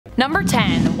Number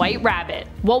 10. White Rabbit.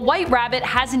 While White Rabbit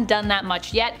hasn't done that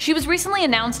much yet, she was recently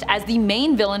announced as the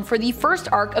main villain for the first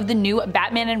arc of the new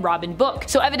Batman and Robin book,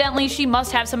 so evidently she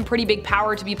must have some pretty big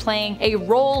power to be playing a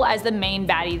role as the main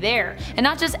baddie there. And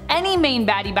not just any main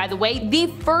baddie, by the way, the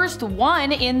first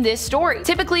one in this story.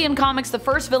 Typically in comics, the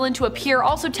first villain to appear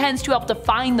also tends to help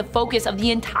define the focus of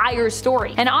the entire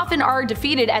story, and often are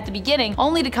defeated at the beginning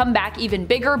only to come back even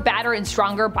bigger, badder, and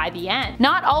stronger by the end.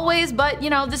 Not always, but you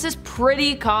know, this is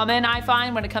pretty common, I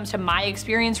find, when it comes to my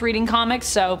experience reading comics,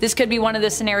 so this could be one of the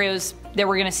scenarios that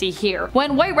we're gonna see here.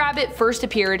 When White Rabbit first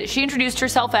appeared, she introduced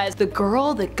herself as the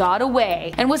girl that got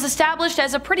away, and was established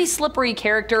as a pretty slippery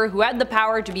character who had the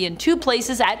power to be in two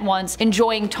places at once,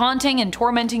 enjoying taunting and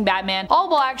tormenting Batman, all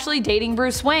while actually dating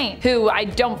Bruce Wayne, who I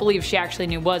don't believe she actually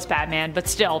knew was Batman, but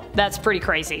still, that's pretty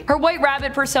crazy. Her White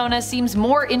Rabbit persona seems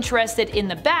more interested in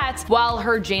the Bats, while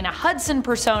her Jaina Hudson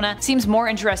persona seems more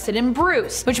interested in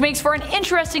Bruce, which makes for an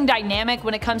interesting dynamic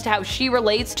when it comes to how she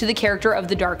relates to the character of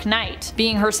the Dark Knight,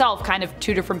 being herself kind of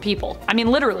two different people. I mean,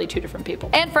 literally two different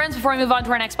people. And friends, before we move on to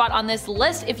our next spot on this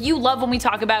list, if you love when we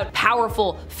talk about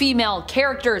powerful female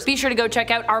characters, be sure to go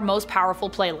check out our most powerful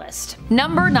playlist.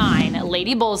 Number 9.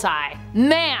 Lady Bullseye.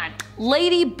 Man,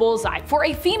 Lady Bullseye. For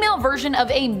a female version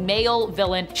of a male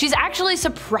villain, she's actually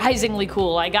surprisingly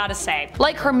cool, I gotta say.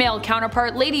 Like her male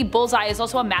counterpart, Lady Bullseye is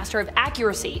also a master of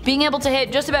accuracy, being able to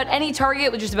hit just about any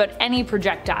target with just about any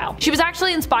projectile. She was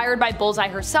actually inspired by Bullseye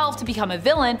herself to become a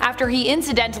villain after he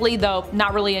incidentally, though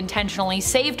not really intentionally,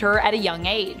 saved her at a young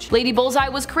age. Lady Bullseye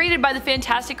was created by the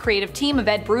fantastic creative team of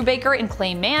Ed Brubaker and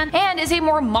Clay Mann, and is a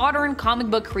more modern comic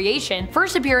book creation,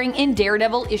 first appearing in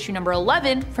Daredevil issue number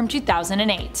 11 from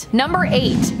 2008. Number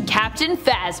 8. Captain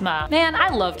Phasma. Man, I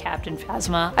love Captain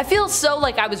Phasma. I feel so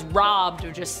like I was robbed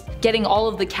of just getting all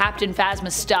of the Captain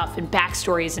Phasma stuff and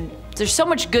backstories, and there's so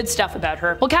much good stuff about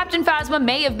her. While Captain Phasma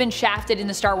may have been shafted in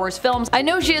the Star Wars films, I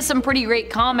know she has some pretty great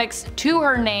comics to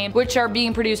her name, which are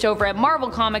being produced over at Marvel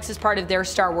Comics as part of their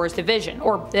Star Wars division,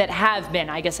 or that have been,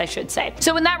 I guess I should say.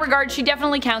 So in that regard, she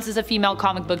definitely counts as a female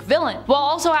comic book villain, while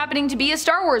also happening to be a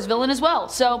Star Wars villain as well,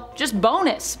 so just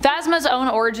bonus. Phasma's own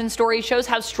origin story shows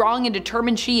how strong and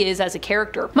determined she is as a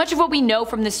character. Much of what we know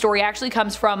from this story actually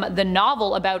comes from the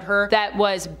novel about her that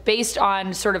was based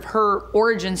on sort of her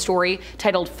origin story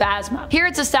titled Phasma. Here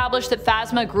it's established that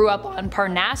Phasma grew up on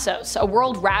Parnassos, a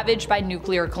world ravaged by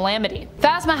nuclear calamity.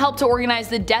 Phasma helped to organize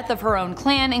the death of her own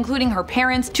clan, including her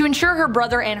parents, to ensure her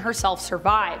brother and herself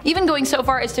survived, even going so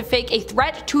far as to fake a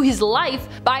threat to his life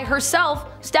by herself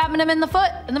stabbing him in the foot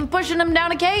and then pushing him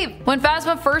down a cave. When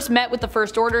Phasma first met with the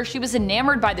First Order, she was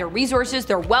enamored by their resources,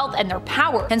 their wealth, and their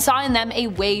power, and saw in them a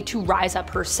way to rise up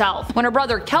herself. When her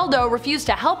brother Keldo refused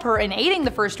to help her in aiding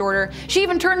the First Order, she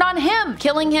even turned on him,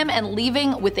 killing him and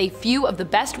leaving with a few of the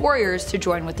best warriors to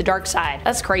join with the dark side.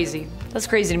 That's crazy. That's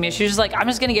crazy to me. She was just like, I'm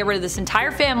just gonna get rid of this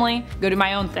entire family, go do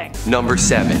my own thing. Number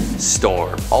 7.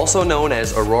 Storm. Also known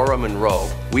as Aurora Monroe,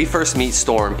 we first meet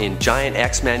Storm in Giant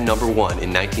X-Men number 1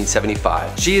 in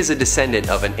 1975. She is a descendant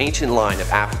of an ancient line of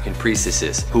African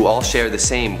priestesses who all share the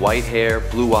same white hair,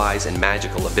 blue eyes, and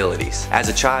magical abilities. As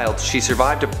a child, she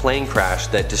survived a plane crash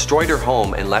that destroyed her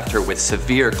home and left her with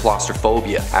severe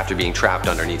claustrophobia after being trapped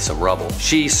underneath some rubble.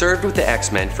 She served with the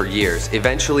X-Men for years,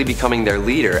 eventually becoming their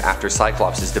leader after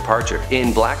Cyclops' departure.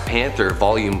 In Black Panther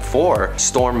Volume 4,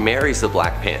 Storm marries the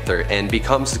Black Panther and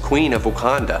becomes the Queen of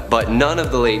Wakanda, but none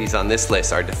of the ladies on this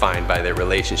list are defined by their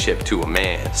relationship to a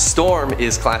man. Storm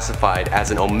is classified as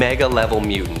an Omega level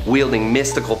mutant, wielding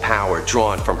mystical power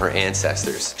drawn from her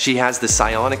ancestors. She has the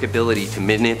psionic ability to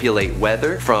manipulate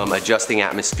weather, from adjusting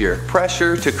atmospheric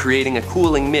pressure to creating a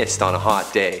cooling mist on a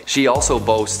hot day. She also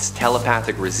boasts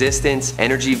telepathic resistance,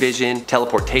 energy vision,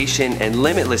 teleportation, and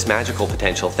limitless magical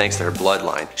potential thanks to her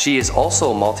bloodline. She is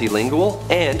also multilingual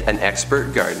and an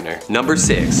expert gardener. Number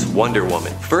 6. Wonder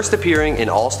Woman. First appearing in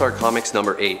All-Star Comics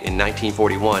number 8 in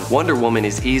 1941, Wonder Woman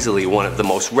is easily one of the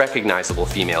most recognizable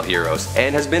female heroes,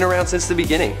 and has been around since the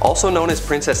beginning. Also known as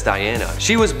Princess Diana,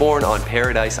 she was born on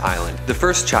Paradise Island, the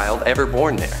first child ever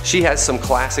born there. She has some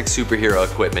classic superhero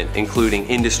equipment, including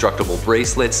indestructible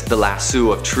bracelets, the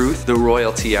lasso of truth, the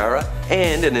royal tiara,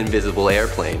 and an invisible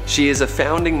airplane. She is a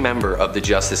founding member of the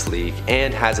Justice League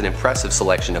and has an impressive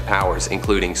selection of powers,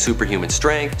 including superhuman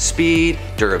strength, speed,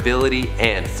 durability,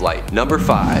 and flight. Number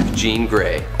 5. Jean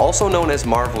Grey. Also known as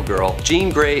Marvel Girl, Jean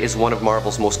Grey is one of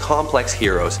Marvel's most complex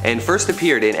heroes and first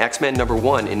appeared in X-Men number 1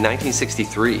 in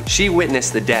 1963. She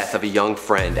witnessed the death of a young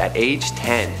friend at age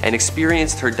 10 and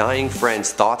experienced her dying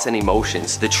friend's thoughts and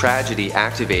emotions, the tragedy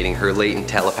activating her latent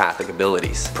telepathic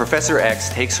abilities. Professor X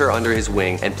takes her under his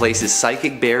wing and places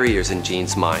psychic barriers in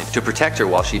Jean's mind to protect her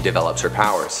while she develops her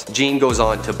powers. Jean goes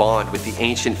on to bond with the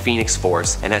ancient Phoenix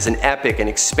Force and has an epic and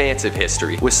expansive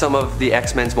history with some of the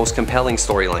X-Men's most compelling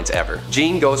storylines ever.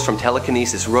 Jean goes from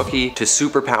telekinesis rookie to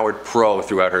superpowered pro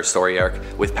throughout her story arc,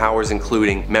 with powers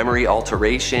including memory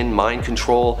alteration, mind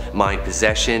control, mind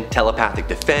possession, telepathic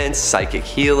defense, psychic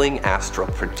healing, astral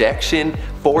projection,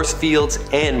 force fields,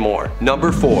 and more.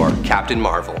 Number 4. Captain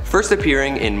Marvel. First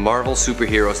appearing in Marvel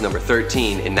Superheroes number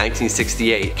 13 in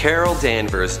 1968, Carol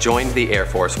Danvers joined the Air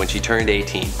Force when she turned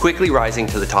 18, quickly rising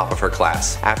to the top of her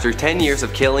class. After 10 years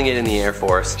of killing it in the Air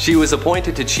Force, she was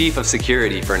appointed to Chief of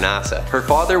Security for NASA. Her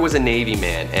father was a Navy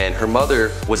man, and her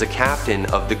mother was a captain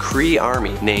of the Kree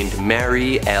Army named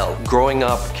Mary L. Growing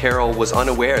up, Carol was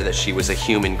unaware that she was a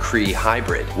human-Kree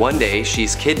hybrid. One day,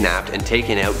 she's kidnapped and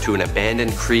taken out to an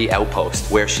abandoned Kree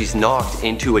outpost, where she's knocked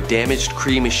into a damaged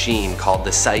Kree machine called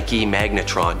the Psyche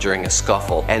Magnetron during a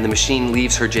scuffle, and the machine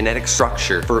leaves her genetic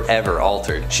structure forever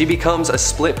altered. She becomes a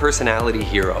split personality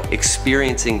hero,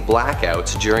 experiencing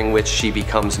blackouts during which she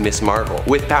becomes Miss Marvel,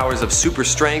 with powers of super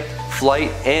strength,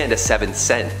 flight, and a seventh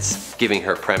sense, giving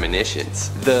her premonitions.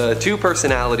 The two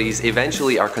personalities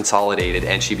eventually are consolidated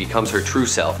and she becomes her true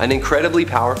self, an incredibly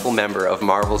powerful member of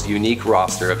Marvel's unique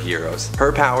roster of heroes.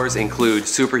 Her powers include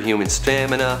superhuman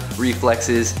stamina,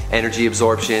 reflexes, energy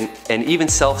absorption, and even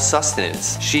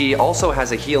self-sustenance. She also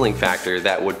has a healing factor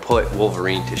that would put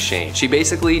Wolverine to shame. She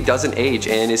basically doesn't age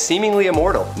and is seemingly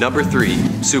immortal. Number 3.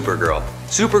 Supergirl.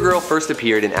 Supergirl first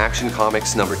appeared in Action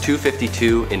Comics number 252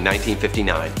 in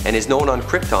 1959 and is known on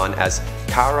Krypton as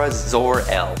Kara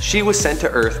Zor-El. She was sent to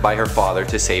Earth by her father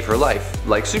to save her life,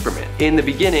 like Superman. In the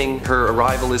beginning, her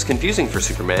arrival is confusing for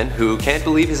Superman, who can't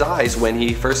believe his eyes when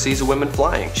he first sees a woman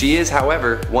flying. She is,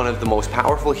 however, one of the most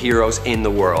powerful heroes in the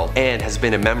world and has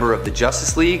been a member of the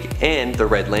Justice League and the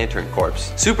Red Lantern Corps.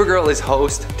 Supergirl is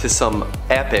host to some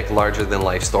epic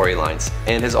larger-than-life storylines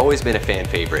and has always been a fan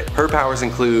favorite. Her powers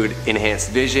include enhanced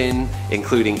vision,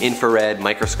 including infrared,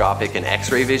 microscopic, and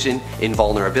X-ray vision,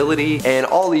 invulnerability, and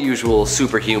all the usual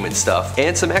superhuman stuff,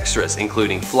 and some extras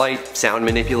including flight, sound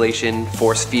manipulation,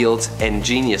 force fields, and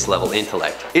genius level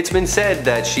intellect. It's been said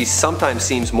that she sometimes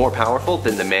seems more powerful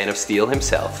than the Man of Steel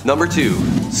himself. Number 2.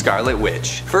 Scarlet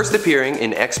Witch. First appearing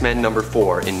in X-Men number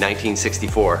 4 in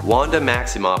 1964, Wanda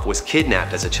Maximoff was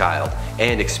kidnapped as a child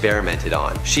and experimented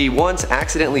on. She once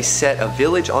accidentally set a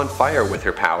village on fire with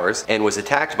her powers and was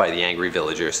attacked by the angry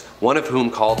villagers, one of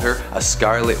whom called her a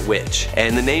Scarlet Witch,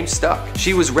 and the name stuck.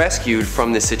 She was rescued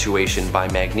from this situation by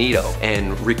Magneto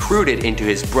and recruited into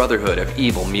his Brotherhood of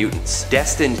Evil Mutants.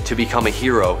 Destined to become a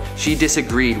hero, she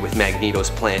disagreed with Magneto's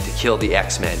plan to kill the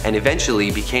X-Men and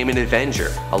eventually became an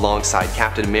Avenger alongside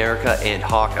Captain America and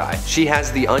Hawkeye. She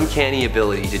has the uncanny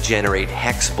ability to generate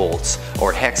hex bolts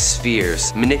or hex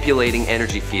spheres, manipulating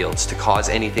energy fields to cause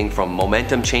anything from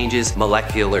momentum changes,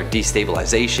 molecular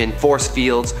destabilization, force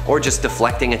fields, or just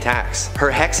deflecting attacks.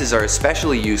 Her hexes are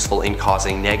especially useful in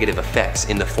causing negative effects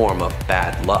in the form of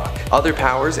bad luck. Other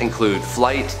powers include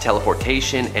flight,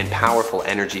 teleportation, and powerful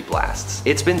energy blasts.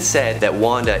 It's been said that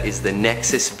Wanda is the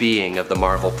nexus being of the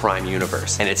Marvel Prime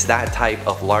Universe, and it's that type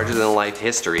of larger-than-life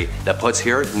history that puts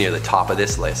her near the top of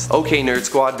this list. Okay, Nerd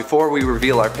Squad, before we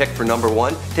reveal our pick for number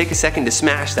 1, take a second to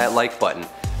smash that like button.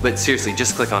 But seriously,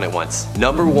 just click on it once.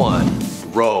 Number 1.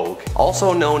 Rogue.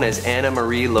 Also known as Anna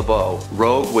Marie Laveau,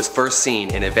 Rogue was first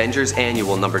seen in Avengers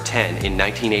Annual number 10 in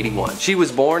 1981. She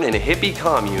was born in a hippie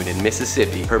commune in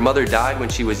Mississippi. Her mother died when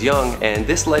she was young, and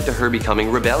this led to her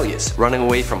becoming rebellious, running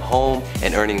away from home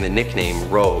and earning the nickname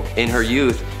Rogue. In her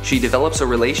youth, she develops a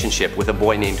relationship with a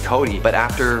boy named Cody, but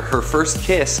after her first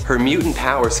kiss, her mutant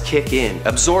powers kick in,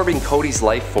 absorbing Cody's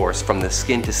life force from the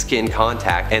skin-to-skin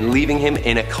contact and leaving him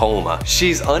in a coma.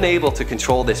 She's unable to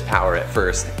control this power at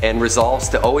first and resolves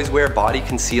to always wear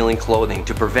body-concealing clothing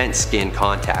to prevent skin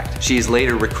contact. She is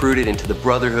later recruited into the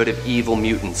Brotherhood of Evil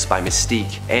Mutants by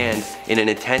Mystique, and in an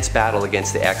intense battle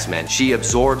against the X-Men, she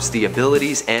absorbs the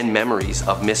abilities and memories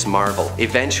of Miss Marvel.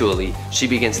 Eventually, she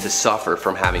begins to suffer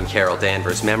from having Carol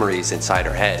Danvers' memories inside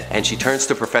her head, and she turns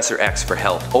to Professor X for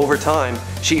help. Over time,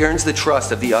 she earns the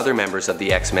trust of the other members of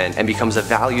the X-Men and becomes a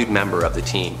valued member of the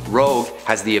team. Rogue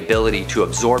has the ability to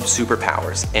absorb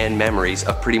superpowers and memories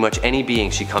of pretty much any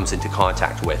being she comes into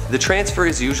contact with. The transfer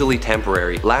is usually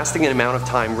temporary, lasting an amount of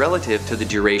time relative to the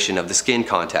duration of the skin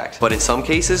contact, but in some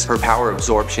cases, her power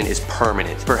absorption is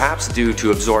permanent, perhaps due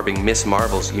to absorbing Miss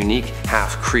Marvel's unique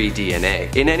half-Kree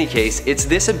DNA. In any case, it's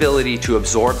this ability to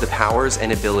absorb the powers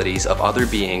and abilities of other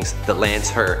beings that lands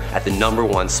her at the number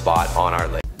 1 spot on our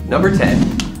list. Number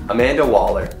 10. Amanda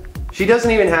Waller. She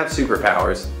doesn't even have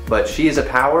superpowers, but she is a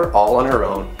power all on her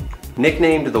own.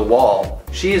 Nicknamed the Wall,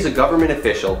 she is a government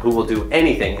official who will do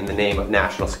anything in the name of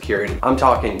national security. I'm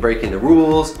talking breaking the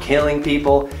rules, killing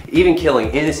people, even killing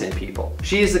innocent people.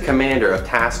 She is the commander of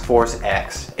Task Force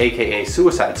X, aka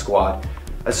Suicide Squad,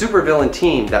 a supervillain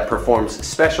team that performs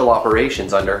special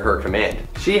operations under her command.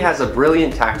 She has a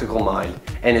brilliant tactical mind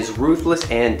and is ruthless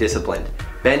and disciplined,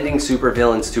 bending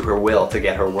supervillains to her will to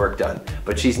get her work done,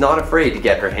 but she's not afraid to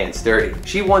get her hands dirty.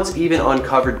 She once even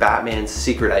uncovered Batman's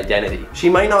secret identity. She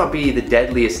might not be the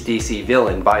deadliest DC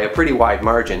villain by a pretty wide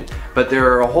margin, but there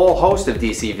are a whole host of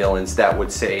DC villains that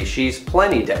would say she's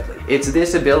plenty deadly. It's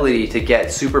this ability to get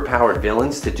superpowered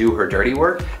villains to do her dirty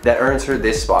work that earns her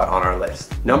this spot on our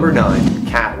list. Number 9,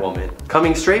 Catwoman.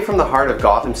 Coming straight from the heart of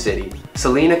Gotham City,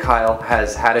 Selina Kyle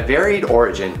has had a varied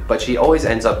origin, but she always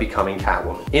ends up becoming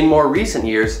Catwoman. In more recent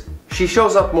years, she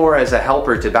shows up more as a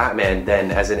helper to Batman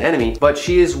than as an enemy, but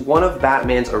she is one of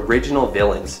Batman's original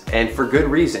villains, and for good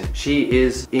reason. She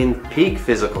is in peak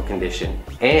physical condition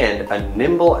and a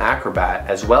nimble acrobat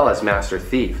as well as master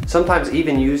thief, sometimes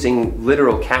even using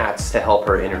literal cats to help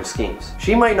her in her schemes.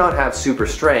 She might not have super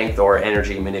strength or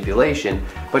energy manipulation,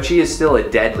 but she is still a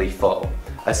deadly foe,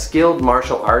 a skilled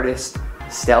martial artist,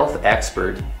 stealth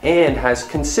expert, and has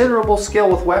considerable skill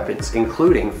with weapons,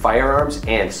 including firearms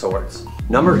and swords.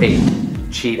 Number 8,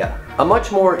 Cheetah. A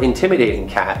much more intimidating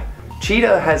cat,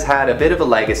 Cheetah has had a bit of a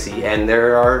legacy, and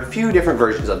there are a few different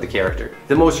versions of the character.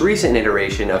 The most recent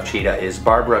iteration of Cheetah is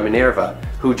Barbara Minerva,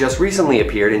 who just recently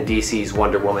appeared in DC's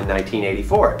Wonder Woman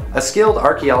 1984. A skilled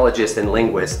archaeologist and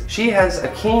linguist, she has a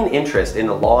keen interest in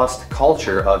the lost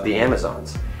culture of the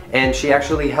Amazons, and she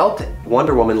actually helped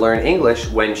Wonder Woman learn English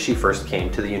when she first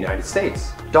came to the United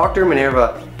States. Dr.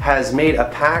 Minerva has made a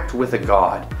pact with a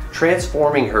god,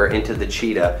 transforming her into the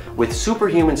cheetah with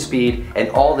superhuman speed and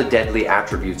all the deadly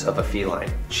attributes of a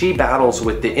feline. She battles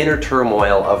with the inner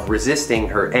turmoil of resisting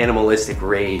her animalistic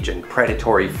rage and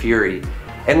predatory fury,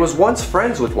 and was once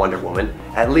friends with Wonder Woman,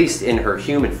 at least in her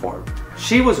human form.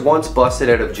 She was once busted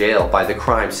out of jail by the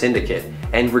crime syndicate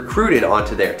and recruited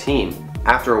onto their team.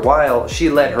 After a while,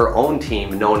 she led her own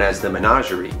team known as the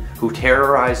Menagerie, who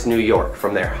terrorized New York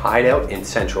from their hideout in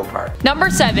Central Park.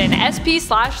 Number 7,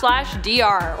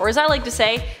 SP/DR, or as I like to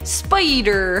say,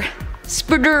 Spider.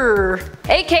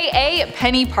 aka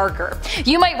Penny Parker.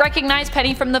 You might recognize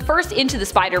Penny from the first Into the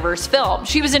Spider-Verse film.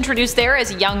 She was introduced there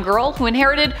as a young girl who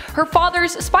inherited her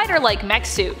father's spider-like mech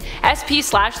suit,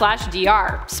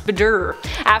 SP/DR, Spider,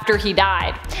 after he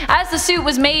died. As the suit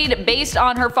was made based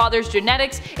on her father's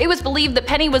genetics, it was believed that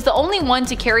Penny was the only one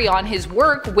to carry on his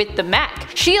work with the mech.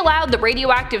 She allowed the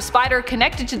radioactive spider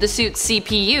connected to the suit's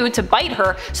CPU to bite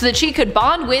her so that she could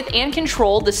bond with and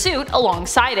control the suit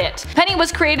alongside it. Penny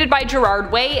was created by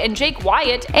Gerard Way and Jake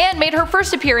Wyatt and made her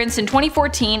first appearance in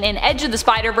 2014 in Edge of the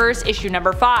Spider-Verse issue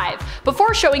number 5,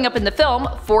 before showing up in the film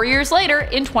 4 years later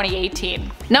in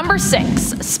 2018. Number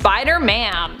 6,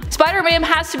 Spider-Man. Spider-Man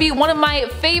has to be one of my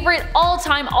favorite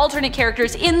all-time alternate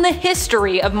characters in the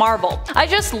history of Marvel. I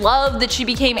just love that she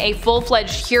became a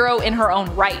full-fledged hero in her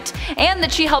own right, and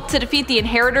that she helped to defeat the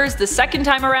Inheritors the second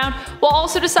time around while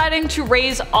also deciding to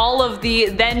raise all of the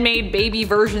then-made baby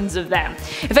versions of them.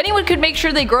 If anyone could make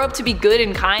sure they grow up to be good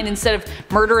and kind instead of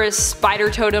murderous spider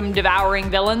totem devouring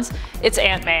villains, it's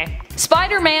Aunt May.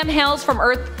 Spider-Man hails from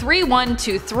Earth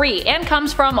 3123 and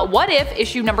comes from What If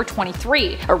issue number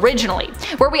 23 originally,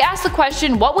 where we asked the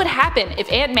question what would happen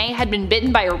if Aunt May had been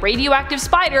bitten by a radioactive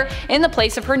spider in the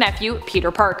place of her nephew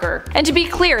Peter Parker. And to be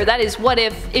clear, that is What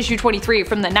If issue 23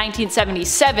 from the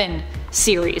 1977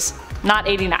 series. Not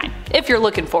 89, if you're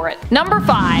looking for it. Number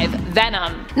 5,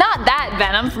 Venom. Not that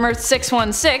Venom from Earth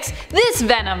 616, this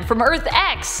Venom from Earth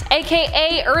X,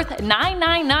 aka Earth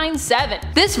 9997.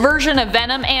 This version of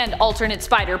Venom and alternate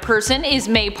Spider-Person is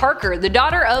May Parker, the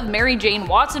daughter of Mary Jane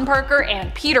Watson Parker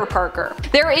and Peter Parker.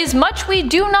 There is much we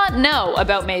do not know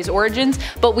about May's origins,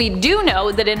 but we do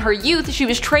know that in her youth she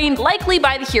was trained likely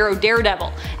by the hero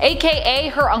Daredevil, aka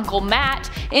her uncle Matt,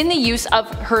 in the use of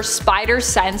her spider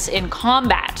sense in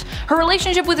combat. Her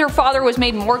relationship with her father was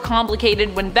made more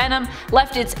complicated when Venom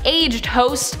left its aged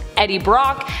host, Eddie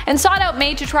Brock, and sought out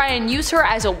May to try and use her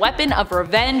as a weapon of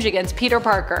revenge against Peter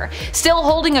Parker, still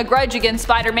holding a grudge against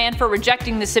Spider-Man for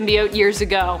rejecting the symbiote years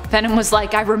ago. Venom was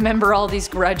like, I remember all these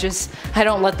grudges, I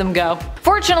don't let them go.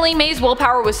 Fortunately, May's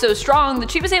willpower was so strong that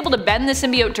she was able to bend the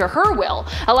symbiote to her will,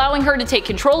 allowing her to take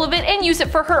control of it and use it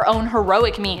for her own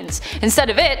heroic means, instead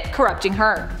of it corrupting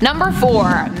her. Number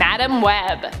 4, Madam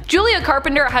Web. Julia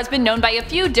Carpenter has been been known by a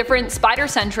few different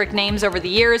spider-centric names over the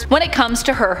years when it comes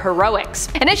to her heroics.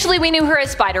 Initially we knew her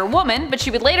as Spider-Woman, but she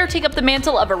would later take up the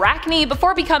mantle of Arachne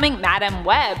before becoming Madame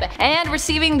Web, and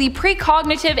receiving the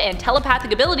precognitive and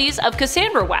telepathic abilities of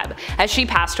Cassandra Webb as she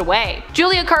passed away.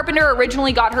 Julia Carpenter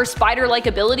originally got her spider-like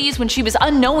abilities when she was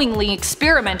unknowingly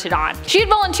experimented on. She had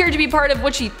volunteered to be part of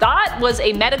what she thought was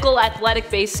a medical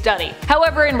athletic-based study.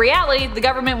 However, in reality, the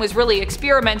government was really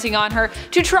experimenting on her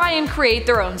to try and create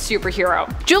their own superhero.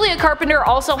 Julia Carpenter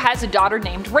also has a daughter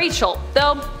named Rachel,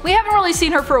 though we haven't really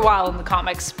seen her for a while in the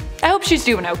comics. I hope she's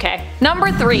doing okay.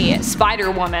 Number 3.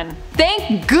 Spider-Woman.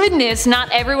 Thank goodness not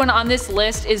everyone on this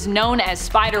list is known as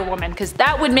Spider-Woman, because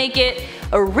that would make it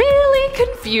really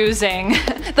confusing.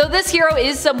 Though this hero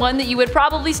is someone that you would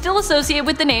probably still associate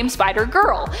with the name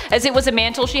Spider-Girl, as it was a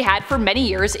mantle she had for many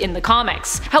years in the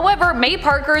comics. However, May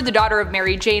Parker, the daughter of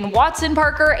Mary Jane Watson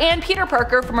Parker and Peter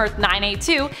Parker from Earth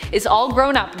 982, is all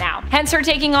grown up now, hence her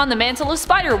taking on the mantle of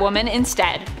Spider-Woman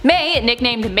instead. May,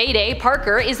 nicknamed Mayday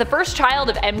Parker, is the first child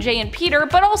of MJ and Peter,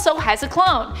 but also has a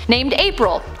clone, named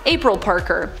April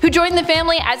Parker, who joined the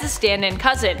family as a stand-in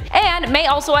cousin, and May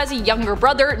also has a younger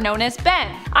brother known as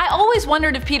Ben. I always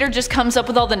wondered if Peter just comes up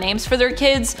with all the names for their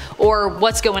kids, or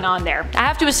what's going on there. I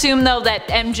have to assume though that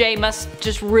MJ must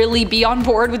just really be on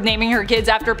board with naming her kids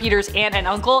after Peter's aunt and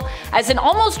uncle, as in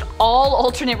almost all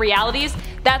alternate realities,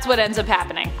 that's what ends up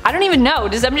happening. I don't even know,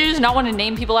 does MJ just not want to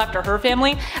name people after her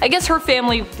family? I guess her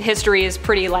family history is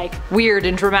pretty like weird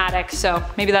and dramatic, so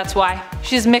maybe that's why.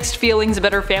 She has mixed feelings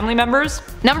about her family members.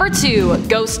 Number 2.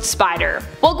 Ghost Spider.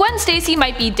 While Gwen Stacy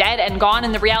might be dead and gone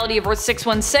in the reality of Earth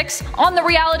 616, on the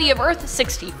reality of Earth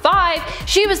 65,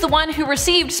 she was the one who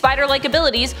received spider-like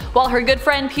abilities, while her good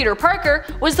friend Peter Parker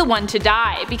was the one to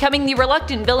die, becoming the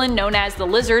reluctant villain known as the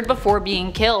Lizard before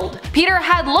being killed. Peter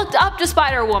had looked up to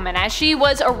Spider-Woman as she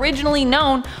was originally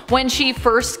known when she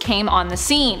first came on the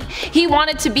scene. He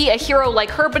wanted to be a hero like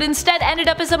her, but instead ended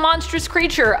up as a monstrous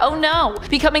creature, oh no,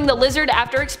 becoming the Lizard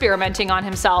after experimenting on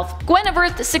himself. Gwen of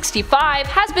Earth 65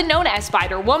 has been known as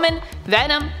Spider-Woman,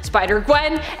 Venom,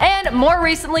 Spider-Gwen, and more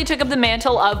recently took up the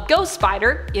mantle of Ghost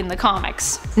Spider in the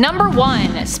comics. Number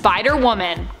 1.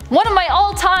 Spider-Woman. One of my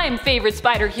all-time favorite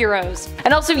spider heroes.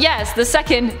 And also yes, the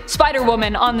second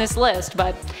Spider-Woman on this list,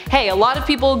 but hey, a lot of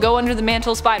people go under the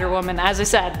mantle Spider-Woman, as I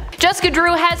said. Jessica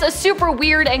Drew has a super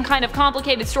weird and kind of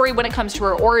complicated story when it comes to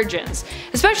her origins,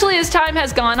 especially as time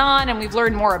has gone on and we've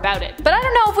learned more about it. But I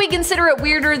don't know if we consider it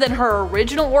weirder than her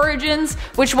original origins,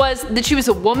 which was that she was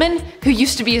a woman who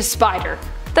used to be a spider.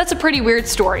 That's a pretty weird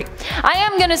story. I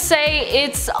am gonna say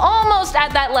it's almost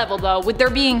at that level though, with there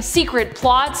being secret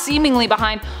plots seemingly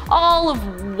behind all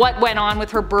of what went on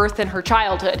with her birth and her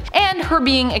childhood, and her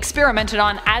being experimented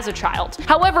on as a child.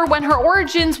 However, when her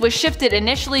origins was shifted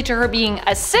initially to her being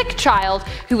a sick child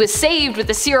who was saved with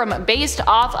a serum based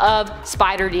off of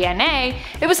spider DNA,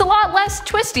 it was a lot less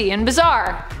twisty and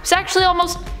bizarre. It's actually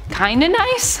almost kinda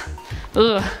nice.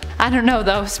 Ugh, I don't know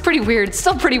though, it's pretty weird,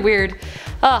 still pretty weird.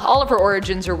 All of her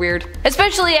origins are weird.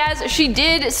 Especially as she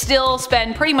did still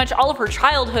spend pretty much all of her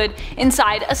childhood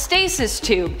inside a stasis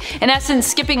tube, in essence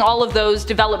skipping all of those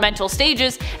developmental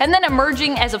stages and then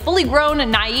emerging as a fully grown,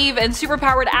 naive, and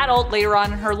superpowered adult later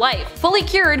on in her life. Fully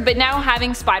cured, but now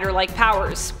having spider-like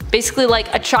powers. Basically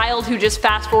like a child who just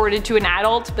fast forwarded to an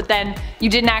adult, but then you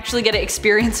didn't actually get to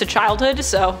experience a childhood,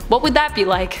 so what would that be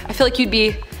like? I feel like you'd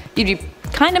be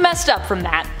kinda messed up from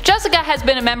that. Jessica has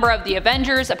been a member of the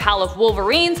Avengers, a pal of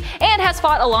Wolverine's, and has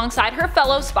fought alongside her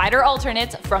fellow spider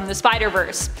alternates from the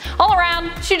Spider-Verse. All around,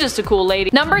 she's just a cool lady.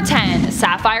 Number 10.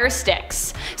 Sapphire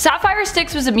Styx. Sapphire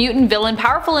Styx was a mutant villain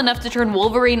powerful enough to turn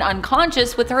Wolverine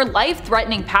unconscious with her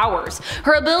life-threatening powers.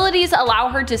 Her abilities allow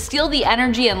her to steal the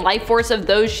energy and life force of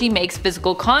those she makes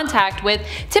physical contact with,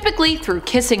 typically through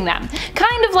kissing them.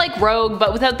 Kind of like Rogue,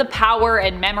 but without the power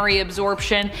and memory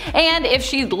absorption, and if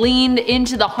she leaned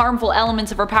into the harmful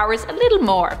elements of her powers a little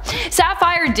more.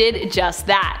 Sapphire did just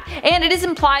that, and it is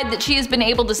implied that she has been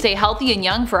able to stay healthy and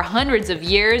young for hundreds of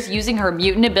years using her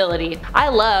mutant ability. I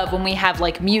love when we have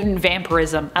like mutant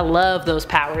vampirism, I love those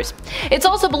powers. It's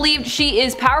also believed she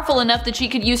is powerful enough that she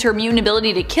could use her mutant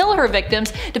ability to kill her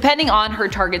victims depending on her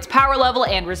target's power level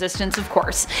and resistance, of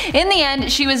course. In the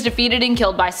end, she was defeated and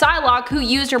killed by Psylocke, who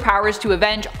used her powers to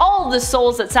avenge all the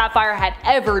souls that Sapphire had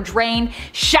ever drained,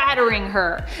 shattering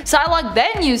her. Psylocke Hela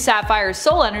then used Sapphire's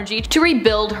soul energy to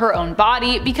rebuild her own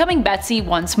body, becoming Betsy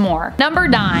once more. Number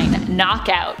 9.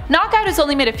 Knockout. Knockout has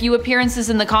only made a few appearances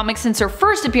in the comics since her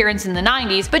first appearance in the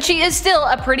 90s, but she is still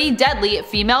a pretty deadly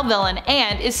female villain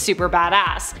and is super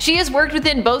badass. She has worked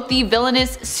within both the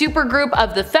villainous supergroup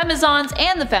of the Femizons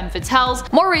and the Femme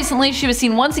Fatales. More recently, she was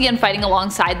seen once again fighting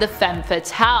alongside the Femme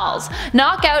Fatales.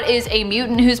 Knockout is a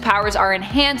mutant whose powers are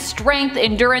enhanced strength,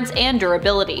 endurance, and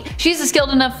durability. She's a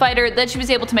skilled enough fighter that she was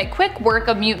able to make quick work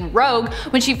of Mutant Rogue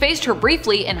when she faced her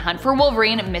briefly in Hunt for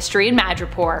Wolverine, Mystery in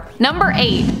Madripoor. Number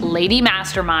 8. Lady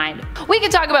Mastermind. We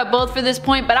could talk about both for this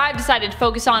point, but I've decided to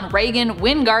focus on Reagan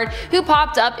Wingard, who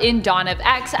popped up in Dawn of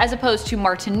X, as opposed to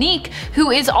Martinique,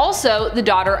 who is also the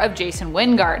daughter of Jason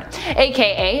Wingard,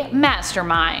 aka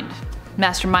Mastermind.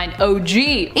 Mastermind OG.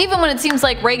 Even when it seems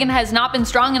like Reagan has not been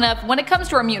strong enough when it comes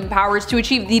to her mutant powers to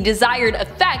achieve the desired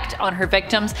effect on her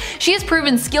victims, she has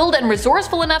proven skilled and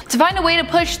resourceful enough to find a way to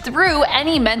push through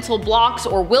any mental blocks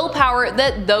or willpower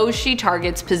that those she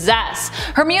targets possess.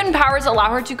 Her mutant powers allow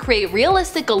her to create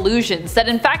realistic illusions that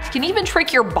in fact can even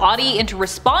trick your body into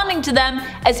responding to them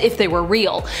as if they were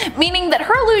real, meaning that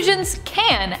her illusions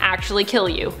can actually kill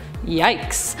you.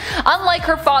 Yikes. Unlike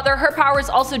her father, her powers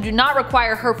also do not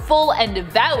require her full and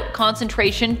devout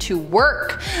concentration to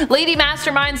work. Lady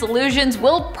Mastermind's illusions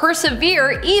will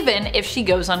persevere even if she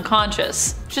goes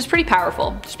unconscious, which is pretty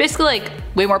powerful. She's basically like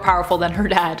way more powerful than her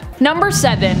dad. Number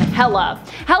 7. Hela.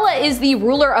 Hela is the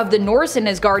ruler of the Norse and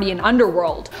Asgardian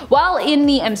underworld. While in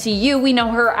the MCU we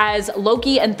know her as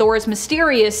Loki and Thor's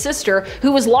mysterious sister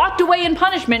who was locked away in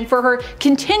punishment for her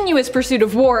continuous pursuit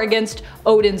of war against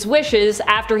Odin's wishes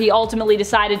after he ultimately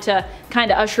decided to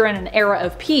kinda usher in an era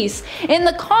of peace. In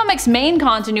the comics main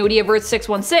continuity of Earth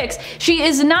 616, she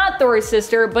is not Thor's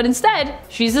sister, but instead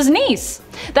she's his niece.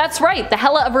 That's right, the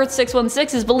Hela of Earth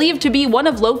 616 is believed to be one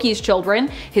of Loki's children,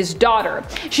 his daughter.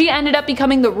 She ended up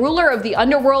becoming the ruler of the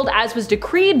underworld as was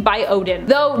decreed by Odin.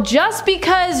 Though just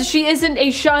because she isn't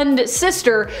a shunned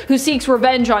sister who seeks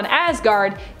revenge on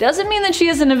Asgard doesn't mean that she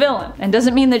isn't a villain, and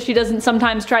doesn't mean that she doesn't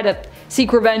sometimes try to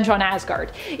seek revenge on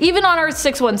Asgard. Even on Earth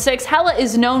 616, Hela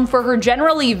is known for her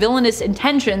generally villainous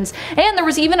intentions, and there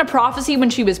was even a prophecy when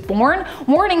she was born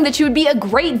warning that she would be a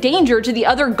great danger to the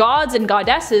other gods and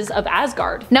goddesses of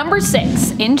Asgard. Number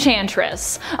 6.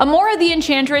 Enchantress. Amora the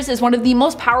Enchantress is one of the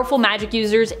most powerful magic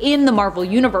users in the Marvel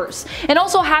Universe, and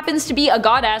also happens to be a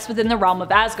goddess within the realm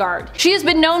of Asgard. She has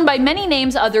been known by many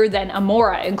names other than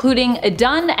Amora, including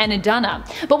Idun and Idunna,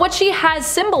 but what she has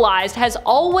symbolized has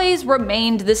always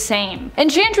remained the same.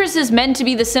 Enchantress is meant to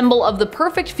be the symbol of the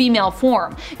perfect female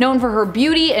form, known for her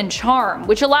beauty and charm,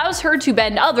 which allows her to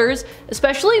bend others,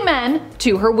 especially men,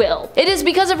 to her will. It is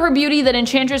because of her beauty that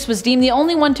Enchantress was deemed the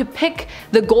only one to pick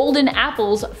the golden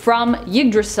apples from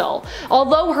Yggdrasil.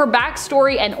 Although her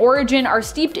backstory and origin are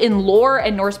steeped in lore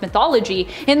and Norse mythology,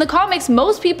 in the comics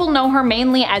most people know her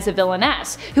mainly as a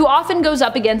villainess, who often goes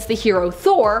up against the hero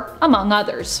Thor, among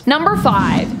others. Number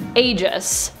 5.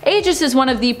 Aegis. Aegis is one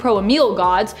of the Proemil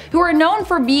gods, who are known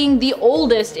for being the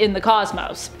oldest in the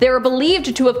cosmos. They are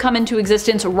believed to have come into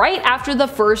existence right after the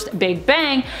first Big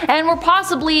Bang, and were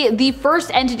possibly the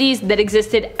first entities that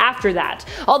existed after that.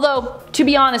 Although, to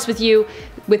be honest with you,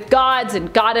 with gods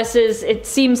and goddesses, it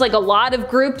seems like a lot of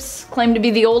groups claim to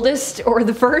be the oldest or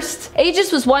the first.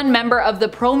 Aegis was one member of the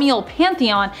Proemil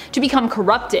pantheon to become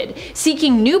corrupted,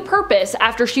 seeking new purpose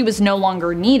after she was no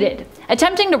longer needed.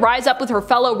 Attempting to rise up with her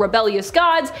fellow rebellious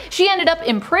gods, she ended up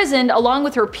imprisoned along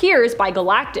with her peers by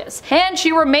Galactus, and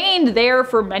she remained there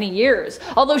for many years,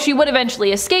 although she would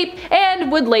eventually escape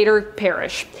and would later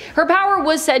perish. Her power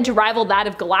was said to rival that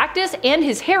of Galactus and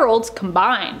his heralds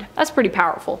combined. That's pretty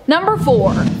powerful. Number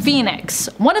 4. Phoenix.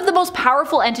 One of the most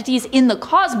powerful entities in the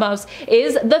cosmos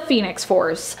is the Phoenix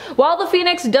Force. While the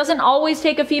Phoenix doesn't always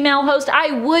take a female host,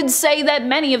 I would say that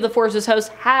many of the Force's hosts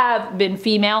have been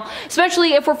female,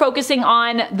 especially if we're focusing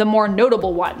on the more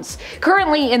notable ones.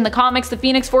 Currently in the comics, the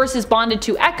Phoenix Force is bonded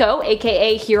to Echo,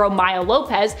 aka hero Maya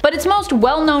Lopez, but its most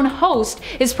well-known host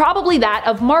is probably that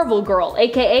of Marvel Girl,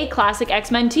 aka classic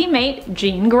X-Men teammate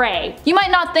Jean Grey. You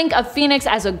might not think of Phoenix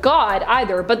as a god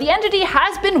either, but the entity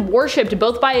has been worshipped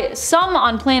both by some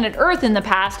on planet Earth in the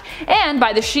past and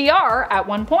by the Shi'ar at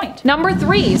one point. Number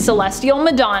 3. Celestial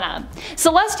Madonna.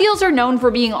 Celestials are known for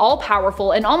being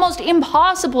all-powerful and almost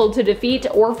impossible to defeat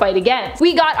or fight against.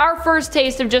 We got our first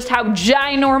taste of just how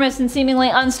ginormous ginormous and seemingly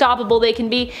unstoppable they can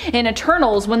be in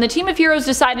Eternals, when the team of heroes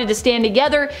decided to stand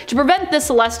together to prevent the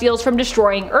Celestials from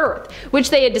destroying Earth, which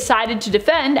they had decided to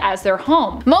defend as their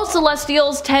home. Most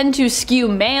Celestials tend to skew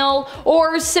male,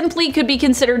 or simply could be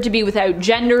considered to be without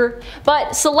gender,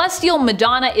 but Celestial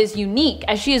Madonna is unique,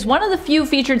 as she is one of the few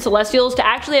featured Celestials to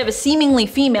actually have a seemingly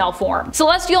female form.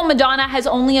 Celestial Madonna has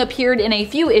only appeared in a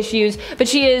few issues, but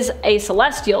she is a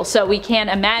Celestial, so we can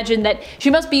imagine that she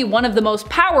must be one of the most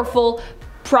powerful,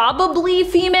 probably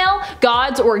female,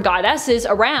 gods or goddesses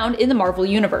around in the Marvel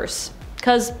Universe.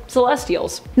 Cause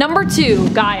Celestials. Number 2,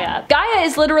 Gaia. Gaia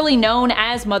is literally known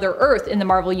as Mother Earth in the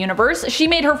Marvel Universe. She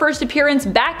made her first appearance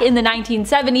back in the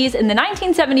 1970s in the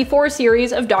 1974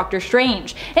 series of Doctor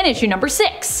Strange, in issue number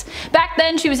 6. Back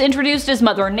then she was introduced as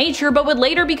Mother Nature, but would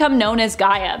later become known as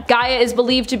Gaia. Gaia is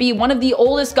believed to be one of the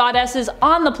oldest goddesses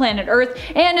on the planet Earth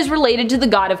and is related to the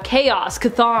god of chaos,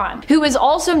 Chthon, who is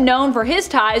also known for his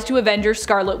ties to Avenger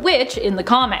Scarlet Witch in the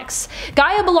comics.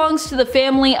 Gaia belongs to the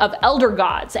family of elder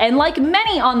gods, and like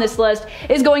many on this list,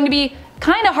 is going to be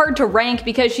kinda hard to rank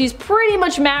because she's pretty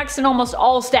much maxed in almost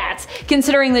all stats,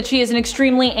 considering that she is an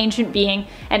extremely ancient being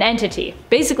and entity.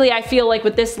 Basically, I feel like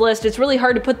with this list, it's really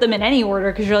hard to put them in any order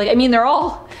because you're like, I mean, they're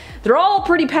all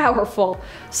pretty powerful.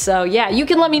 So yeah, you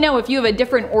can let me know if you have a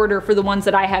different order for the ones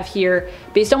that I have here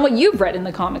based on what you've read in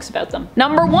the comics about them.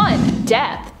 Number 1,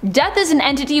 Death. Death is an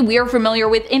entity we are familiar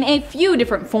with in a few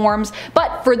different forms,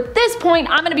 but for this point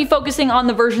I'm going to be focusing on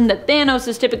the version that Thanos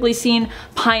is typically seen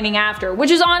pining after,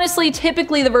 which is honestly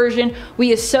typically the version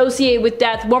we associate with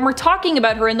Death when we're talking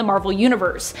about her in the Marvel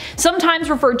Universe. Sometimes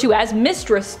referred to as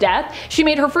Mistress Death, she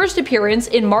made her first appearance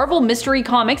in Marvel Mystery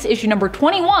Comics issue number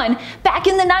 21 back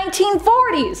in the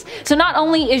 1940s. So not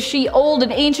only is she old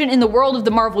and ancient in the world of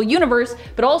the Marvel Universe,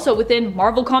 but also within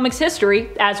Marvel Comics history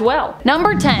as well.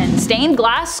 Number 10, Stained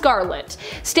Glass Scarlet.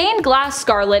 Stained Glass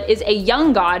Scarlet is a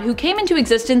young god who came into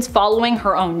existence following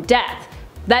her own death.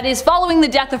 That is, following the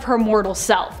death of her mortal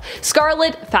self,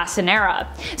 Scarlet Facinera.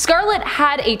 Scarlet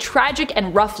had a tragic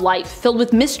and rough life, filled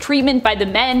with mistreatment by the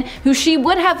men who she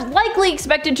would have likely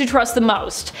expected to trust the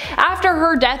most. After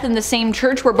her death in the same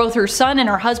church where both her son and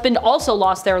her husband also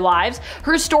lost their lives,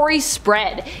 her story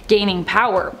spread, gaining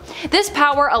power. This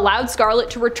power allowed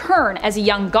Scarlet to return as a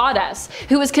young goddess,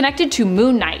 who is connected to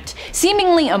Moon Knight,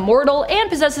 seemingly immortal and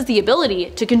possesses the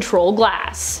ability to control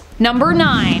glass. Number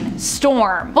 9,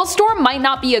 Storm. While Storm might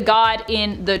not be a god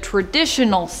in the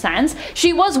traditional sense,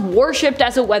 she was worshipped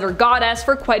as a weather goddess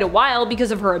for quite a while because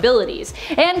of her abilities.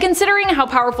 And considering how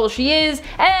powerful she is,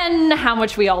 and how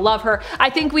much we all love her,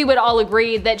 I think we would all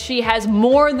agree that she has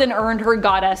more than earned her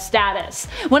goddess status.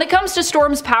 When it comes to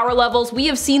Storm's power levels, we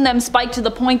have seen them spike to the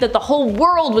point that the whole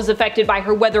world was affected by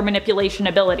her weather manipulation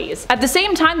abilities. At the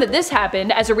same time that this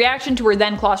happened, as a reaction to her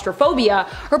then claustrophobia,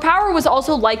 her power was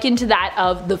also likened to that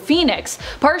of the Phoenix,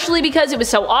 partially because it was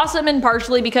so awesome and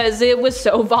partially because it was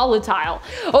so volatile.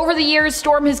 Over the years,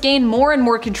 Storm has gained more and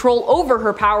more control over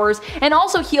her powers and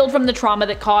also healed from the trauma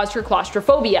that caused her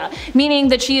claustrophobia, meaning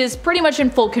that she is pretty much in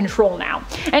full control now.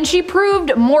 And she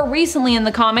proved more recently in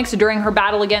the comics during her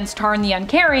battle against Tarn the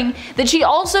Uncaring that she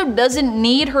also doesn't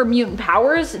need her mutant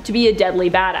powers to be a deadly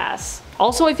badass.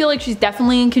 Also, I feel like she's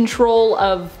definitely in control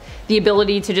of the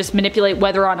ability to just manipulate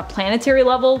weather on a planetary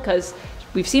level, because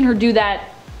we've seen her do that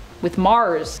with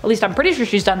Mars. At least I'm pretty sure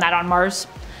she's done that on Mars.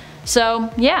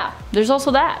 So yeah, there's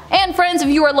also that. And friends, if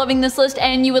you are loving this list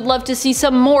and you would love to see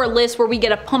some more lists where we get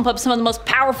to pump up some of the most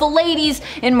powerful ladies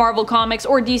in Marvel Comics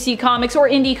or DC Comics or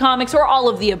indie comics or all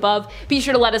of the above, be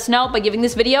sure to let us know by giving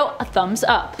this video a thumbs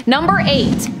up. Number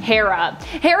 8, Hera.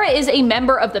 Hera is a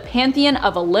member of the Pantheon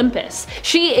of Olympus.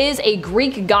 She is a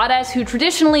Greek goddess who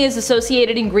traditionally is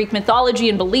associated in Greek mythology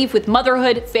and belief with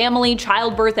motherhood, family,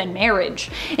 childbirth, and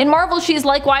marriage. In Marvel, she is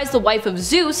likewise the wife of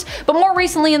Zeus, but more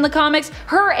recently in the comics,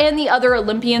 her and the other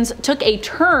Olympians took a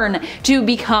turn to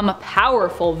become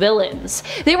powerful villains.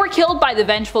 They were killed by the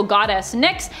vengeful goddess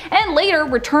Nyx and later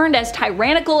returned as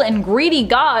tyrannical and greedy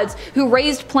gods who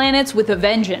raised planets with a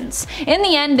vengeance. In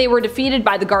the end, they were defeated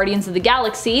by the Guardians of the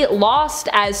Galaxy, lost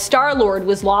as Star-Lord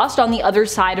was lost on the other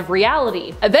side of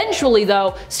reality. Eventually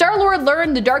though, Star-Lord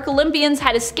learned the Dark Olympians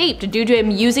had escaped due to him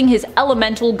using his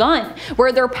elemental gun,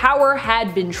 where their power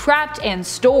had been trapped and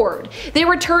stored. They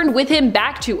returned with him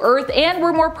back to Earth and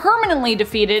were more permanently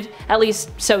defeated, at least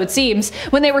so it seems,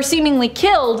 when they were seemingly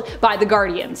killed by the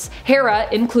Guardians, Hera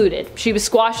included. She was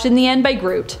squashed in the end by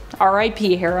Groot.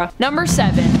 R.I.P. Hera. Number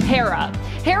 7, Hera.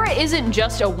 Hera isn't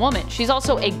just a woman, she's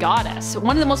also a goddess,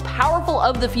 one of the most powerful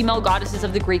of the female goddesses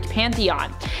of the Greek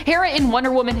pantheon. Hera in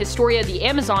Wonder Woman Historia the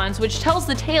Amazons, which tells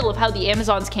the tale of how the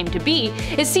Amazons came to be,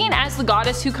 is seen as the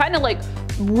goddess who kind of like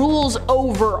rules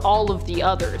over all of the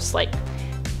others. Like,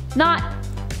 Not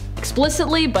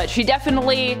explicitly, but she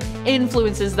definitely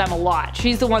influences them a lot.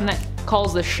 She's the one that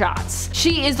calls the shots.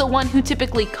 She is the one who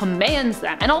typically commands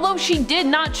them, and although she did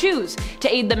not choose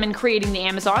to aid them in creating the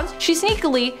Amazons, she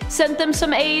sneakily sent them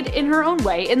some aid in her own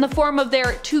way in the form of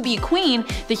their to-be queen,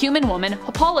 the human woman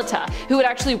Hippolyta, who would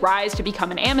actually rise to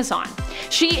become an Amazon.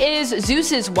 She is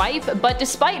Zeus's wife, but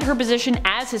despite her position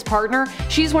as his partner,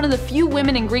 she's one of the few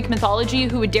women in Greek mythology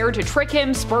who would dare to trick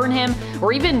him, spurn him,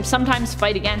 or even sometimes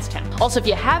fight against him. Also, if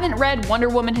you haven't read Wonder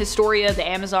Woman Historia, The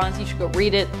Amazons, you should go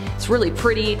read it. It's really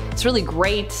pretty, it's really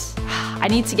great. I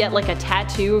need to get like a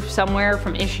tattoo somewhere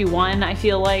from issue 1, I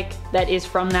feel like, that is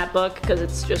from that book because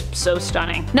it's just so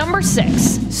stunning. Number 6.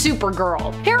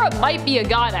 Supergirl. Hera might be a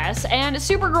goddess, and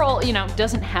Supergirl, you know,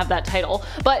 doesn't have that title,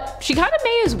 but she kind of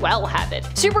may as well have it.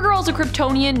 Supergirl is a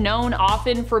Kryptonian known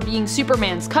often for being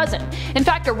Superman's cousin. In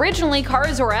fact, originally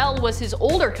Kara Zor-El was his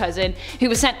older cousin who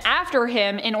was sent after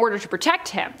him in order to protect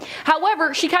him.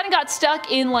 However, she kind of got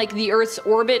stuck in like the Earth's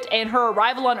orbit, and her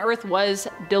arrival on Earth was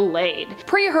delayed.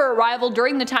 Pre her arrival,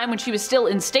 during the time when she was still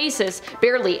in stasis,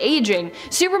 barely aging,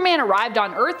 Superman arrived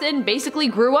on Earth and basically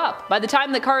grew up. By the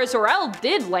time that Kara Zor-El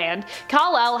did land,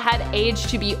 Kal-El had aged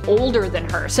to be older than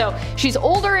her. So she's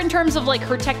older in terms of like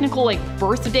her technical like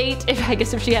birth date,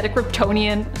 if she had a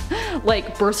Kryptonian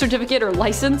like birth certificate or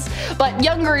license, but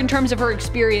younger in terms of her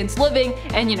experience living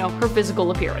and, you know, her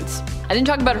physical appearance. I didn't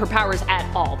talk about her powers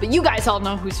at all, but you guys all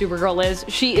know who Supergirl is.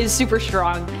 She is super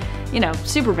strong. You know,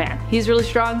 Superman, he's really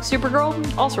strong.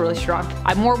 Supergirl, also really strong.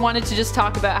 I more wanted to just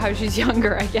talk about how she's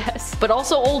younger, I guess, but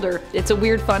also older. It's a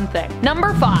weird fun thing.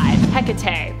 Number 5.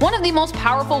 Hecate. One of the most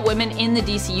powerful women in the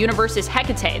DC universe is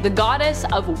Hecate, the goddess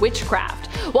of witchcraft.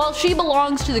 While she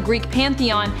belongs to the Greek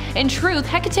pantheon, in truth,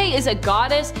 Hecate is a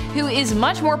goddess who is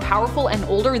much more powerful and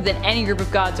older than any group of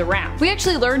gods around. We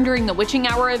actually learned during the Witching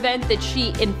Hour event that she,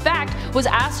 in fact, was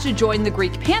asked to join the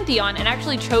Greek pantheon and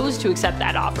actually chose to accept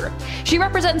that offer. She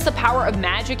represents the power of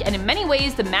magic, and in many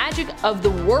ways the magic of the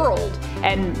world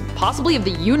and possibly of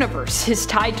the universe is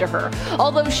tied to her.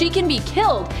 Although she can be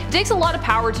killed, it takes a lot of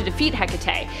power to defeat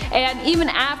Hecate, and even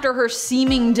after her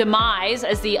seeming demise,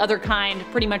 as the other kind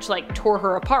pretty much like tore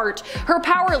her apart, her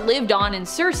power lived on in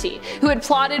Circe, who had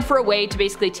plotted for a way to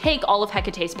basically take all of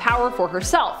Hecate's power for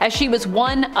herself, as she was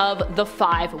one of the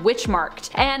 5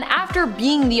 witch-marked. And after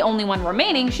being the only one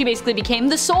remaining, she basically became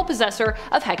the sole possessor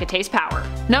of Hecate's power.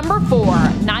 Number 4.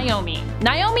 Naomi.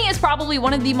 Naomi is probably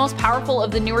one of the most powerful of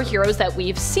the newer heroes that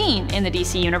we've seen in the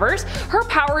DC universe. Her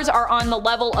powers are on the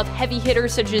level of heavy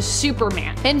hitters such as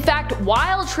Superman. In fact,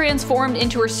 while transformed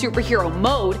into her superhero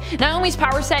mode, Naomi's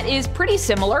power set is pretty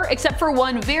similar, except for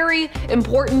one very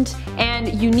important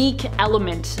and unique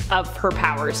element of her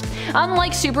powers.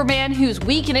 Unlike Superman, whose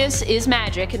weakness is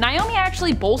magic, Naomi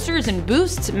actually bolsters and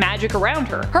boosts magic around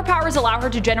her. Her powers allow her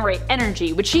to generate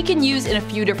energy, which she can use in a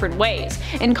few different ways.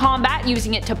 In combat,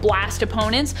 using it to blast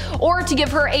opponents, or to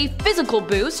give her a physical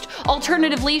boost.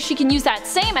 Alternatively, she can use that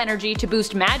same energy to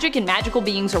boost magic and magical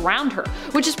beings around her,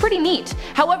 which is pretty neat.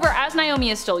 However, as Naomi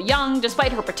is still young,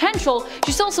 despite her potential,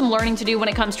 she still has some learning to do when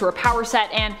it comes to her power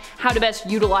set and how to best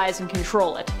utilize and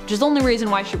control it, which is the only reason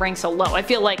why she ranks so low. I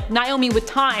feel like Naomi with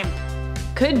time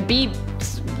could be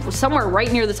somewhere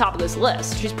right near the top of this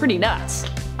list. She's pretty nuts.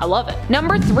 I love it.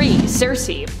 Number 3. Circe.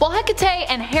 While Hecate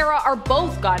and Hera are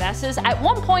both goddesses, at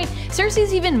one point Circe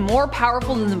is even more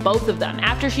powerful than both of them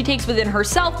after she takes within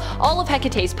herself all of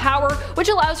Hecate's power, which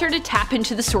allows her to tap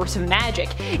into the source of magic.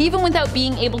 Even without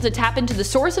being able to tap into the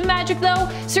source of magic though,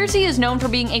 Circe is known for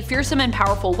being a fearsome and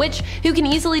powerful witch who can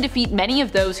easily defeat many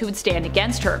of those who would stand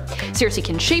against her. Circe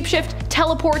can shapeshift,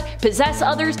 teleport, possess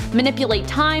others, manipulate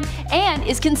time, and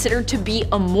is considered to be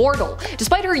immortal.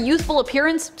 Despite her youthful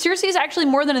appearance, Circe is actually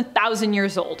more than 1,000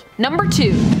 years old. Number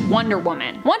 2. Wonder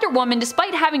Woman. Wonder Woman,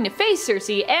 despite having to face Circe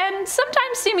and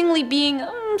sometimes seemingly being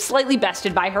slightly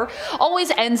bested by her, always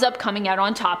ends up coming out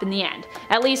on top in the end.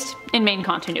 At least in main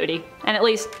continuity. And at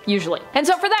least usually. And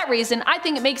so for that reason, I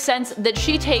think it makes sense that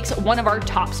she takes one of our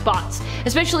top spots,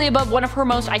 especially above one of her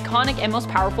most iconic and most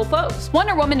powerful foes.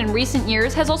 Wonder Woman in recent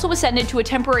years has also ascended to a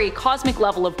temporary cosmic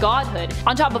level of godhood,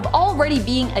 on top of already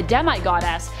being a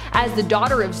demi-goddess as the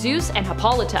daughter of Zeus and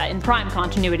Hippolyta in prime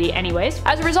continuity anyways.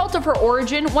 As a result of her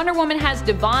origin, Wonder Woman has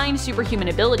divine superhuman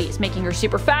abilities, making her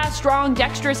super fast, strong,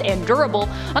 dexterous, and durable,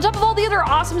 on top of all the other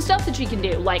awesome stuff that she can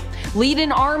do, like lead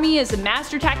an army as a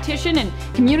master tactician and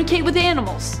communicate with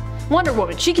animals. Wonder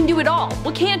Woman, she can do it all.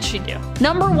 What can't she do?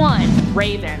 Number 1.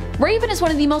 Raven. Raven is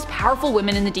one of the most powerful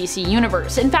women in the DC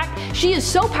universe. In fact, she is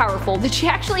so powerful that she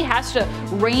actually has to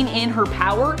rein in her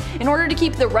power in order to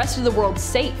keep the rest of the world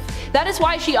safe. That is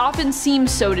why she often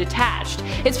seems so detached.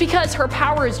 It's because her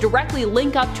powers directly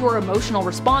link up to her emotional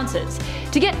responses.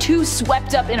 To get too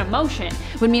swept up in emotion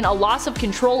would mean a loss of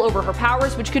control over her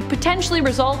powers, which could potentially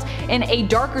result in a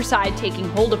darker side taking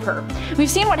hold of her. We've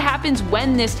seen what happens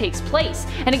when this takes place,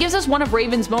 and it gives us one of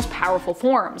Raven's most powerful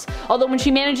forms. Although when she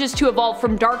manages to evolve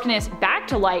from darkness back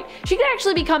to light, she can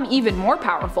actually become even more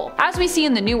powerful. As we see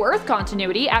in the New Earth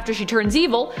continuity, after she turns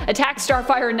evil, attacks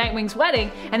Starfire and Nightwing's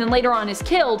wedding, and then later on is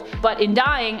killed, but in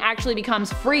dying actually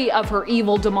becomes free of her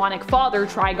evil demonic father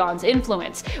Trigon's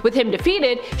influence. With him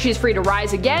defeated, she is free to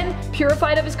rise again,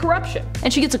 purified of his corruption.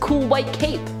 And she gets a cool white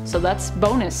cape, so that's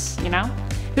bonus, you know?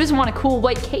 Who doesn't want a cool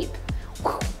white cape?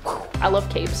 I love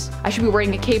capes. I should be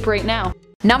wearing a cape right now.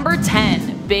 Number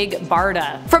 10. Big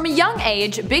Barda. From a young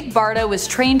age, Big Barda was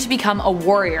trained to become a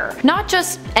warrior. Not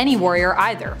just any warrior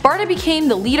either. Barda became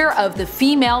the leader of the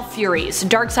Female Furies,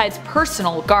 Darkseid's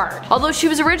personal guard. Although she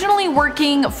was originally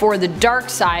working for the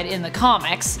Darkseid in the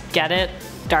comics, get it?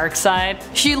 Darkseid.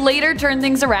 She later turned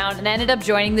things around and ended up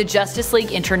joining the Justice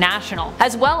League International,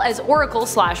 as well as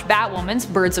Oracle/Batwoman's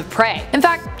Birds of Prey. In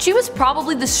fact, she was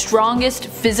probably the strongest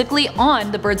physically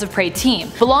on the Birds of Prey team.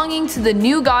 Belonging to the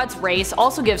New Gods race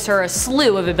also gives her a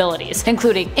slew of abilities,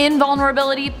 including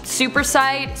invulnerability, super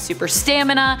sight, super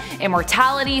stamina,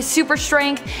 immortality, super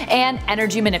strength, and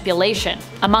energy manipulation,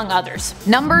 among others.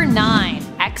 Number 9.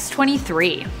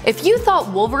 X-23. If you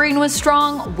thought Wolverine was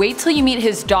strong, wait till you meet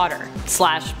his daughter /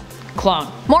 clone.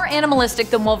 More animalistic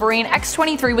than Wolverine,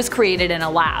 X-23 was created in a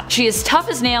lab. She is tough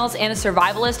as nails and a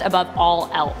survivalist above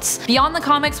all else. Beyond the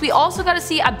comics, we also got to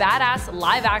see a badass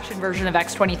live-action version of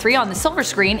X-23 on the silver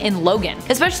screen in Logan.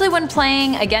 Especially when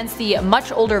playing against the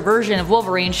much older version of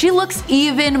Wolverine, she looks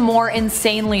even more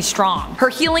insanely strong. Her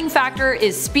healing factor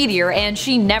is speedier, and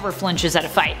she never flinches at a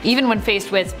fight, even when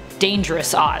faced with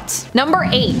dangerous odds. Number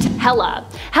 8. Hela.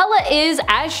 Hela is,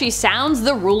 as she sounds,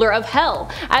 the ruler of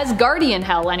Hell. As Guardian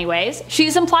Hell anyways. She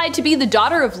is implied to be the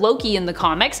daughter of Loki in the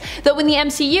comics, though in the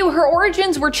MCU her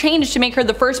origins were changed to make her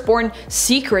the firstborn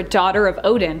secret daughter of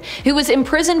Odin, who was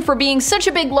imprisoned for being such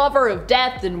a big lover of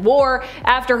death and war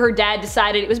after her dad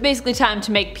decided it was basically time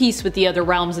to make peace with the other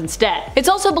realms instead. It's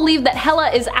also believed that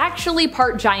Hela is actually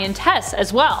part giantess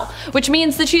as well, which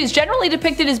means that she is generally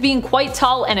depicted as being quite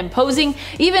tall and imposing,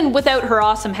 even without her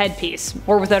awesome headpiece,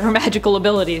 or without her magical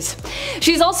abilities.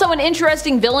 She's also an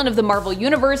interesting villain of the Marvel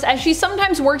Universe, as she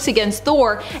sometimes works against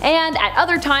Thor, and at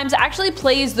other times actually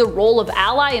plays the role of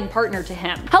ally and partner to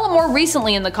him. Hela more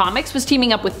recently in the comics was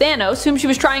teaming up with Thanos, whom she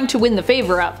was trying to win the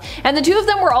favor of, and the two of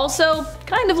them were also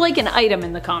kind of like an item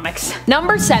in the comics.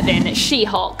 Number 7.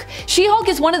 She-Hulk. She-Hulk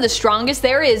is one of the strongest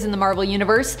there is in the Marvel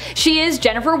Universe. She is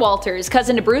Jennifer Walters,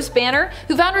 cousin to Bruce Banner,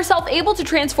 who found herself able to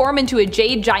transform into a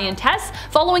jade giantess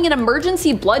following an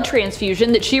emergency blood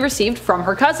transfusion that she received from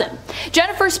her cousin.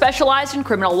 Jennifer specialized in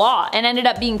criminal law and ended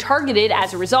up being targeted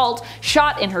as a result,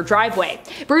 shot in her driveway.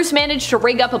 Bruce managed to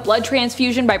rig up a blood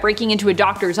transfusion by breaking into a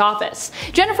doctor's office.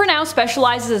 Jennifer now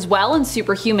specializes as well in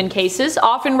superhuman cases,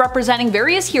 often representing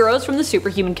various heroes from the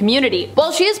superhuman community.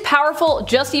 While she is powerful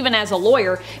just even as a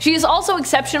lawyer, she is also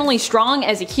exceptionally strong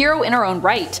as a hero in her own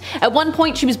right. At one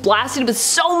point she was blasted with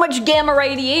so much gamma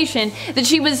radiation that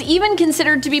she was even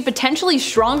considered to be potentially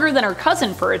stronger than her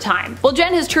cousin for a time. While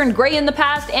Jen has turned gray in the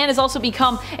past and has also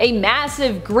become a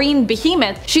massive green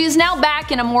behemoth, she is now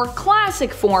back in a more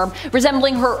classic form,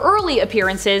 resembling her early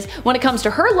appearances when it comes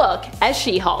to her look as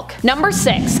She-Hulk. Number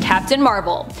 6. Captain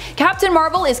Marvel. Captain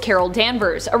Marvel is Carol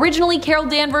Danvers. Originally, Carol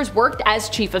Danvers worked as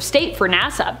Chief of State for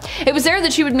NASA. It was there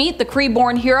that she would meet the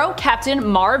Kree-born hero Captain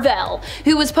Mar-Vell,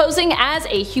 who was posing as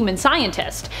a human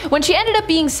scientist. When she ended up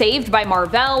being saved by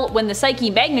Mar-Vell when the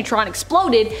Psyche Magnetron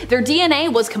exploded, their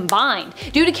DNA was combined,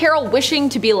 due to Carol wishing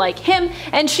to be like him,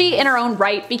 and she in her own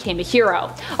right became a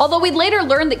hero. Although we'd later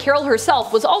learn that Carol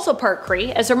herself was also part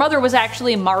Kree, as her mother was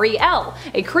actually Marielle,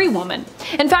 a Kree woman.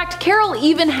 In fact, Carol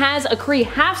even has a Kree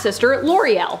half-sister,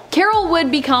 L'Oreal. Carol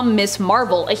would become Miss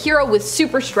Marvel, a hero with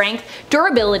super strength,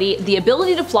 durability, the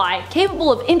ability to fly,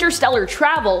 capable of interstellar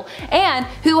travel, and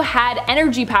who had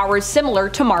energy powers similar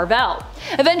to Mar-Vell.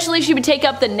 Eventually she would take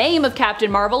up the name of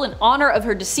Captain Marvel in honor of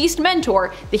her deceased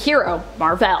mentor, the hero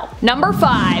Mar-Vell. Number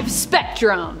 5.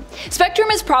 Spectrum. Spectrum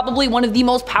is probably one of the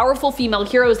most powerful female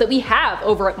heroes that we have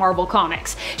over at Marvel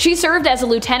Comics. She's served as a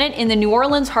lieutenant in the New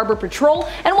Orleans Harbor Patrol,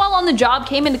 and while on the job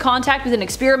came into contact with an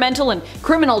experimental and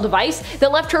criminal device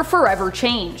that left her forever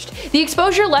changed. The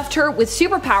exposure left her with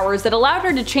superpowers that allowed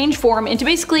her to change form into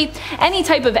basically any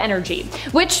type of energy,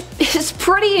 which is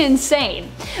pretty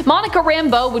insane. Monica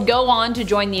Rambeau would go on to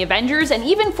join the Avengers and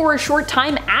even for a short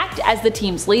time act as the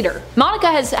team's leader. Monica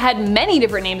has had many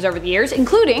different names over the years,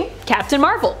 including Captain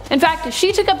Marvel. In fact,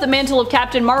 she took up the mantle of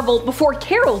Captain Marvel before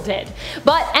Carol did,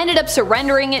 but ended up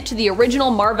surrendering it to the original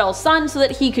Marvel's son so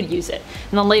that he could use it.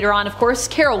 And then later on, of course,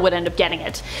 Carol would end up getting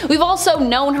it. We've also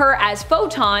known her as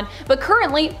Photon, but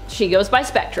currently she goes by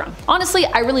Spectrum. Honestly,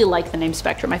 I really like the name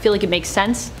Spectrum. I feel like it makes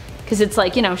sense, because it's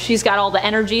like, you know, she's got all the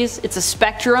energies, it's a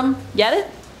spectrum, get it?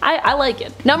 I like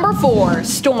it. Number 4,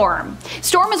 Storm.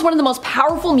 Storm is one of the most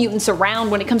powerful mutants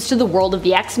around when it comes to the world of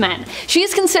the X-Men. She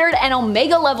is considered an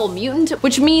Omega level mutant,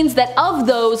 which means that of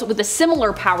those with a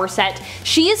similar power set,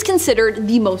 she is considered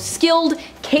the most skilled,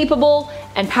 capable,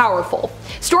 and powerful.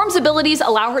 Storm's abilities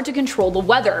allow her to control the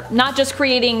weather, not just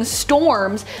creating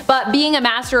storms, but being a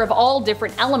master of all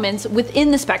different elements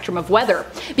within the spectrum of weather.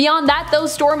 Beyond that though,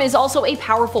 Storm is also a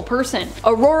powerful person.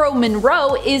 Aurora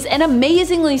Monroe is an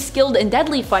amazingly skilled and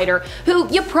deadly fighter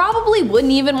who you probably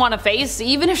wouldn't even want to face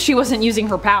even if she wasn't using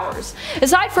her powers.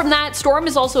 Aside from that, Storm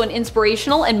is also an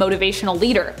inspirational and motivational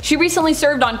leader. She recently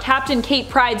served on Captain Kate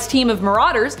Pryde's team of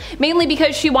Marauders, mainly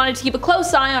because she wanted to keep a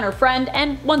close eye on her friend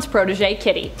and once protege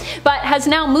Kitty, but has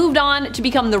now moved on to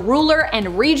become the ruler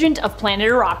and regent of planet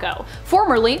Arakko,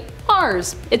 formerly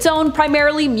Mars, its own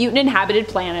primarily mutant-inhabited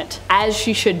planet, as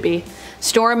she should be.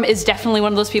 Storm is definitely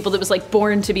one of those people that was like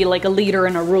born to be like a leader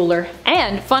and a ruler.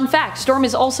 And fun fact, Storm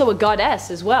is also a goddess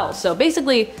as well, so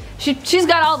basically she's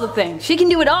got all the things. She can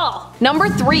do it all. Number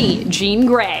 3, Jean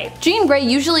Grey. Jean Grey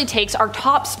usually takes our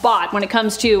top spot when it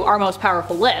comes to our most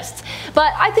powerful lists,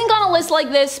 but I think on a list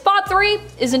like this, spot 3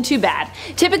 isn't too bad.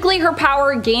 Typically her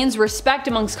power gains respect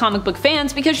amongst comic book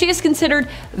fans because she is considered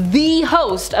the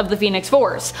host of the Phoenix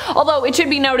Force. Although it should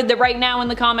be noted that right now in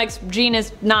the comics, Jean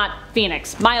is not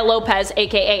Phoenix. Maya Lopez,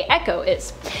 aka Echo,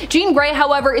 is. Jean Grey,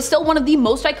 however, is still one of the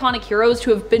most iconic heroes to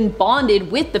have been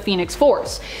bonded with the Phoenix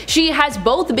Force. She has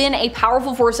both been a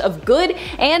powerful force of good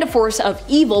and a force of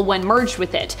evil when merged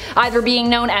with it, either being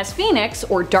known as Phoenix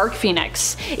or Dark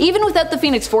Phoenix. Even without the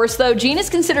Phoenix Force though, Jean is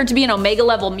considered to be an Omega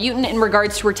level mutant in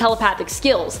regards to her telepathic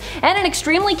skills, and an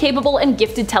extremely capable and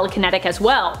gifted telekinetic as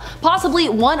well, possibly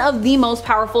one of the most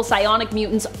powerful psionic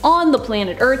mutants on the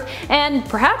planet Earth, and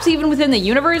perhaps even within the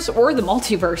universe or the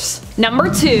multiverse.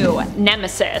 Number 2,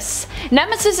 Nemesis.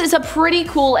 Nemesis is a pretty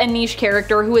cool and niche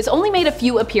character who has only made a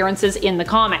few appearances in the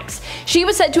comics. She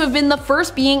was said to have been the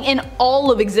first being in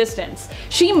all of existence.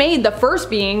 She made the first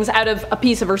beings out of a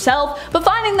piece of herself, but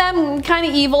finding them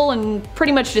kinda evil and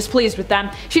pretty much displeased with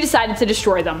them, she decided to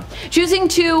destroy them. Choosing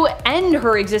to end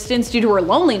her existence due to her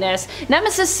loneliness,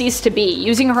 Nemesis ceased to be,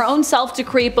 using her own self to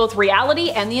create both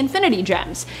reality and the Infinity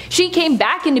Gems. She came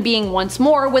back into being once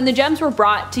more when the gems were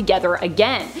brought together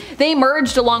again. They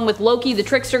merged along with Loki the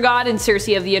Trickster God and Circe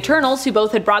of the Eternals, who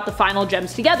both had brought the final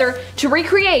gems together to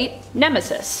recreate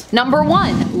Nemesis. Number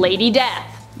 1, Lady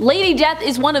Death. Lady Death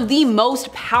is one of the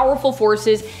most powerful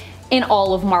forces in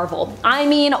all of Marvel. I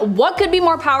mean, what could be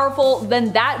more powerful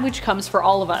than that which comes for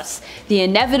all of us? The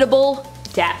inevitable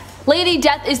death. Lady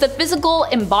Death is the physical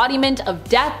embodiment of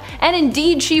death, and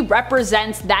indeed she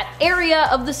represents that area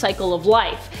of the cycle of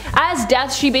life. As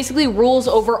Death, she basically rules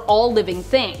over all living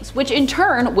things, which in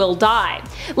turn will die.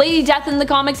 Lady Death in the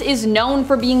comics is known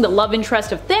for being the love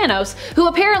interest of Thanos, who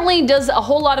apparently does a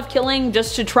whole lot of killing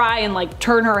just to try and like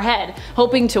turn her head,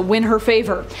 hoping to win her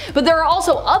favor. But there are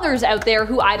also others out there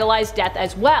who idolize Death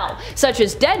as well, such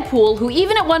as Deadpool, who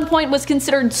even at one point was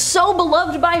considered so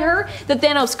beloved by her that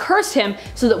Thanos cursed him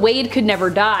so that Wade could never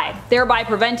die, thereby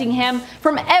preventing him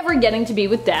from ever getting to be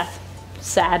with Death.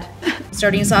 Sad.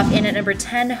 Starting us off in at number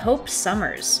 10, Hope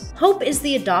Summers. Hope is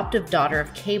the adoptive daughter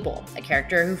of Cable, a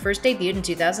character who first debuted in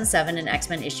 2007 in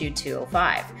X-Men issue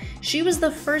 205. She was the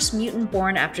first mutant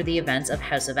born after the events of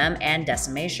House of M and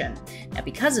Decimation. Now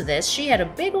because of this, she had a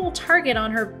big old target on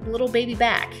her little baby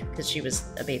back, because she was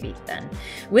a baby then,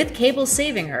 with Cable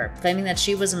saving her, claiming that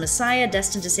she was a messiah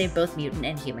destined to save both mutant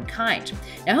and humankind.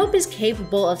 Now Hope is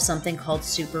capable of something called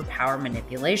superpower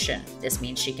manipulation. This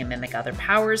means she can mimic other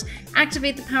powers,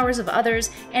 activate the powers of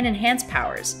others, and enhance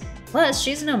powers. Plus,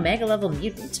 she's an Omega level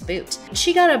mutant to boot.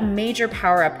 She got a major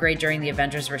power upgrade during the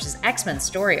Avengers vs. X-Men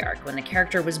story arc when the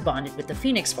character was bonded with the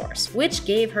Phoenix Force, which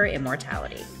gave her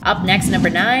immortality. Up next, number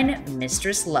 9,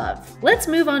 Mistress Love. Let's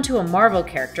move on to a Marvel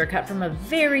character cut from a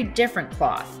very different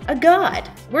cloth, a god.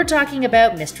 We're talking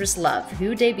about Mistress Love,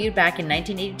 who debuted back in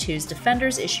 1982's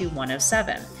Defenders issue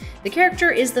 107. The character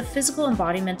is the physical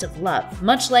embodiment of love,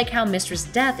 much like how Mistress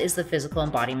Death is the physical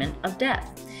embodiment of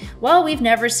death. While we've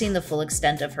never seen the full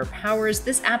extent of her powers,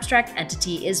 this abstract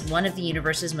entity is one of the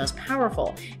universe's most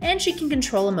powerful, and she can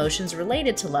control emotions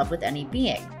related to love with any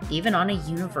being, even on a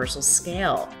universal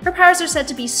scale. Her powers are said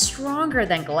to be stronger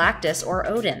than Galactus or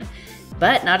Odin,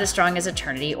 but not as strong as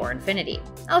Eternity or Infinity.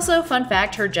 Also, fun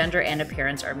fact, her gender and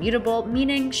appearance are mutable,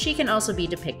 meaning she can also be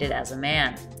depicted as a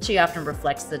man. She often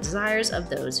reflects the desires of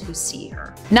those who see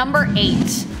her. Number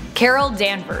 8. Carol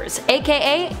Danvers,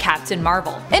 aka Captain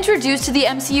Marvel. Introduced to the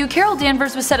MCU, Carol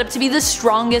Danvers was set up to be the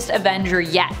strongest Avenger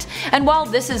yet. And while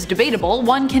this is debatable,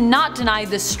 one cannot deny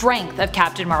the strength of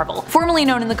Captain Marvel, formerly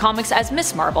known in the comics as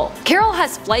Miss Marvel. Carol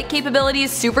has flight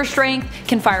capabilities, super strength,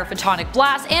 can fire photonic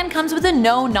blasts, and comes with a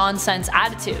no-nonsense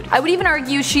attitude. I would even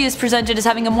argue she is presented as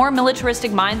having a more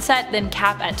militaristic mindset than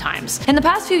Cap at times. In the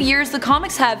past few years, the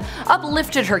comics have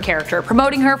uplifted her character,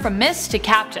 promoting her from Miss to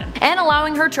Captain, and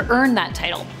allowing her to earn that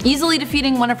title, easily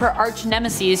defeating one of her arch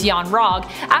nemesis, Jan Rog,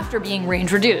 after being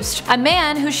reintroduced. A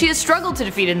man who she has struggled to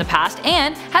defeat in the past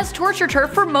and has tortured her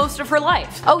for most of her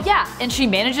life. Oh yeah, and she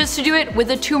manages to do it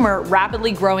with a tumor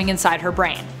rapidly growing inside her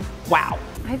brain. Wow.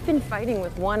 I've been fighting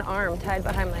with one arm tied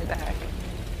behind my back.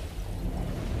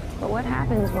 But what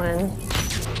happens when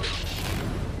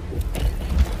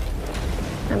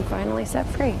I'm finally set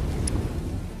free?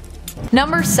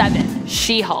 Number 7.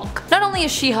 She-Hulk. Not only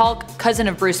is She-Hulk, cousin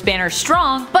of Bruce Banner,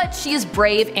 strong, but she is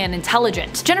brave and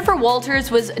intelligent. Jennifer Walters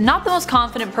was not the most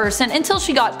confident person until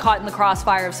she got caught in the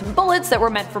crossfire of some bullets that were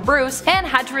meant for Bruce and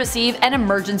had to receive an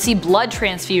emergency blood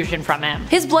transfusion from him.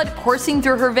 His blood coursing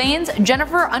through her veins,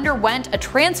 Jennifer underwent a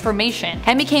transformation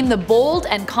and became the bold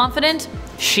and confident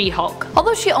She-Hulk.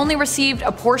 Although she only received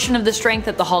a portion of the strength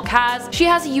that the Hulk has, she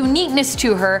has a uniqueness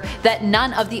to her that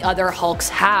none of the other Hulks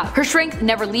have. Her strength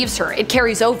never leaves her, it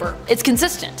carries over, it's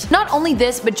consistent. Not only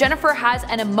this, but Jennifer has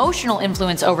an emotional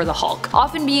influence over the Hulk,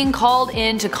 often being called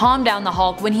in to calm down the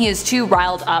Hulk when he is too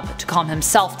riled up to calm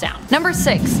himself down. Number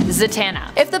 6.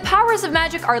 Zatanna. If the powers of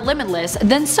magic are limitless,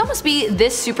 then so must be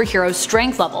this superhero's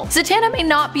strength level. Zatanna may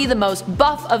not be the most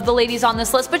buff of the ladies on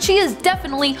this list, but she is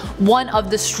definitely one of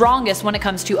the strongest when it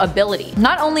comes to ability.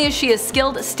 Not only is she a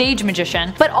skilled stage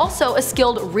magician, but also a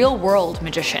skilled real-world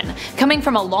magician, coming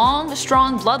from a long,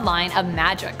 strong bloodline of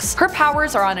magics. Her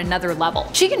powers are on another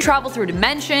level. She can travel through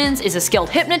dimensions, is a skilled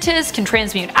hypnotist, can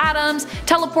transmute atoms,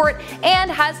 teleport, and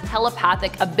has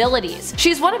telepathic abilities.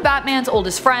 She's one of Batman's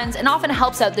oldest friends and often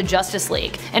helps out the Justice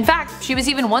League. In fact, she was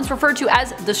even once referred to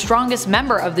as the strongest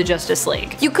member of the Justice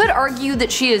League. You could argue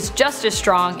that she is just as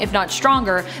strong, if not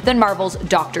stronger, than Marvel's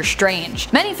Doctor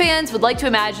Strange. Many fans would like to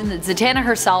imagine that Zatanna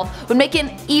herself would make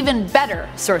an even better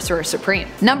Sorcerer Supreme.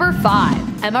 Number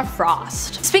 5. Emma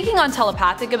Frost. Speaking on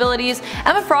telepathic abilities,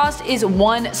 Emma Frost is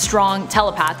one strong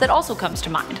telepath that also comes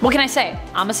to mind. What can I say?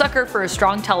 I'm a sucker for a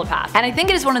strong telepath, and I think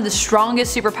it is one of the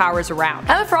strongest superpowers around.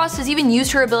 Emma Frost has even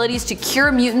used her abilities to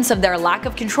cure mutants of their lack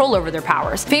of control over their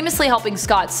powers, famously helping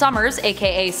Scott Summers,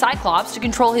 aka Cyclops, to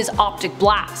control his optic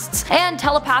blasts. And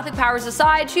telepathic powers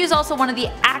aside, she is also one of the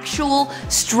actual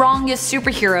strongest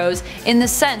superheroes in the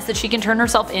sense that she can turn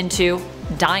herself into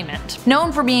Diamond,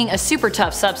 known for being a super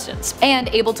tough substance, and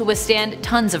able to withstand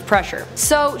tons of pressure.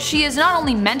 So she is not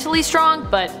only mentally strong,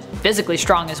 but physically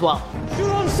strong as well. Shoot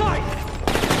on sight!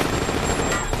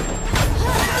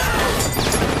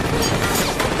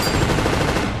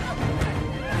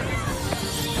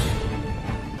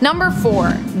 Number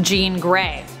 4. Jean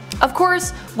Grey. Of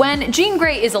course, when Jean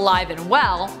Grey is alive and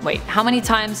well, wait, how many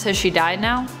times has she died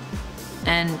now?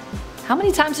 And how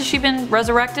many times has she been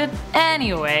resurrected?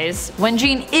 Anyways, when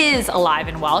Jean is alive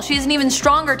and well, she's an even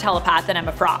stronger telepath than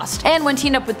Emma Frost. And when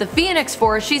teamed up with the Phoenix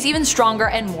Force, she's even stronger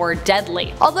and more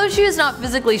deadly. Although she is not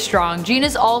physically strong, Jean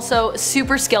is also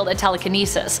super skilled at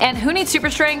telekinesis. And who needs super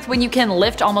strength when you can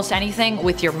lift almost anything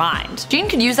with your mind? Jean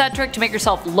could use that trick to make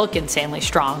herself look insanely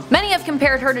strong. Many have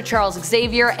compared her to Charles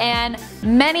Xavier, and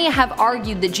many have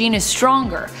argued that Jean is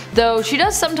stronger, though she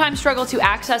does sometimes struggle to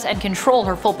access and control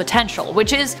her full potential,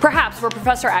 which is perhaps where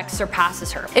Professor X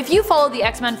surpasses her. If you follow the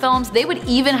X-Men films, they would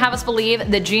even have us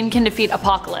believe that Jean can defeat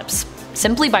Apocalypse,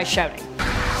 simply by shouting.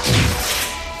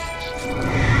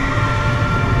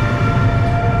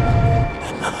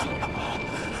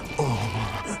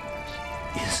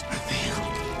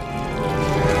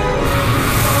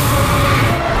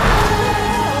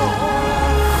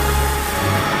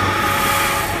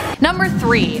 Number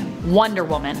 3. Wonder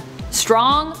Woman.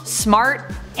 Strong,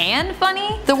 smart, and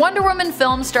funny? The Wonder Woman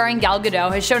film starring Gal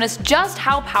Gadot has shown us just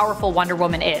how powerful Wonder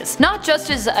Woman is, not just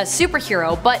as a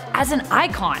superhero, but as an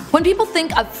icon. When people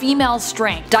think of female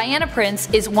strength, Diana Prince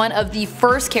is one of the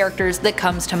first characters that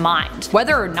comes to mind,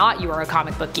 whether or not you are a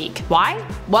comic book geek. Why?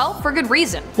 Well, for good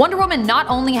reason. Wonder Woman not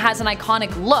only has an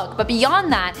iconic look, but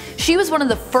beyond that, she was one of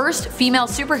the first female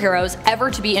superheroes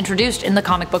ever to be introduced in the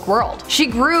comic book world. She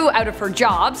grew out of her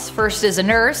jobs, first as a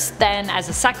nurse, then as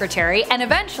a secretary, and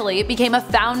eventually became a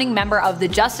founding member of the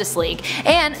Justice League,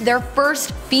 and their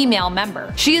first female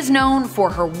member. She is known for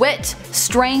her wit,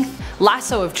 strength,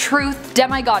 lasso of truth,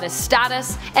 demigoddess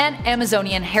status, and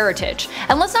Amazonian heritage.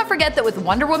 And let's not forget that with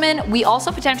Wonder Woman, we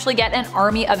also potentially get an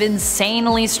army of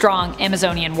insanely strong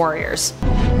Amazonian warriors.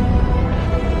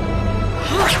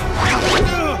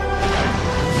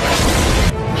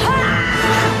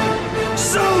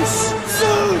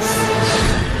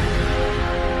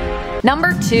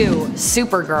 Number 2.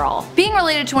 Supergirl. Being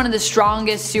related to one of the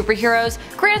strongest superheroes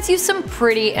grants you some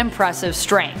pretty impressive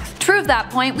strength. To prove that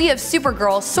point, we have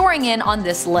Supergirl soaring in on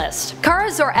this list.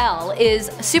 Kara Zor-El is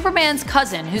Superman's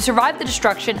cousin who survived the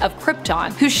destruction of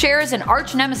Krypton, who shares an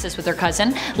arch nemesis with her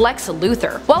cousin, Lex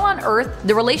Luthor. While on Earth,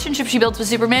 the relationship she builds with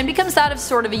Superman becomes that of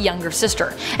sort of a younger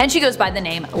sister, and she goes by the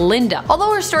name Linda.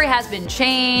 Although her story has been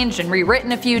changed and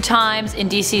rewritten a few times in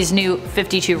DC's new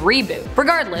 52 reboot.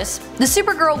 Regardless, the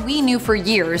Supergirl we knew for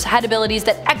years had abilities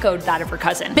that echoed that of her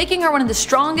cousin, making her one of the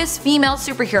strongest female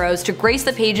superheroes to grace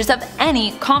the pages of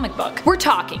any comic book. We're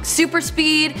talking super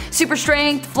speed, super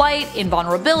strength, flight,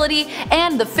 invulnerability,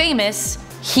 and the famous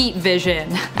heat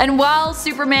vision. And while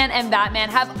Superman and Batman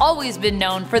have always been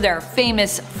known for their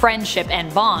famous friendship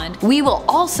and bond, we will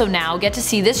also now get to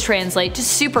see this translate to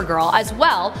Supergirl as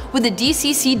well with the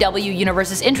DCCW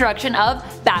universe's introduction of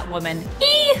Batwoman.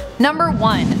 Number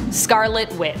 1.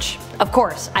 Scarlet Witch. Of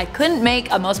course, I couldn't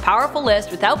make a most powerful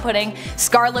list without putting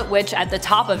Scarlet Witch at the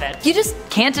top of it. You just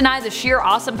can't deny the sheer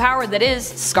awesome power that is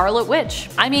Scarlet Witch.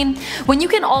 I mean, when you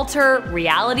can alter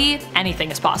reality, anything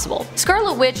is possible.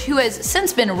 Scarlet Witch, who has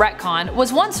since been retconned,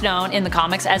 was once known in the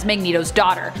comics as Magneto's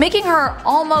daughter, making her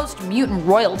almost mutant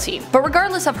royalty. But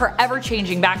regardless of her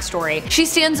ever-changing backstory, she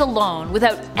stands alone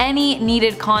without any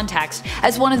needed context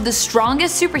as one of the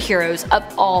strongest superheroes of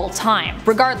all time,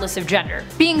 regardless of gender.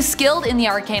 Being skilled in the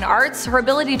arcane arts, her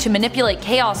ability to manipulate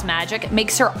chaos magic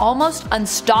makes her almost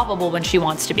unstoppable when she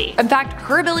wants to be. In fact,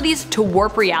 her abilities to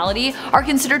warp reality are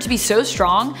considered to be so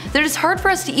strong that it's hard for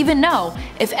us to even know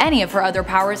if any of her other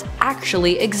powers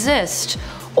actually exist,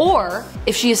 or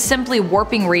if she is simply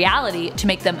warping reality to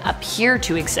make them appear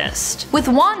to exist. With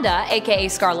Wanda, aka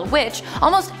Scarlet Witch,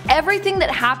 almost everything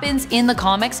that happens in the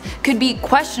comics could be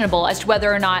questionable as to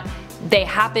whether or not they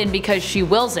happen because she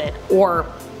wills it, or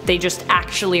they just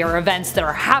actually are events that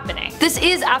are happening. This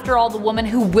is, after all, the woman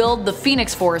who willed the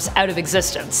Phoenix Force out of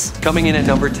existence. Coming in at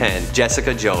number 10,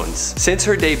 Jessica Jones. Since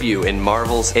her debut in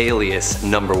Marvel's Alias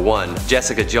 #1,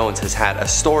 Jessica Jones has had a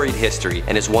storied history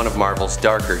and is one of Marvel's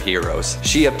darker heroes.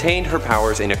 She obtained her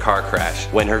powers in a car crash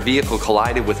when her vehicle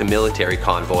collided with a military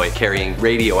convoy carrying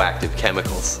radioactive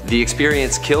chemicals. The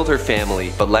experience killed her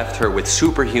family but left her with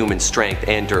superhuman strength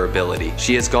and durability.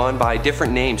 She has gone by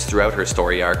different names throughout her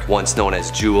story arc, once known as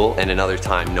Jewel and another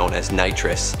time known as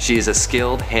Nitrous. She is a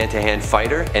skilled hand-to-hand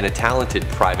fighter and a talented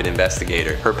private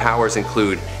investigator. Her powers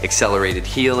include accelerated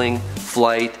healing,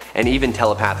 flight, and even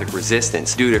telepathic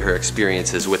resistance due to her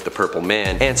experiences with the Purple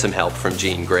Man and some help from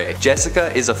Jean Grey.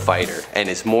 Jessica is a fighter and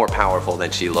is more powerful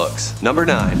than she looks. Number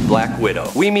 9. Black Widow.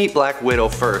 We meet Black Widow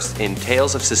first in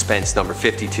Tales of Suspense number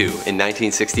 52 in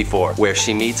 1964, where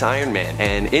she meets Iron Man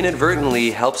and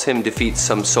inadvertently helps him defeat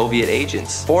some Soviet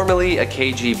agents. Formerly a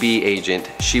KGB agent,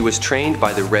 she was trained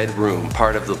by the Red Room,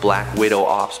 part of the Black Widow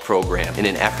Ops program, in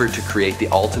an effort to create the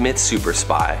ultimate super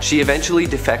spy. She eventually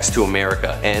defects to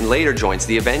America and later joins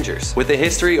the Avengers. With a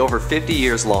history over 50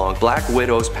 years long, Black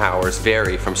Widow's powers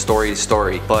vary from story to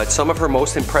story, but some of her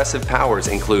most impressive powers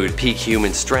include peak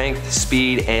human strength,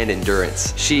 speed, and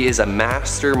endurance. She is a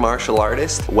master martial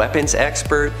artist, weapons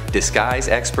expert, disguise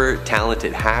expert,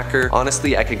 talented hacker.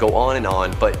 Honestly, I could go on and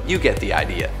on, but you get the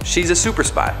idea. She's a super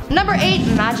spy. Number 8.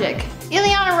 Magic.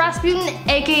 Ilyana Rasputin,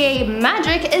 aka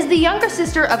Magic, is the younger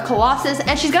sister of Colossus,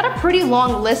 and she's got a pretty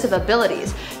long list of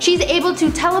abilities. She's able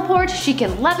to teleport, she can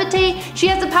levitate, she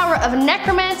has the power of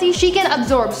necromancy, she can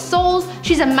absorb souls,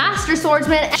 she's a master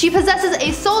swordsman, she possesses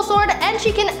a soul sword, and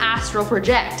she can astral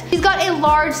project. She's got a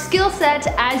large skill set,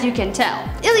 as you can tell.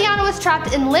 Ileana was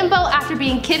trapped in Limbo after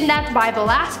being kidnapped by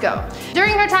Velasco.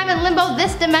 During her time in Limbo,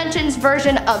 this dimension's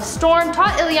version of Storm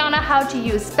taught Ileana how to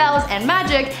use spells and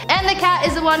magic, and the cat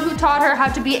is the one who taught her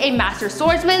how to be a master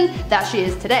swordsman that she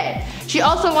is today. She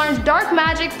also learned dark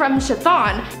magic from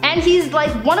Chthon, and he's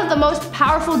like one of the most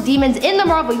powerful demons in the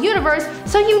Marvel Universe,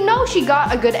 so you know she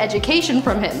got a good education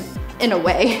from him. In a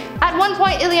way. At one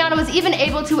point, Ileana was even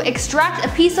able to extract a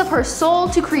piece of her soul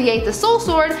to create the Soul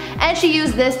Sword, and she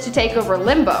used this to take over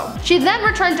Limbo. She then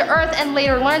returned to Earth and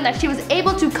later learned that she was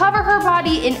able to cover her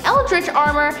body in Eldritch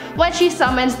armor when she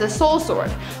summons the Soul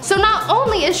Sword. So not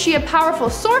only is she a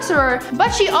powerful sorcerer, but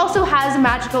she also has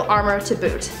magical armor to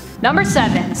boot. Number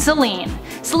 7. Selene.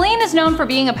 Selene is known for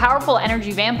being a powerful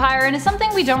energy vampire and is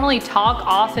something we don't really talk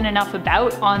often enough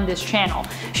about on this channel.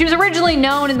 She was originally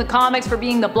known in the comics for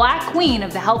being the Black Queen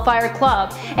of the Hellfire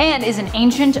Club and is an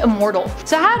ancient immortal.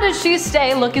 So how does she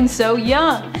stay looking so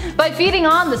young? By feeding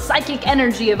on the psychic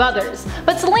energy of others.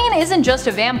 But Selene isn't just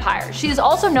a vampire, she is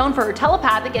also known for her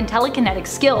telepathic and telekinetic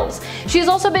skills. She has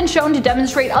also been shown to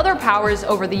demonstrate other powers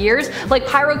over the years, like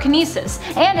pyrokinesis,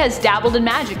 and has dabbled in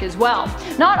magic as well.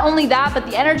 Not only that, but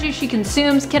the energy she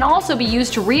consumes can also be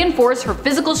used to reinforce her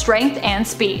physical strength and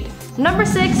speed. Number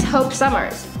 6. Hope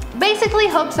Summers. Basically,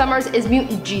 Hope Summers is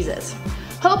mutant Jesus.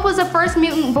 Hope was the first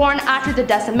mutant born after the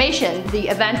Decimation, the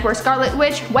event where Scarlet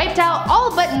Witch wiped out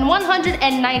all but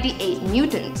 198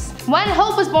 mutants. When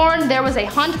Hope was born, there was a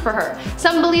hunt for her.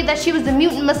 Some believed that she was the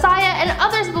mutant messiah, and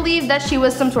others believed that she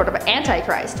was some sort of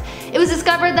antichrist. It was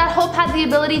discovered that Hope had the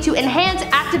ability to enhance,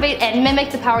 activate, and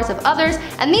mimic the powers of others,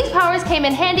 and these powers came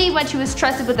in handy when she was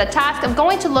trusted with the task of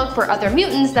going to look for other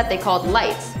mutants that they called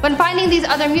lights. When finding these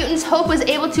other mutants, Hope was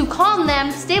able to calm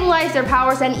them, stabilize their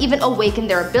powers, and even awaken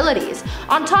their abilities.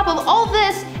 On top of all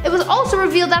this, it was also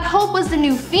revealed that Hope was the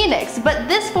new Phoenix, but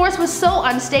this force was so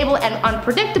unstable and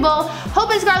unpredictable,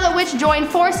 Hope and Scarlet Witch joined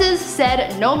forces,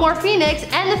 said no more Phoenix,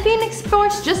 and the Phoenix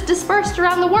Force just dispersed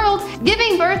around the world,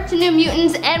 giving birth to new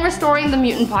mutants and restoring the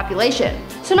mutant population.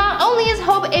 So not only is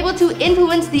Hope able to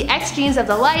influence the X genes of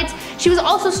the lights, she was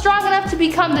also strong enough to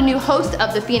become the new host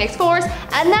of the Phoenix Force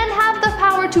and then have the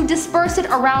power to disperse it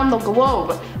around the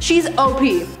globe. She's OP.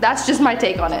 That's just my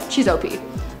take on it. She's OP.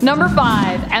 Number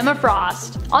 5. Emma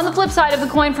Frost. On the flip side of the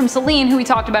coin from Selene, who we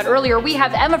talked about earlier, we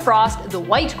have Emma Frost, the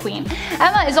White Queen.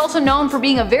 Emma is also known for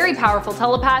being a very powerful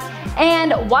telepath,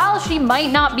 and while she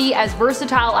might not be as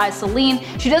versatile as Selene,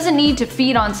 she doesn't need to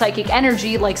feed on psychic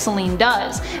energy like Selene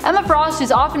does. Emma Frost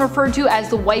is often referred to as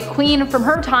the White Queen from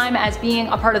her time as being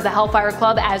a part of the Hellfire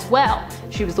Club as well.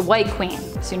 She was the White Queen.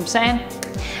 See what I'm saying?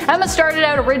 Emma started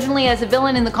out originally as a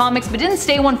villain in the comics but didn't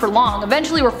stay one for long,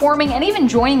 eventually reforming and even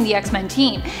joining the X-Men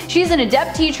team. She is an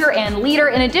adept teacher and leader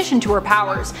in addition to her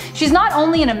powers. She's not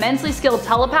only an immensely skilled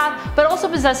telepath, but also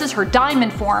possesses her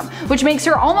diamond form, which makes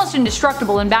her almost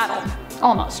indestructible in battle.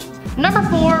 Almost. Number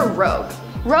 4. Rogue.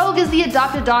 Rogue is the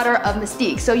adopted daughter of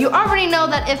Mystique, so you already know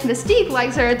that if Mystique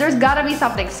likes her, there's gotta be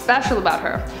something special about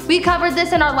her. We covered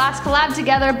this in our last collab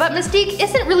together, but Mystique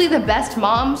isn't really the best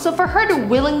mom, so for her to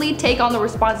willingly take on the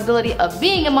responsibility of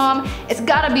being a mom, it's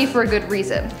gotta be for a good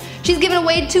reason. She's given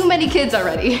away too many kids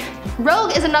already.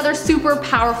 Rogue is another super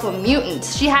powerful mutant.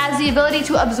 She has the ability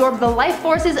to absorb the life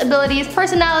forces, abilities,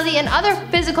 personality, and other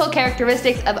physical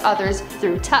characteristics of others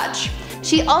through touch.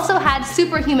 She also had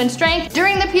superhuman strength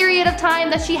during the period of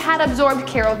time that she had absorbed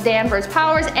Carol Danvers'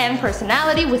 powers and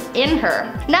personality within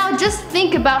her. Now just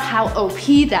think about how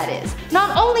OP that is.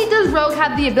 Not only does Rogue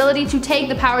have the ability to take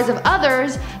the powers of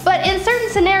others, but in certain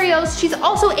scenarios she's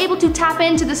also able to tap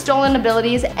into the stolen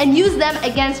abilities and use them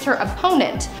against her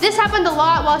opponent. This happened a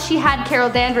lot while she had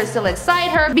Carol Danvers still inside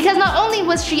her, because not only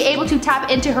was she able to tap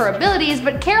into her abilities,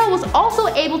 but Carol was also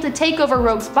able to take over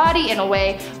Rogue's body in a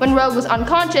way when Rogue was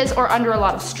unconscious or under a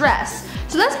lot of stress.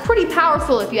 So that's pretty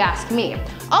powerful if you ask me.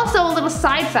 Also, a little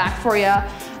side fact for ya,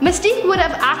 Mystique would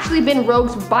have actually been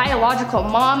Rogue's biological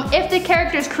mom if the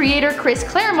character's creator Chris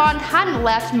Claremont hadn't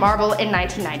left Marvel in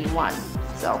 1991.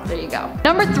 So there you go.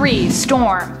 Number 3.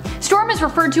 Storm. Storm is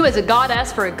referred to as a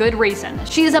goddess for a good reason.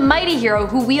 She is a mighty hero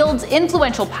who wields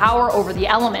influential power over the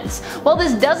elements. While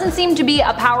this doesn't seem to be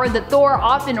a power that Thor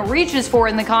often reaches for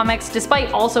in the comics,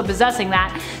 despite also possessing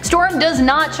that, Storm does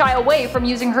not shy away from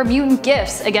using her mutant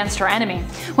gifts against her enemy.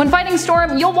 When fighting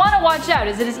Storm, you'll want to watch out,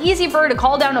 as it is easy for her to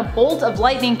call down a bolt of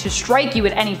lightning to strike you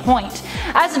at any point.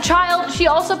 As a child, she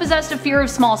also possessed a fear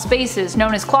of small spaces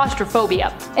known as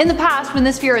claustrophobia. In the past, when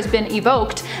this fear has been evoked,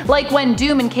 invoked. Like when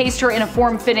Doom encased her in a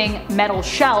form-fitting metal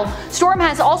shell, Storm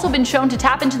has also been shown to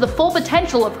tap into the full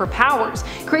potential of her powers,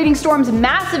 creating storms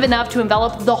massive enough to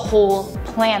envelop the whole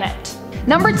planet.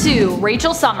 Number 2.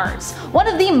 Rachel Summers. One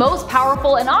of the most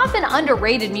powerful and often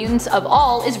underrated mutants of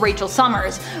all is Rachel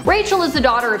Summers. Rachel is the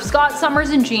daughter of Scott Summers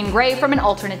and Jean Grey from an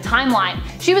alternate timeline.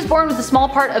 She was born with a small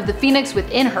part of the Phoenix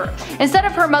within her. Instead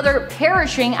of her mother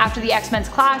perishing after the X-Men's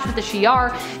clash with the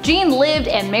Shi'ar, Jean lived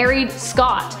and married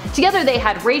Scott. Together they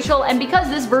had Rachel, and because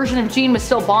this version of Jean was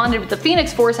still bonded with the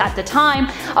Phoenix Force at the time,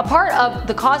 a part of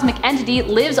the cosmic entity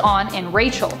lives on in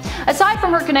Rachel. Aside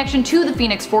from her connection to the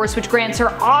Phoenix Force, which grants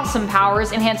her awesome powers,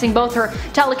 enhancing both her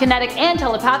telekinetic and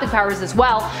telepathic powers as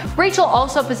well, Rachel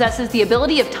also possesses the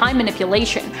ability of time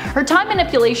manipulation. Her time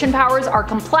manipulation powers are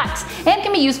complex and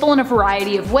can be useful in a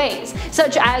variety of ways,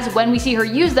 such as when we see her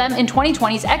use them in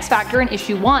 2020's X Factor in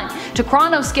issue 1, to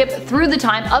chrono-skip through the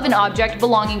time of an object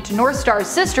belonging to Northstar's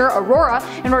sister, Aurora,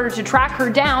 in order to track her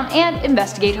down and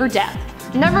investigate her death.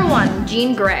 Number 1.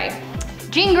 Jean Grey.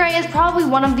 Jean Grey is probably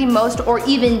one of the most, or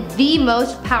even the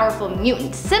most powerful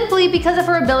mutants, simply because of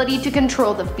her ability to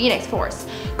control the Phoenix Force.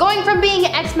 Going from being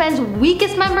X-Men's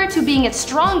weakest member to being its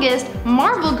strongest,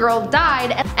 Marvel Girl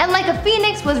died, and like a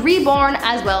phoenix was reborn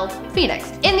as well Phoenix.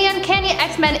 In the Uncanny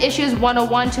X-Men issues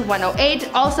 101 to 108,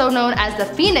 also known as the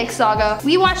Phoenix Saga,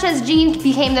 we watched as Jean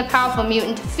became the powerful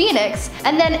mutant Phoenix,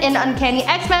 and then in Uncanny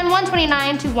X-Men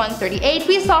 129 to 138,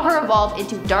 we saw her evolve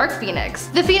into Dark Phoenix.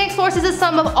 The Phoenix Force is the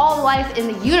sum of all life in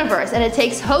the universe, and it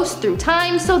takes hosts through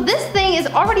time, so this thing is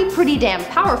already pretty damn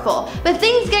powerful. But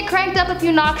things get cranked up a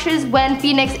few notches when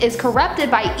Phoenix is corrupted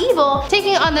by evil,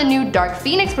 taking on the new Dark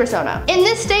Phoenix persona. In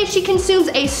this state, she consumes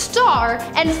a star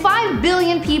and 5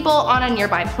 billion people on a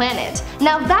nearby planet.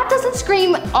 Now if that doesn't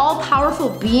scream all-powerful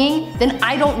being, then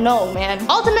I don't know, man.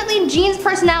 Ultimately, Jean's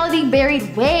personality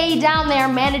buried way down there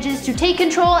manages to take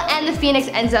control, and the Phoenix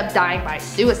ends up dying by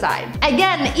suicide.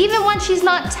 Again, even when she's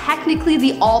not technically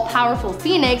the all-powerful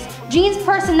Phoenix, Jean's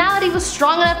personality was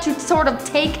strong enough to sort of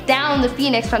take down the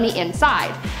Phoenix from the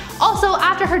inside. Also,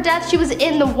 after her death, she was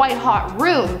in the white hot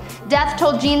room. Death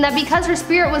told Jean that because her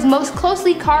spirit was most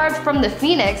closely carved from the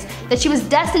Phoenix, that she was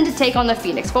destined to take on the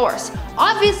Phoenix Force.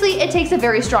 Obviously, it takes a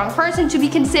very strong person to be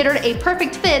considered a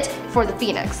perfect fit for the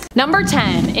Phoenix. Number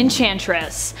 10.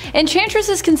 Enchantress. Enchantress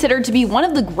is considered to be one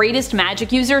of the greatest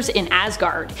magic users in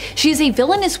Asgard. She is a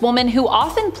villainous woman who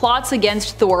often plots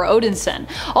against Thor Odinson,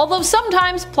 although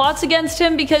sometimes plots against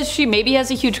him because she maybe has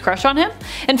a huge crush on him.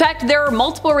 In fact, there are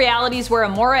multiple realities where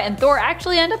Amora and Thor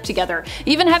actually end up together,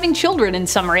 even having children in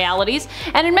some realities,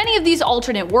 and in many of these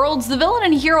alternate worlds, the villain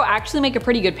and hero actually make a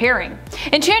pretty good pairing.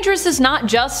 Enchantress is not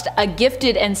just a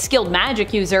gifted and skilled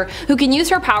magic user who can use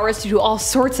her powers to do all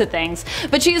sorts of things,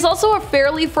 but she is also a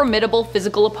fairly formidable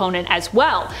physical opponent as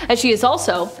well, as she is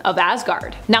also of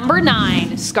Asgard. Number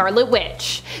 9. Scarlet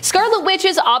Witch. Scarlet Witch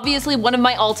is obviously one of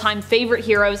my all-time favorite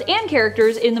heroes and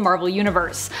characters in the Marvel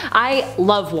Universe. I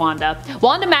love Wanda.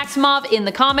 Wanda Maximoff in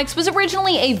the comics was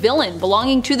originally a villain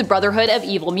belonging to the Brotherhood of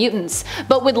Evil Mutants,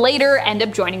 but would later end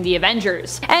up joining the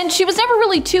Avengers. And she was never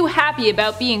really too happy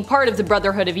about being part of the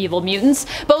Brotherhood of Evil Mutants.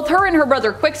 Both her and her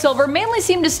brother Quicksilver mainly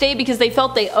seemed to stay because they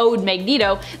felt they owed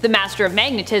Magneto, the Master of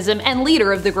Magnetism and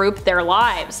leader of the group, their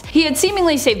lives. He had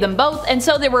seemingly saved them both, and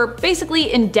so they were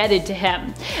basically indebted to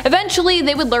him. Eventually,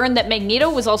 they would learn that Magneto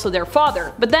was also their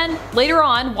father, but then, later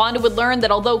on, Wanda would learn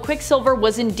that although Quicksilver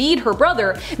was indeed her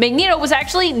brother, Magneto was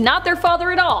actually not their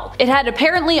father at all. It had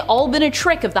apparently all been a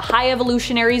trick of the High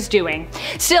Evolutionary's doing.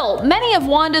 Still, many of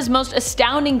Wanda's most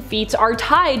astounding feats are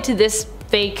tied to this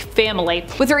fake family,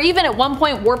 with her even at one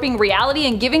point warping reality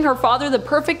and giving her father the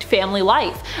perfect family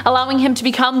life, allowing him to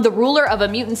become the ruler of a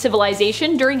mutant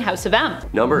civilization during House of M.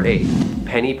 Number 8.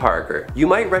 Penny Parker. You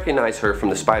might recognize her from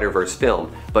the Spider-Verse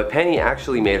film, but Penny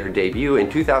actually made her debut in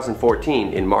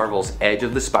 2014 in Marvel's Edge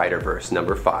of the Spider-Verse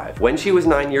number 5. When she was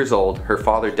 9 years old, her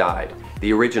father died,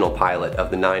 the original pilot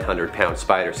of the 900-pound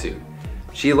spider suit.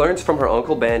 She learns from her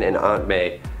Uncle Ben and Aunt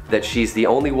May that she's the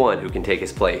only one who can take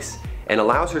his place, and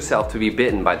allows herself to be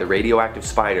bitten by the radioactive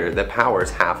spider that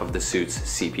powers half of the suit's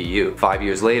CPU. 5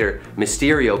 years later,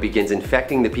 Mysterio begins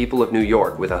infecting the people of New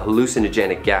York with a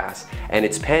hallucinogenic gas, and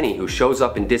it's Penny who shows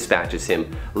up and dispatches him,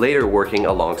 later working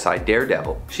alongside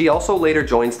Daredevil. She also later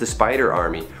joins the Spider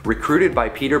Army, recruited by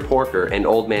Peter Porker and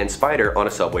Old Man Spider on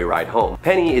a subway ride home.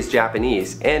 Penny is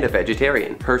Japanese and a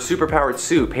vegetarian. Her superpowered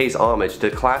suit pays homage to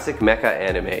classic mecha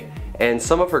anime, and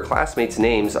some of her classmates'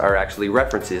 names are actually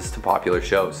references to popular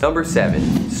shows. Number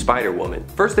 7. Spider-Woman.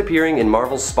 First appearing in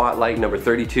Marvel's Spotlight number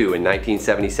 32 in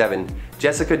 1977,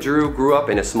 Jessica Drew grew up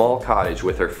in a small cottage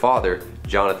with her father,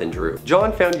 Jonathan Drew.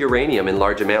 John found uranium in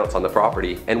large amounts on the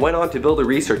property and went on to build a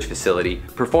research facility,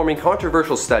 performing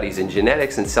controversial studies in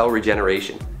genetics and cell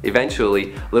regeneration.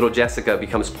 Eventually, little Jessica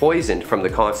becomes poisoned from the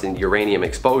constant uranium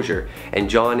exposure, and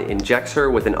John injects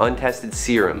her with an untested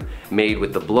serum made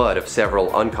with the blood of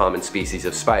several uncommon species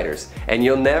of spiders, and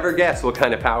you'll never guess what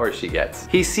kind of powers she gets.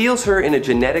 He seals her in a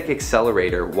genetic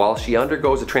accelerator while she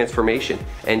undergoes a transformation,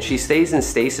 and she stays in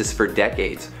stasis for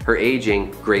decades, her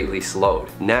aging greatly slowed.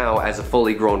 Now, as a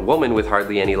fully grown woman with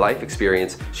hardly any life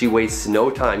experience, she wastes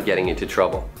no time getting into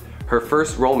trouble. Her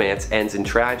first romance ends in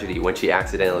tragedy when she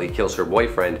accidentally kills her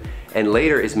boyfriend, and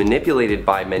later is manipulated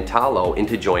by Mentalo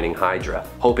into joining Hydra.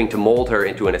 Hoping to mold her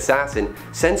into an assassin,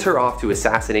 sends her off to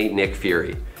assassinate Nick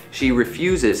Fury. She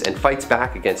refuses and fights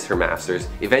back against her masters,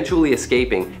 eventually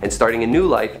escaping and starting a new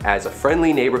life as a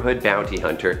friendly neighborhood bounty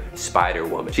hunter,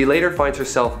 Spider-Woman. She later finds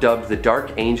herself dubbed the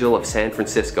Dark Angel of San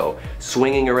Francisco,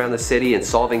 swinging around the city and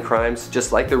solving crimes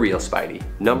just like the real Spidey.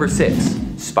 Number 6.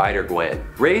 Spider-Gwen.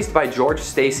 Raised by George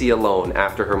Stacy alone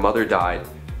after her mother died,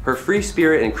 her free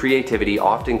spirit and creativity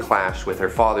often clashed with her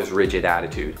father's rigid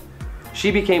attitude. She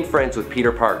became friends with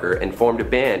Peter Parker and formed a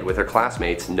band with her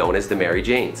classmates known as the Mary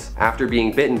Janes. After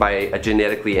being bitten by a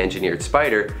genetically engineered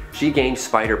spider, she gained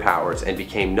spider powers and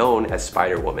became known as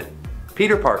Spider-Woman.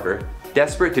 Peter Parker,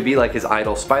 desperate to be like his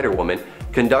idol Spider-Woman,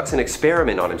 conducts an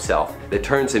experiment on himself that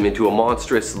turns him into a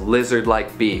monstrous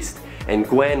lizard-like beast, and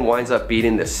Gwen winds up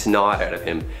beating the snot out of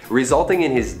him, resulting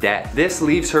in his death. This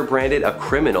leaves her branded a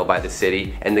criminal by the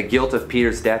city, and the guilt of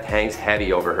Peter's death hangs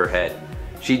heavy over her head.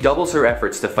 She doubles her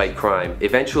efforts to fight crime,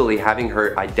 eventually having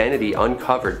her identity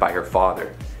uncovered by her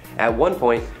father. At one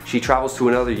point, she travels to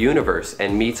another universe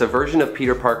and meets a version of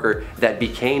Peter Parker that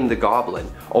became the Goblin,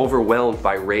 overwhelmed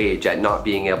by rage at not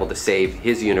being able to save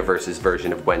his universe's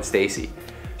version of Gwen Stacy.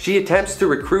 She attempts to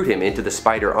recruit him into the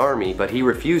Spider Army, but he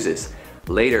refuses.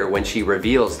 Later, when she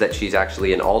reveals that she's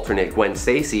actually an alternate Gwen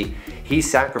Stacy, he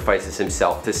sacrifices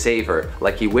himself to save her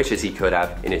like he wishes he could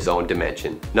have in his own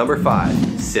dimension. Number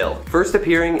 5. Silk. First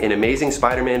appearing in Amazing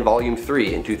Spider-Man Volume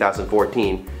 3 in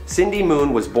 2014, Cindy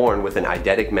Moon was born with an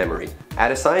eidetic memory.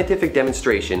 At a scientific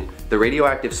demonstration, the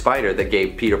radioactive spider that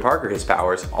gave Peter Parker his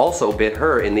powers also bit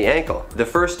her in the ankle. The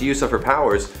first use of her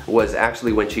powers was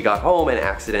actually when she got home and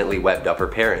accidentally webbed up her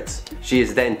parents. She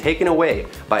is then taken away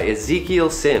by Ezekiel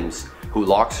Sims, who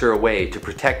locks her away to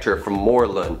protect her from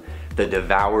Morlun, the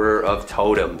devourer of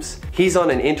totems. He's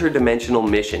on an interdimensional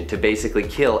mission to basically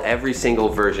kill every single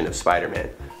version of Spider-Man.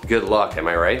 Good luck, am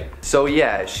I right? So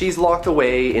yeah, she's locked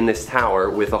away in this tower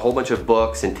with a whole bunch of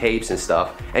books and tapes and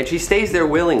stuff, and she stays there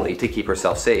willingly to keep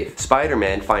herself safe.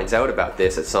 Spider-Man finds out about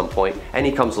this at some point, and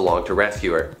he comes along to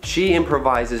rescue her. She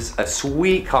improvises a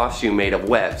sweet costume made of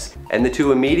webs, and the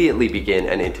two immediately begin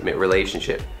an intimate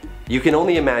relationship. You can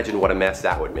only imagine what a mess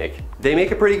that would make. They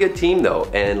make a pretty good team though,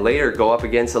 and later go up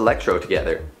against Electro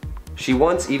together. She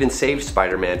once even saved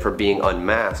Spider-Man from being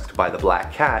unmasked by the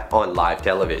Black Cat on live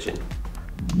television.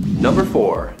 Number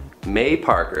 4. May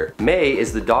Parker. May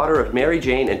is the daughter of Mary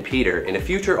Jane and Peter in a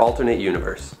future alternate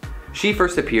universe. She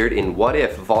first appeared in What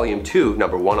If Volume 2,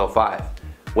 number 105.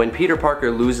 When Peter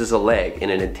Parker loses a leg in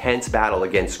an intense battle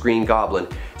against Green Goblin,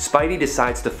 Spidey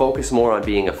decides to focus more on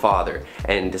being a father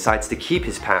and decides to keep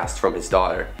his past from his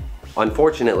daughter.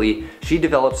 Unfortunately, she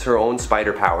develops her own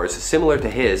spider powers similar to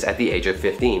his at the age of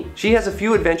 15. She has a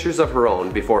few adventures of her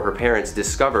own before her parents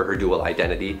discover her dual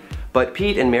identity, but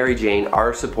Pete and Mary Jane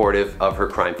are supportive of her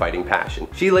crime-fighting passion.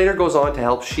 She later goes on to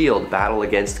help S.H.I.E.L.D. battle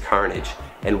against Carnage,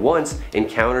 and once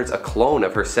encounters a clone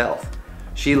of herself.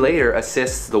 She later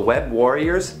assists the Web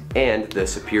Warriors and the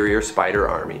Superior Spider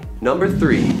Army. Number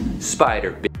 3.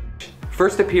 Spider Bitch.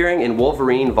 First appearing in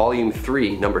Wolverine Volume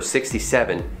 3, number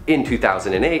 67 in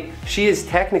 2008, she is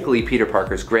technically Peter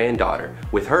Parker's granddaughter,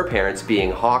 with her parents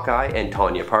being Hawkeye and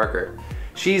Tanya Parker.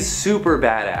 She's super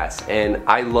badass, and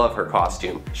I love her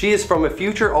costume. She is from a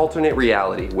future alternate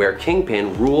reality where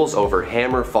Kingpin rules over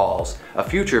Hammer Falls, a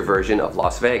future version of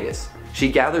Las Vegas. She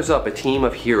gathers up a team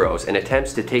of heroes and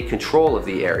attempts to take control of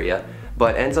the area,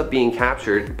 but ends up being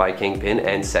captured by Kingpin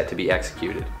and set to be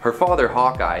executed. Her father,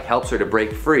 Hawkeye, helps her to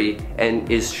break free and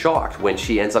is shocked when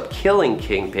she ends up killing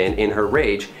Kingpin in her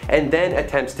rage and then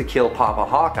attempts to kill Papa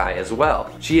Hawkeye as well.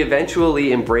 She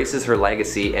eventually embraces her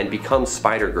legacy and becomes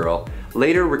Spider-Girl,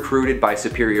 later recruited by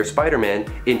Superior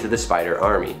Spider-Man into the Spider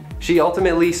Army. She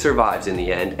ultimately survives in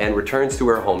the end and returns to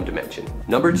her home dimension.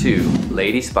 Number 2.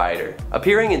 Lady Spider.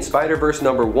 Appearing in Spider-Verse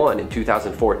number 1 in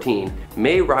 2014,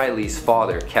 May Riley's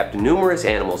father kept numerous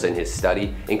animals in his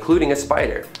study, including a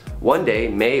spider. One day,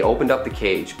 May opened up the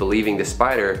cage, believing the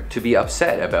spider to be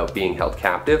upset about being held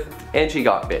captive, and she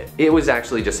got bit. It was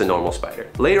actually just a normal spider.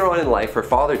 Later on in life, her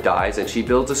father dies and she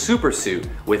builds a super suit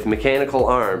with mechanical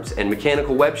arms and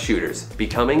mechanical web shooters,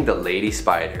 becoming the Lady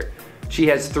Spider. She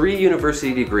has 3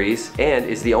 university degrees and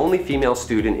is the only female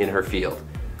student in her field.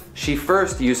 She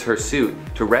first used her suit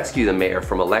to rescue the mayor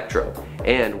from Electro,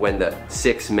 and when the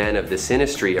 6 men of the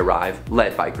Sinistry arrive,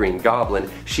 led by Green Goblin,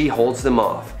 she holds them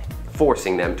off,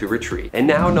 forcing them to retreat. And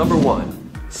now number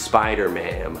 1,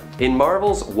 Spider-Man. In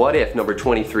Marvel's What If number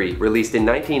 23, released in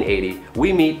 1980,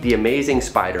 we meet the amazing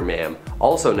Spider-Man,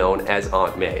 also known as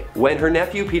Aunt May. When her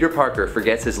nephew Peter Parker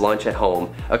forgets his lunch at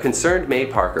home, a concerned May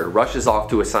Parker rushes off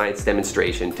to a science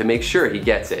demonstration to make sure he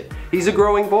gets it. He's a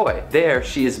growing boy. There,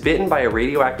 she is bitten by a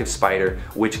radioactive spider,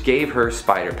 which gave her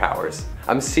spider powers.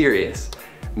 I'm serious.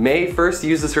 May first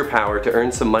uses her power to earn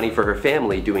some money for her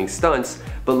family doing stunts,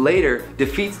 but later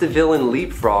defeats the villain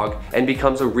Leapfrog and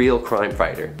becomes a real crime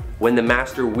fighter. When the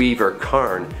Master Weaver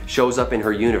Karn shows up in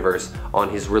her universe on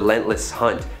his relentless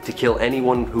hunt to kill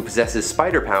anyone who possesses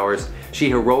spider powers, she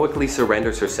heroically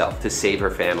surrenders herself to save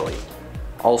her family.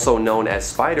 Also known as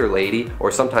Spider Lady,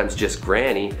 or sometimes just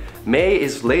Granny, May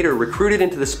is later recruited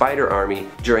into the Spider Army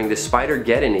during the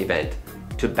Spider-Geddon event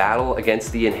to battle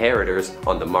against the Inheritors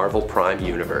on the Marvel Prime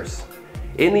universe.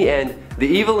 In the end, the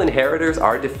evil Inheritors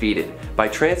are defeated by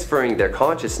transferring their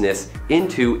consciousness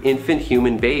into infant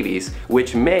human babies,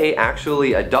 which May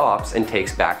actually adopts and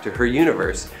takes back to her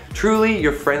universe. Truly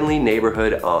your friendly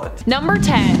neighborhood aunt. Number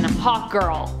 10.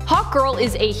 Hawkgirl. Hawkgirl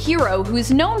is a hero who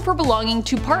is known for belonging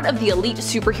to part of the elite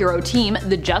superhero team,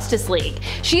 the Justice League.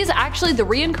 She is actually the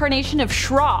reincarnation of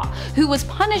Shra, who was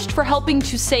punished for helping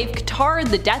to save Qatar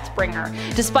the Deathbringer,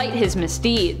 despite his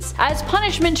misdeeds. As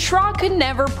punishment, Shra could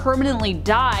never permanently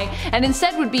die, and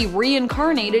instead would be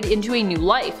reincarnated into a new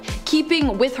life,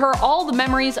 keeping with her all the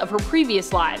memories of her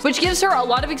previous lives, which gives her a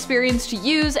lot of experience to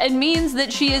use and means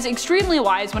that she is extremely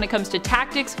wise when it comes to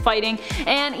tactics, fighting,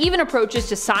 and even approaches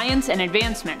to science and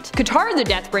advancement. Qatar the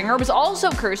Deathbringer was also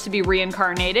cursed to be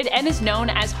reincarnated and is known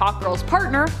as Hawkgirl's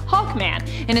partner, Hawkman,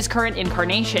 in his current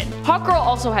incarnation. Hawkgirl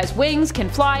also has wings, can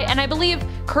fly, and I believe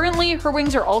currently her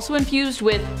wings are also infused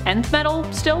with nth metal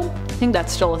still? I think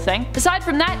that's still a thing. Aside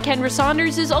from that, Kendra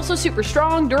Saunders is also super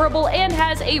strong, durable, and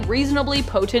has a reasonably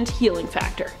potent healing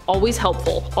factor. Always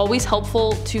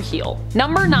helpful to heal.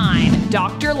 Number 9.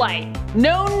 Dr. Light.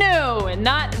 No,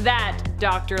 not that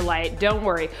Dr. Light, don't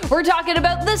worry. We're talking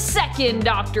about the second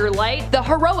Dr. Light, the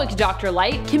heroic Dr.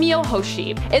 Light, Kimio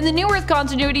Hoshi. In the New Earth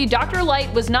continuity, Dr.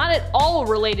 Light was not at all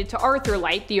related to Arthur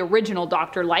Light, the original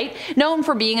Dr. Light, known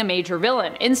for being a major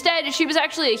villain. Instead, she was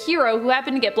actually a hero who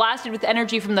happened to get blasted with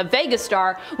energy from the Vega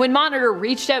Star when Monitor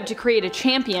reached out to create a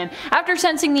champion after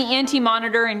sensing the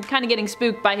anti-Monitor and kind of getting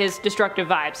spooked by his destructive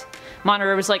vibes.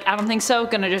 Monitor was like, I don't think so,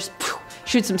 gonna just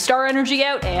shoot some star energy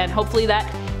out and hopefully that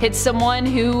hits someone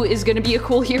who is gonna be a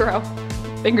cool hero.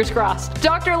 Fingers crossed.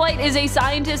 Dr. Light is a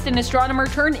scientist and astronomer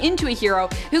turned into a hero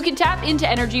who can tap into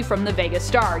energy from the Vega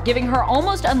Star, giving her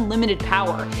almost unlimited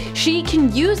power. She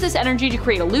can use this energy to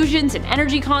create illusions and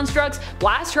energy constructs,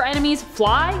 blast her enemies,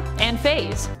 fly, and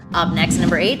phase. Up next,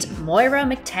 number 8, Moira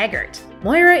McTaggart.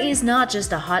 Moira is not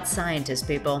just a hot scientist,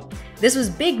 people. This was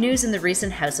big news in the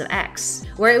recent House of X,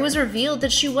 where it was revealed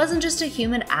that she wasn't just a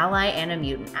human ally and a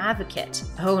mutant advocate.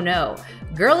 Oh no,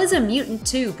 girl is a mutant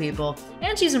too, people,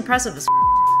 and she's impressive as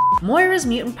Moira's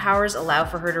mutant powers allow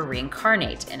for her to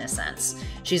reincarnate, in a sense.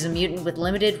 She's a mutant with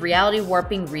limited reality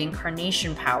warping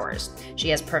reincarnation powers. She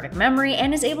has perfect memory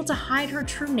and is able to hide her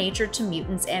true nature to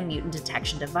mutants and mutant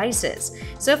detection devices.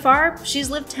 So far,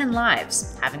 she's lived 10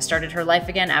 lives, having started her life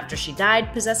again after she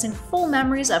died, possessing full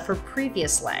memories of her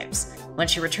previous lives. When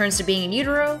she returns to being in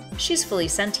utero, she's fully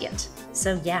sentient.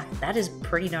 So yeah, that is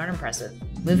pretty darn impressive.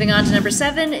 Moving on to number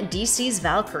 7, DC's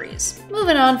Valkyries.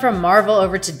 Moving on from Marvel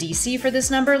over to DC for this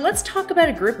number, let's talk about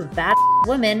a group of bad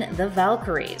women, the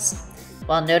Valkyries.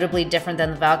 While notably different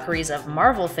than the Valkyries of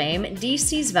Marvel fame,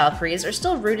 DC's Valkyries are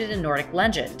still rooted in Nordic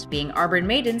legend, being armored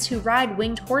maidens who ride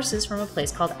winged horses from a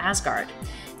place called Asgard.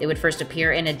 They would first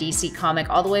appear in a DC comic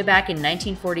all the way back in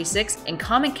 1946 in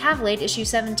Comic Cavalade issue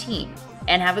 17.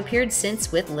 And have appeared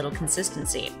since with little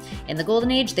consistency. In the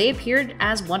Golden Age, they appeared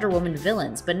as Wonder Woman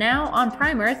villains, but now on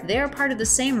Prime Earth, they are part of the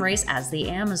same race as the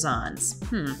Amazons.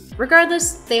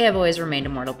 Regardless, they have always remained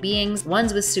immortal beings,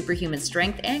 ones with superhuman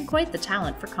strength and quite the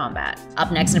talent for combat.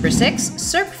 Up next, number 6,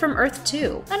 Cirque from Earth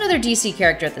 2. Another DC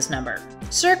character at this number.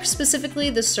 Cirque, specifically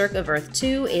the Cirque of Earth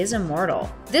 2, is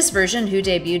immortal. This version, who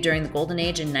debuted during the Golden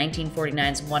Age in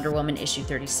 1949's Wonder Woman issue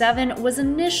 37, was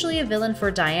initially a villain for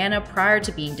Diana prior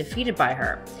to being defeated by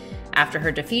her. After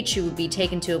her defeat, she would be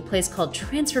taken to a place called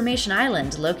Transformation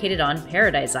Island, located on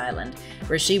Paradise Island,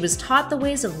 where she was taught the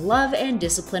ways of love and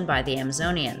discipline by the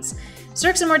Amazonians.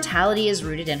 Cirque's immortality is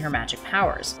rooted in her magic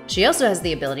powers. She also has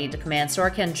the ability to command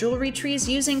Sorcan jewelry trees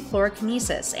using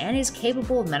chlorokinesis, and is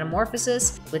capable of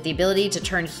metamorphosis with the ability to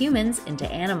turn humans into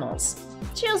animals.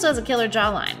 She also has a killer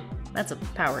jawline. That's a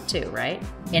power too, right?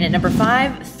 In at number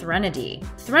 5, Threnody.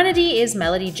 Threnody is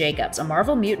Melody Jacobs, a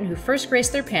Marvel mutant who first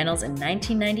graced their panels in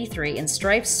 1993 in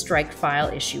Strife's Strike File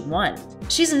Issue 1.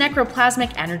 She's a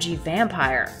necroplasmic energy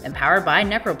vampire, empowered by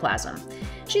necroplasm.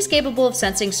 She's capable of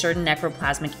sensing certain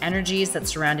necroplasmic energies that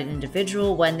surround an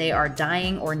individual when they are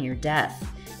dying or near death.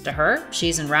 To her,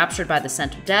 she's enraptured by the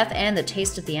scent of death and the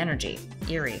taste of the energy.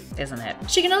 Eerie, isn't it?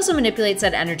 She can also manipulate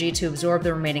said energy to absorb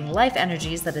the remaining life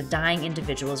energies that a dying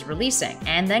individual is releasing,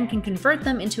 and then can convert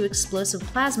them into explosive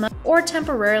plasma or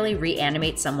temporarily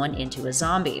reanimate someone into a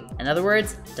zombie. In other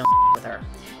words, don't with her.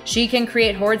 She can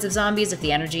create hordes of zombies if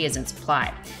the energy is in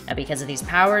supply. Now, because of these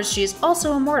powers, she is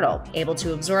also immortal, able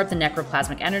to absorb the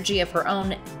necroplasmic energy of her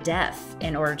own death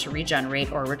in order to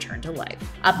regenerate or return to life.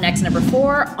 Up next, number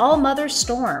 4, All-Mother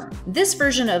Storm. This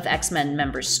version of X-Men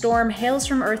member Storm hails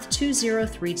from Earth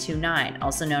 20329,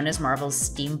 also known as Marvel's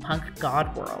steampunk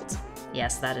god world.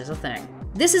 Yes, that is a thing.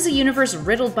 This is a universe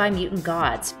riddled by mutant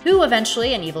gods, who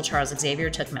eventually an evil Charles Xavier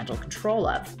took mental control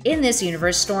of. In this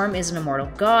universe, Storm is an immortal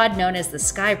god known as the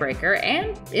Skybreaker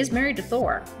and is married to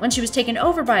Thor. When she was taken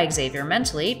over by Xavier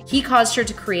mentally, he caused her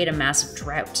to create a massive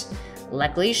drought.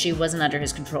 Luckily, she wasn't under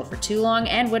his control for too long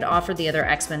and would offer the other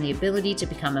X-Men the ability to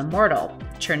become immortal,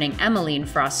 turning Emmeline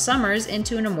Frost Summers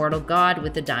into an immortal god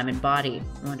with a diamond body.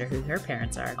 I wonder who her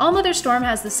parents are. All-Mother Storm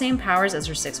has the same powers as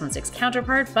her 616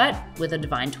 counterpart, but with a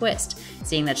divine twist,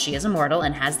 seeing that she is immortal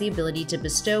and has the ability to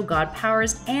bestow god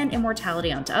powers and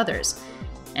immortality onto others.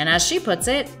 And as she puts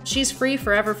it, she's free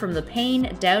forever from the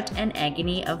pain, doubt, and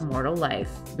agony of mortal life.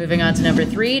 Moving on to number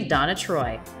 3, Donna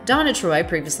Troy. Donna Troy,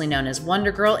 previously known as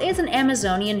Wonder Girl, is an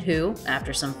Amazonian who,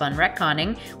 after some fun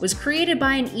retconning, was created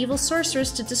by an evil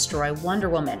sorceress to destroy Wonder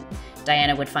Woman.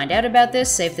 Diana would find out about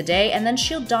this, save the day, and then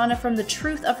shield Donna from the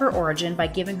truth of her origin by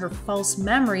giving her false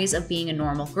memories of being a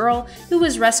normal girl who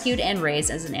was rescued and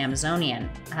raised as an Amazonian.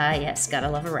 Ah yes, gotta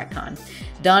love a retcon.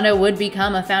 Donna would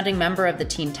become a founding member of the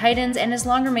Teen Titans and has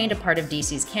long remained a part of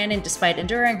DC's canon despite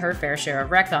enduring her fair share of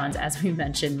retcons, as we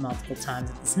mentioned multiple times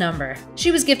at this number.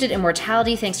 She was gifted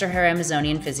immortality thanks to her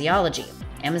Amazonian physiology.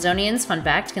 Amazonians, fun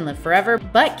fact, can live forever,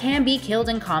 but can be killed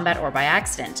in combat or by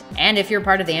accident. And if you're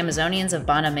part of the Amazonians of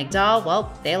Bana Migdal,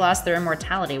 well, they lost their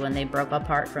immortality when they broke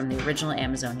apart from the original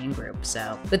Amazonian group,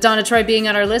 so. With Donna Troy being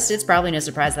on our list, it's probably no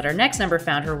surprise that our next number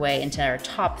found her way into our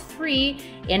top 3,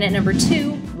 and at number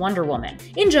 2, Wonder Woman.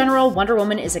 In general, Wonder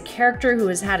Woman is a character who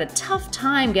has had a tough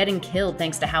time getting killed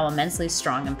thanks to how immensely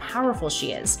strong and powerful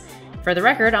she is. For the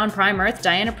record, on Prime Earth,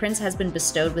 Diana Prince has been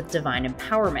bestowed with divine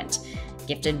empowerment,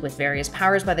 gifted with various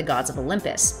powers by the gods of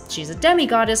Olympus. She's a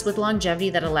demigoddess with longevity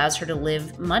that allows her to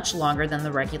live much longer than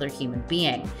the regular human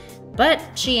being. But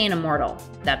she ain't immortal.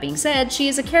 That being said, she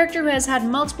is a character who has had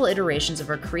multiple iterations of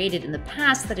her created in the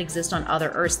past that exist on other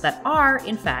Earths that are,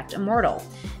 in fact, immortal.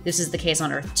 This is the case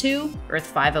on Earth 2, Earth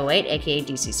 508, aka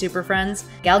DC Super Friends,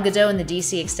 Gal Gadot in the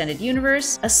DC Extended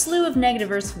Universe, a slew of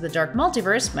negative Earths for the Dark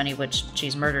Multiverse, many of which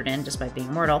she's murdered in despite being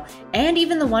immortal, and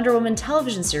even the Wonder Woman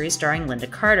television series starring Linda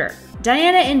Carter.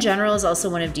 Diana in general is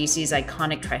also one of DC's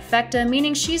iconic trifecta,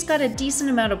 meaning she's got a decent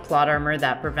amount of plot armor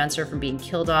that prevents her from being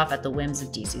killed off at the whims of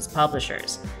DC's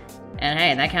publishers. And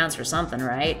hey, that counts for something,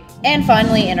 right? And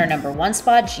finally, in our number 1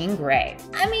 spot, Jean Grey.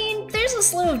 I mean, there's a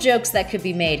slew of jokes that could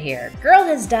be made here. Girl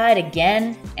has died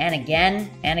again, and again,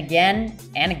 and again,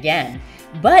 and again.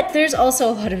 But there's also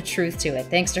a lot of truth to it,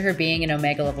 thanks to her being an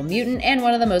Omega-level mutant and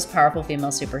one of the most powerful female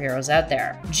superheroes out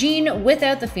there. Jean,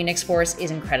 without the Phoenix Force,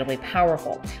 is incredibly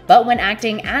powerful, but when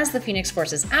acting as the Phoenix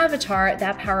Force's avatar,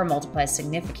 that power multiplies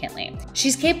significantly.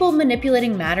 She's capable of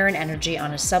manipulating matter and energy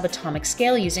on a subatomic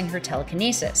scale using her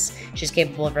telekinesis. She's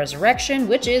capable of resurrection,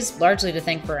 which is largely to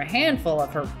thank for a handful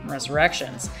of her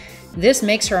resurrections. This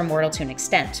makes her immortal to an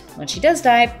extent. When she does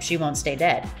die, she won't stay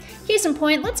dead. Case in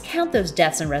point, let's count those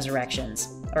deaths and resurrections.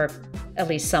 Or at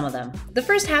least some of them. The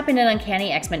first happened in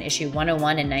Uncanny X-Men issue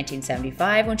 101 in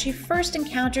 1975 when she first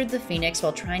encountered the Phoenix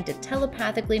while trying to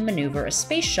telepathically maneuver a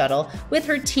space shuttle with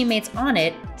her teammates on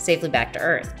it safely back to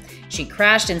Earth. She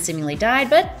crashed and seemingly died,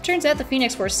 but turns out the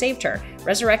Phoenix Force saved her,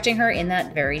 resurrecting her in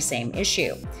that very same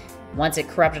issue. Once it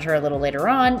corrupted her a little later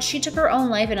on, she took her own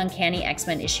life in Uncanny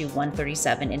X-Men issue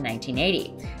 137 in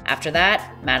 1980. After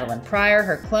that, Madeline Pryor,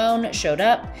 her clone, showed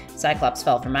up, Cyclops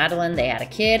fell for Madeline, they had a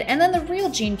kid, and then the real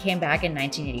Jean came back in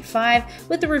 1985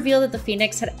 with the reveal that the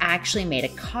Phoenix had actually made a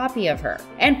copy of her,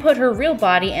 and put her real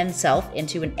body and self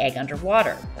into an egg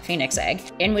underwater, the Phoenix egg,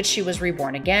 in which she was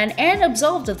reborn again and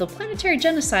absolved of the planetary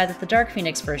genocide that the Dark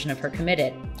Phoenix version of her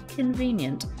committed.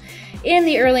 Convenient. In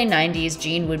the early 90s,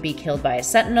 Jean would be killed by a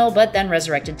Sentinel, but then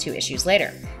resurrected 2 issues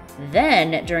later.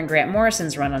 Then, during Grant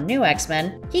Morrison's run on New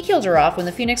X-Men, he killed her off when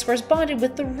the Phoenix Force bonded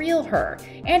with the real her,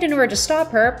 and in order to stop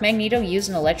her, Magneto used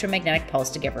an electromagnetic pulse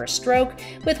to give her a stroke,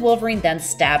 with Wolverine then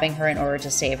stabbing her in order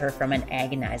to save her from an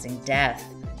agonizing death.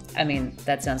 I mean,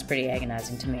 that sounds pretty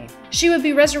agonizing to me. She would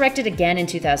be resurrected again in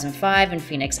 2005 in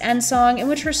Phoenix Endsong, in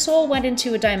which her soul went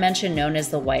into a dimension known as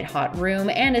the White Hot Room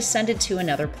and ascended to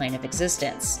another plane of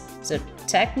existence. So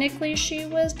technically she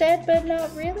was dead, but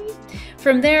not really?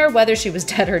 From there, whether she was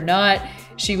dead or not,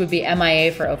 she would be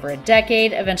MIA for over a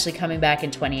decade, eventually coming back in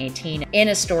 2018 in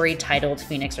a story titled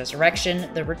Phoenix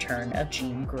Resurrection: The Return of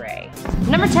Jean Grey.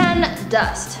 Number 10,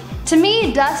 Dust. To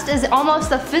me, Dust is almost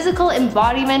the physical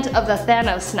embodiment of the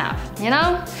Thanos snap, you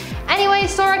know? Anyway,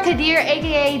 Sora Kadir,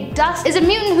 aka Dust, is a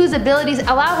mutant whose abilities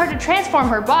allow her to transform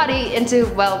her body into,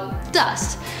 well,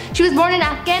 dust. She was born in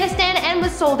Afghanistan and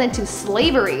was sold into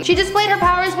slavery. She displayed her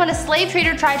powers when a slave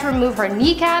trader tried to remove her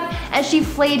kneecap, and she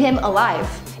flayed him alive.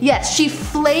 Yes, she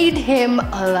flayed him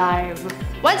alive.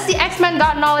 Once the X-Men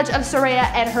got knowledge of Soraya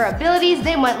and her abilities,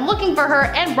 they went looking for her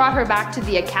and brought her back to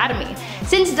the Academy.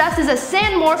 Since Dust is a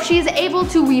sand morph, she is able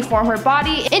to reform her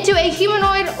body into a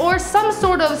humanoid or some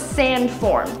sort of sand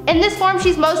form. In this form,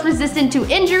 she's most resistant to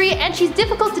injury and she's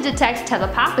difficult to detect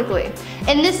telepathically.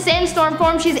 In this sandstorm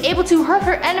form, she's able to hurt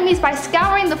her enemies by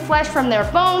scouring the flesh from their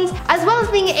bones, as well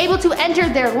as being able to enter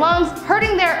their lungs,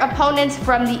 hurting their opponents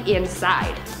from the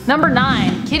inside. Number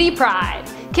 9, Kitty Pryde.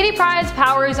 Kitty Pryde's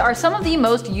powers are some of the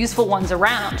most useful ones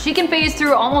around. She can phase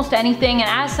through almost anything and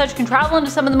as such can travel into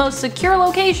some of the most secure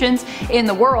locations in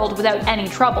the world without any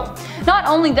trouble. Not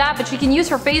only that, but she can use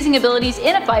her phasing abilities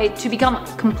in a fight to become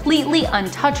completely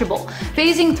untouchable,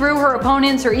 phasing through her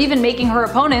opponents or even making her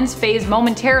opponents phase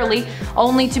momentarily,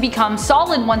 only to become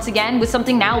solid once again with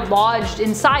something now lodged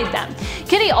inside them.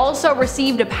 Kitty also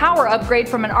received a power upgrade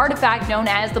from an artifact known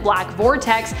as the Black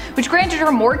Vortex, which granted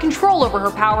her more control over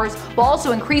her powers while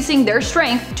also increasing their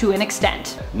strength to an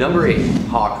extent. Number 8,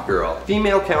 Hawkgirl.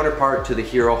 Female counterpart to the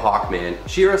hero Hawkman,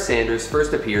 Shira Sanders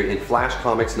first appeared in Flash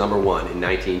Comics #1 in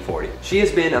 1940. She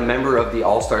has been a member of the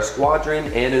All-Star Squadron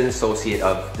and an associate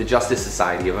of the Justice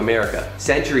Society of America.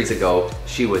 Centuries ago,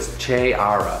 she was Che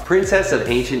Ara, princess of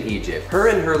ancient Egypt. Her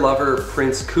and her lover,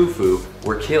 Prince Khufu,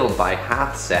 were killed by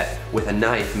Hathset with a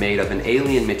knife made of an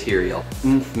alien material,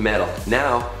 nth metal.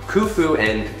 Now, Khufu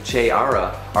and Che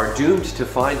Ara are doomed to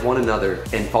find one another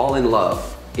and fall in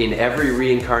love in every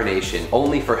reincarnation,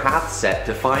 only for Hathset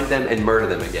to find them and murder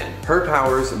them again. Her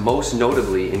powers most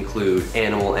notably include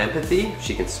animal empathy,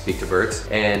 she can speak to birds,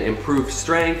 and improved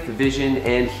strength, vision,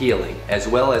 and healing, as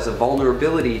well as a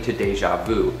vulnerability to deja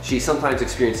vu. She sometimes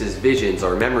experiences visions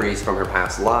or memories from her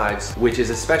past lives, which is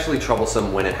especially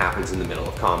troublesome when it happens in the middle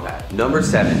of combat. Number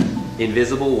 7.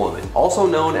 Invisible Woman. Also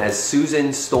known as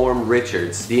Susan Storm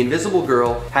Richards, the Invisible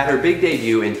Girl had her big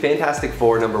debut in Fantastic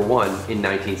Four #1 in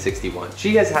 1961.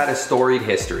 She has had a storied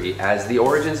history, as the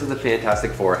origins of the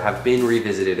Fantastic Four have been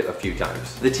revisited a few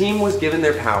times. The team was given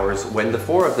their powers when the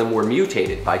 4 of them were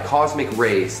mutated by cosmic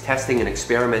rays testing an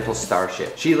experimental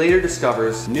starship. She later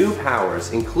discovers new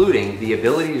powers, including the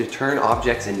ability to turn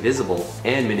objects invisible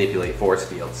and manipulate force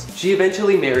fields. She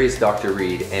eventually marries Dr.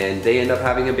 Reed and they end up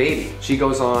having a baby. She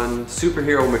goes on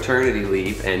superhero maternity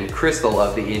leave and Crystal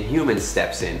of the Inhumans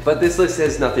steps in, but this list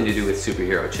has nothing to do with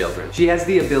superhero children. She has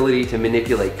the ability to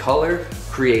manipulate color,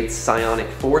 create psionic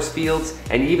force fields,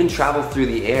 and even travel through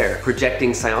the air,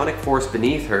 projecting psionic force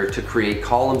beneath her to create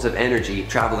columns of energy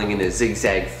traveling in a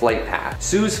zigzag flight path.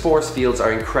 Sue's force fields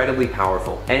are incredibly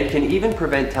powerful and can even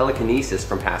prevent telekinesis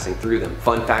from passing through them.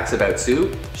 Fun facts about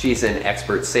Sue: she's an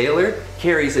expert sailor,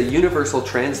 carries a universal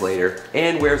translator,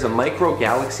 and wears a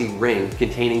micro-galaxy ring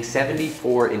containing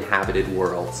 74 inhabited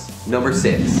worlds. Number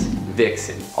 6.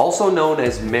 Vixen. Also known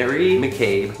as Mary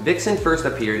McCabe, Vixen first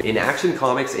appeared in Action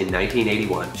Comics in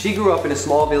 1981. She grew up in a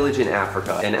small village in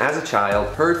Africa and as a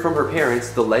child heard from her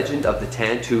parents the legend of the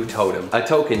Tantu Totem, a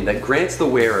token that grants the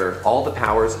wearer all the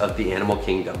powers of the animal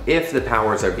kingdom, if the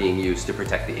powers are being used to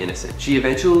protect the innocent. She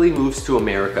eventually moves to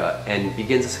America and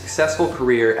begins a successful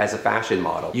career as a fashion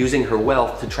model, using her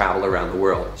wealth to travel around the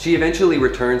world. She eventually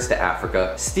returns to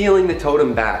Africa, stealing the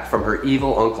totem back from her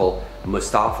evil uncle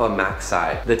Mustafa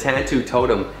Maksai. The Tantu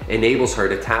totem enables her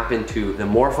to tap into the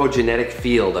morphogenetic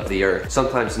field of the earth,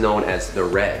 sometimes known as the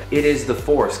red. It is the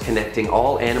force connecting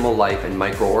all animal life and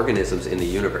microorganisms in the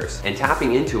universe, and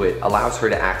tapping into it allows her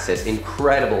to access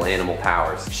incredible animal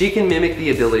powers. She can mimic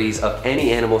the abilities of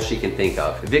any animal she can think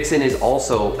of. Vixen is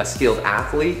also a skilled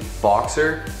athlete,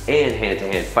 boxer, and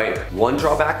hand-to-hand fighter. One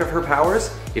drawback of her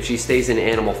powers: if she stays in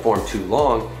animal form too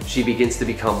long, she begins to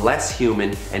become less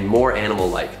human and more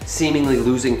animal-like, seemingly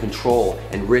losing control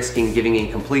and risking giving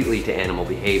in completely to animal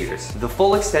behaviors. The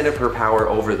full extent of her power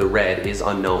over the Red is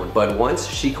unknown, but once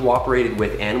she cooperated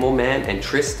with Animal Man and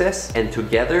Tristes, and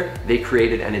together they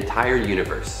created an entire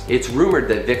universe. It's rumored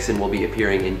that Vixen will be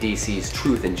appearing in DC's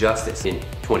Truth and Justice in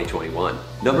 2021.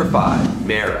 Number 5.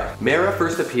 Mera. Mera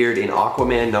first appeared in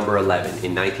Aquaman number 11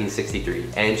 in 1963,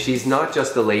 and she's not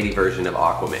just the lady version of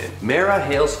Aquaman. Mera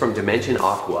hails from Dimension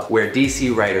Aqua, where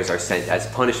DC writers are sent as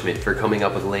punishment for coming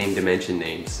up with lame dimension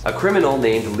names. A criminal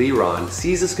named Liron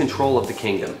seizes control of the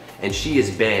kingdom, and she is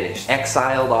banished,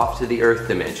 exiled off to the Earth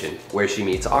dimension, where she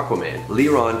meets Aquaman.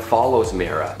 Liron follows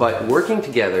Mera, but working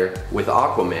together with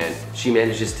Aquaman, she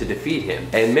manages to defeat him,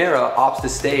 and Mera opts to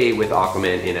stay with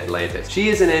Aquaman in Atlantis. She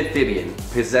is an amphibian,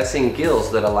 possessing gills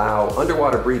that allow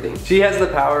underwater breathing. She has the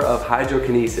power of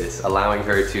hydrokinesis, allowing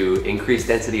her to increase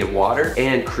density of water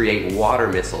and create water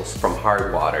missiles from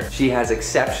hard water. She has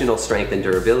exceptional strength and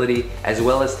durability, as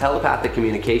well as telepathic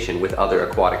communication with other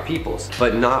aquatic peoples,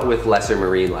 but not with lesser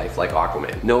marine life like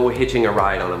Aquaman. No hitching a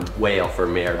ride on a whale for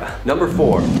Mera. Number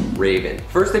 4. Raven.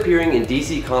 First appearing in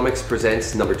DC Comics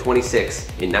Presents number 26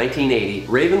 in 1980,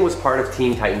 Raven was part of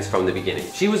Teen Titans from the beginning.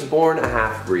 She was born a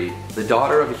half-breed, the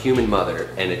daughter of a human mother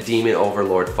and a demon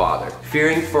overlord father.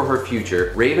 Fearing for her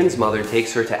future, Raven's mother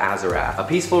takes her to Azarath, a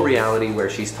peaceful reality where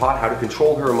she's taught how to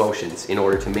control her emotions in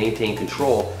order to maintain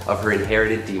control of her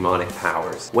inherited demonic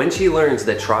powers. When she learns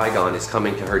that Trigon is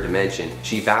coming to her dimension,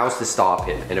 she vows to stop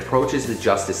him and approaches the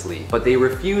Justice League, but they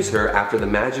refuse her after the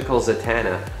magical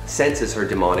Zatanna senses her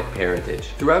demonic parentage.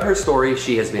 Throughout her story,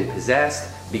 she has been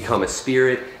possessed, become a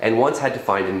spirit, and once had to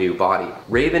find a new body.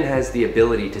 Raven has the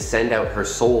ability to send out her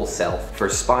soul self for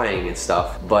spying and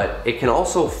stuff, but it can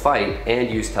also fight and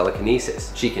use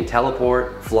telekinesis. She can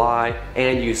teleport, fly,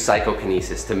 and use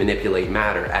psychokinesis to manipulate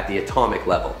matter at the atomic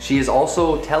level. She is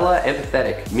also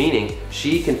tele-empathetic, meaning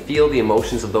she can feel the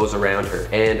emotions of those around her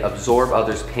and absorb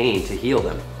others' pain to heal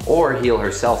them, or heal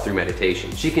herself through meditation.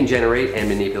 She can generate and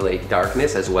manipulate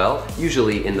darkness as well,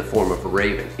 usually in the form of a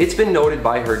raven. It's been noted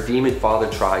by her demon father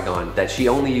Trigon that she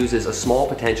only uses a small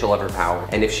potential of her power,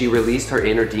 and if she released her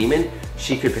inner demon,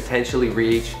 she could potentially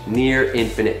reach near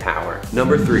infinite power.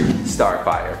 Number 3.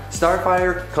 Starfire.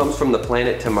 Starfire comes from the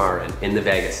planet Tamaran in the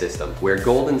Vega system, where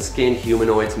golden-skinned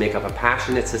humanoids make up a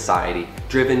passionate society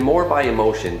driven more by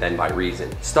emotion than by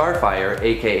reason. Starfire,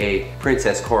 aka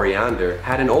Princess Coriander,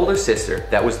 had an older sister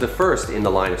that was the first in the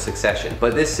line of succession,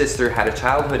 but this sister had a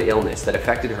childhood illness that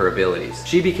affected her abilities.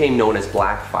 She became known as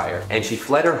Blackfire, and she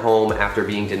fled her home after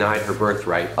being denied her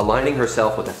birthright, aligning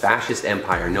herself with a fascist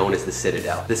empire known as the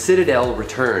Citadel. The Citadel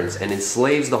returns and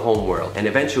enslaves the homeworld, and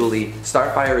eventually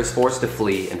Starfire is forced to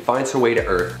flee and finds her way to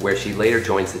Earth, where she later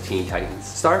joins the Teen Titans.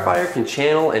 Starfire can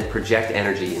channel and project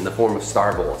energy in the form of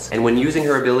star bolts, and when using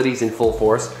her abilities in full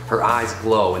force, her eyes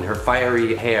glow and her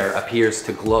fiery hair appears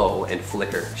to glow and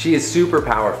flicker. She is super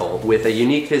powerful, with a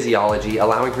unique physiology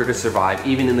allowing her to survive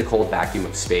even in the cold vacuum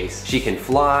of space. She can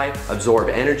fly, absorb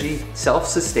energy,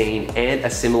 self-sustain, and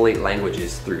assimilate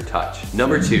languages through touch.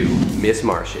 Number 2. Miss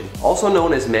Martian. Also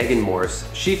known as Megan Morse,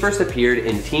 she first appeared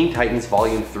in Teen Titans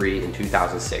Volume 3 in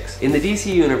 2006. In the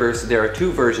DC universe, there are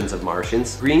 2 versions of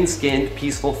Martians: green-skinned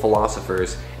peaceful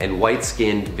philosophers and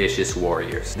white-skinned vicious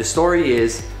warriors. The story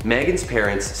is, Megan's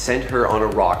parents sent her on a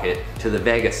rocket to the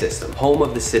Vega system, home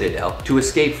of the Citadel, to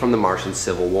escape from the Martian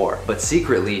Civil War. But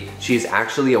secretly, she is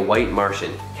actually a white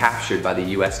Martian captured by the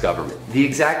US government. The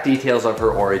exact details of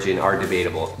her origin are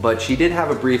debatable, but she did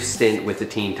have a brief stint with the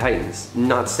Teen Titans,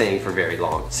 not staying for very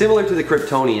long. Similar to the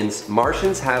Kryptonians,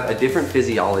 Martians have a different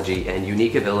physiology and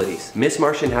unique abilities. Miss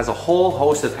Martian has a whole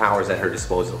host of powers at her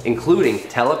disposal, including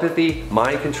telepathy,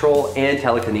 mind control, and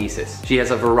telekinesis. She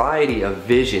has a variety of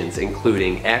visions,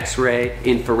 including X-ray,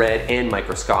 infrared, and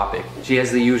microscopic. She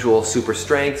has the usual super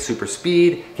strength, super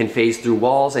speed, can phase through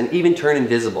walls, and even turn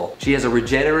invisible. She has a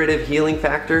regenerative healing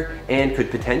factor and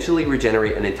could potentially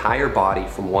regenerate an entire body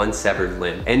from one severed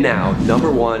limb. And now,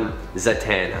 number 1,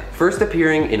 Zatanna. First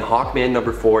appearing in Hawkman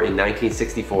number 4 in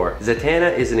 1964, more.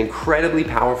 Zatanna is an incredibly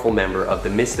powerful member of the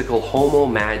mystical Homo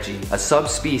Magi, a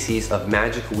subspecies of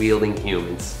magic-wielding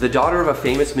humans. The daughter of a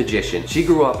famous magician, she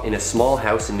grew up in a small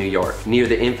house in New York, near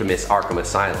the infamous Arkham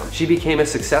Asylum. She became a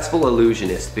successful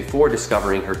illusionist before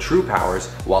discovering her true powers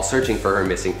while searching for her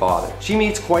missing father. She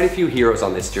meets quite a few heroes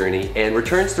on this journey and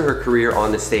returns to her career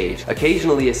on the stage,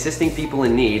 occasionally assisting people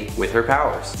in need with her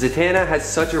powers. Zatanna has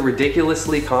such a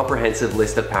ridiculously comprehensive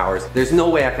list of powers, there's no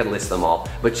way I could list them all,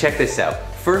 but check this out.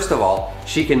 First of all,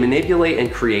 she can manipulate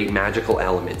and create magical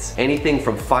elements, anything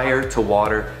from fire to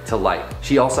water to light.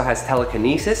 She also has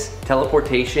telekinesis,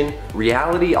 teleportation,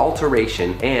 reality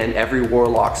alteration, and every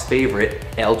warlock's favorite,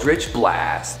 Eldritch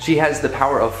Blast. She has the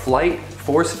power of flight,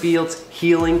 force fields,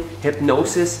 healing,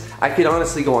 hypnosis. I could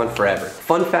honestly go on forever.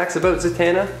 Fun facts about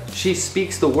Zatanna: she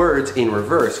speaks the words in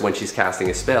reverse when she's casting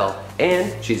a spell,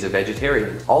 and she's a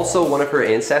vegetarian. Also, one of her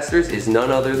ancestors is none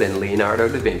other than Leonardo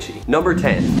da Vinci. Number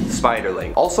 10,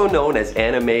 Spiderling. Also known as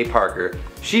Anna May Parker,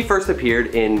 she first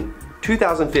appeared in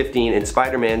 2015 in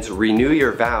Spider-Man's Renew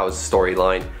Your Vows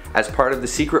storyline as part of the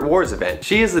Secret Wars event.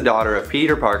 She is the daughter of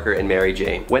Peter Parker and Mary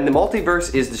Jane. When the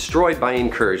multiverse is destroyed by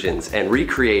incursions and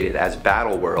recreated as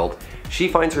Battleworld, she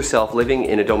finds herself living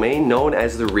in a domain known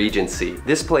as the Regency.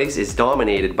 This place is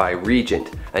dominated by Regent,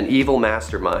 an evil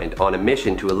mastermind on a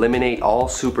mission to eliminate all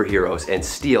superheroes and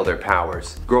steal their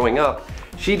powers. Growing up,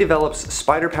 she develops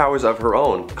spider powers of her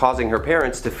own, causing her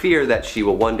parents to fear that she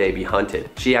will one day be hunted.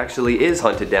 She actually is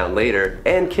hunted down later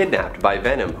and kidnapped by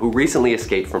Venom, who recently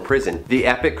escaped from prison. The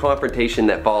epic confrontation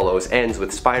that follows ends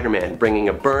with Spider-Man bringing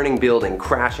a burning building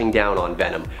crashing down on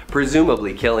Venom,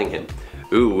 presumably killing him.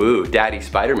 Ooh, ooh, Daddy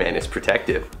Spider-Man is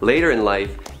protective. Later in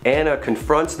life, Anna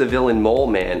confronts the villain Mole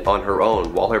Man on her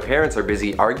own while her parents are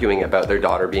busy arguing about their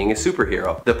daughter being a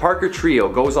superhero. The Parker trio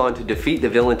goes on to defeat the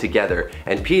villain together,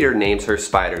 and Peter names her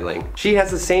Spiderling. She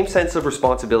has the same sense of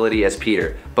responsibility as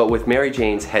Peter, but with Mary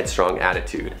Jane's headstrong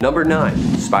attitude. Number 9,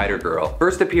 Spider-Girl.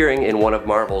 First appearing in one of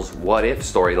Marvel's What If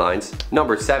storylines,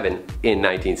 number 7, in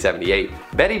 1978,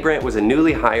 Betty Brant was a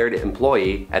newly hired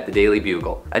employee at the Daily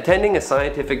Bugle. Attending a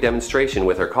scientific demonstration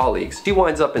with her colleagues, she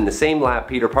winds up in the same lab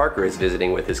Peter Parker is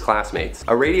visiting with his classmates.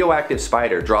 A radioactive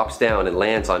spider drops down and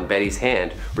lands on Betty's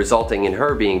hand, resulting in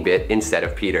her being bit instead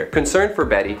of Peter. Concerned for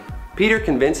Betty, Peter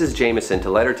convinces Jameson to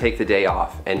let her take the day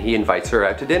off, and he invites her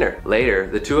out to dinner. Later,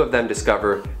 the two of them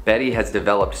discover Betty has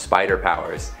developed spider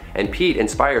powers, and Pete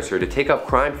inspires her to take up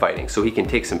crime fighting so he can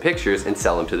take some pictures and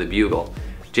sell them to the Bugle.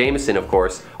 Jameson, of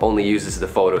course, only uses the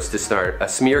photos to start a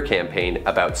smear campaign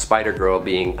about Spider-Girl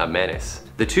being a menace.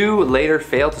 The two later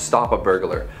fail to stop a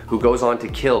burglar, who goes on to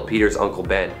kill Peter's Uncle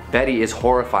Ben. Betty is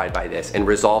horrified by this and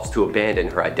resolves to abandon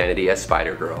her identity as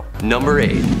Spider-Girl. Number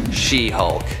 8,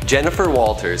 She-Hulk. Jennifer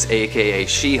Walters, aka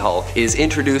She-Hulk, is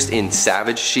introduced in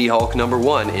Savage She-Hulk number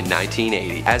 1 in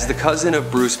 1980. As the cousin of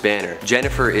Bruce Banner,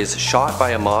 Jennifer is shot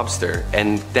by a mobster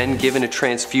and then given a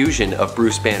transfusion of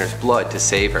Bruce Banner's blood to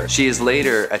save her. She is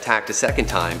later attacked a second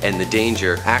time, and the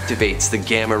danger activates the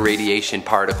gamma radiation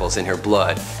particles in her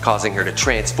blood, causing her to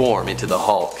transform into the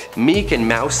Hulk. Meek and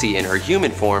mousy in her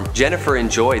human form, Jennifer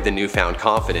enjoyed the newfound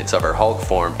confidence of her Hulk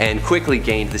form and quickly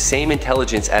gained the same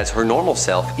intelligence as her normal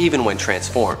self even when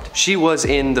transformed. She was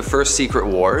in the first Secret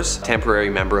Wars, temporary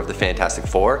member of the Fantastic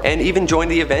Four, and even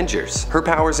joined the Avengers. Her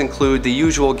powers include the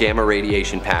usual gamma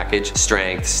radiation package,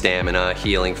 strength, stamina,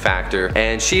 healing factor,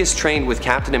 and she is trained with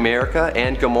Captain America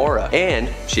and Gamora, and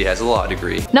she has a law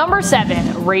degree. Number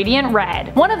 7, Radiant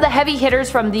Red. One of the heavy hitters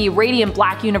from the Radiant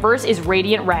Black universe is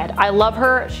Radiant Red. I love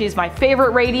her. She's my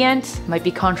favorite Radiant. Might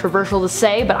be controversial to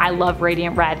say, but I love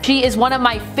Radiant Red. She is one of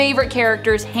my favorite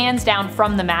characters, hands down,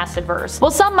 from the Massiverse.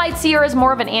 While some might see her as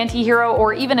more of an anti-hero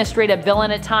or even a straight up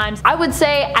villain at times, I would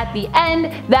say at the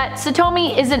end that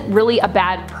Satomi isn't really a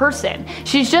bad person.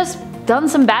 She's just done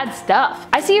some bad stuff.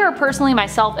 I see her personally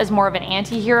myself as more of an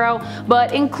anti-hero,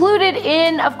 but included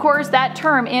in, of course, that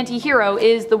term anti-hero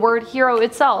is the word hero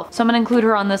itself, so I'm gonna include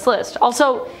her on this list.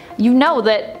 Also, you know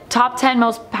that top 10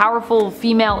 most powerful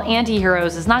female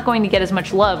anti-heroes is not going to get as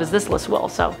much love as this list will,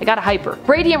 so I gotta hype her.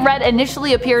 Radiant Red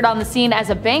initially appeared on the scene as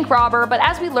a bank robber, but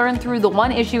as we learned through the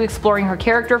one issue exploring her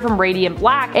character from Radiant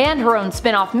Black and her own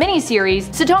spin-off miniseries,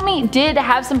 Satomi did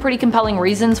have some pretty compelling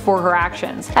reasons for her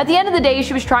actions. At the end of the day,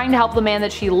 she was trying to help the man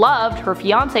that she loved, her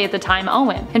fiance at the time,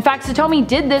 Owen. In fact, Satomi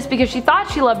did this because she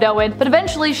thought she loved Owen, but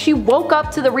eventually she woke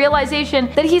up to the realization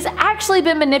that he's actually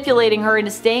been manipulating her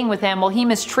into staying with him while he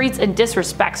mistreats denigrates and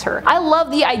disrespects her. I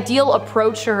love the ideal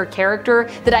approach to her character,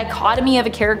 the dichotomy of a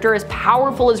character as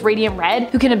powerful as Radiant Red,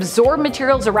 who can absorb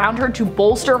materials around her to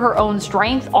bolster her own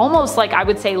strength, almost like I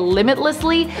would say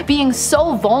limitlessly, being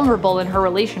so vulnerable in her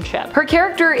relationship. Her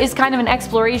character is kind of an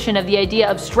exploration of the idea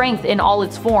of strength in all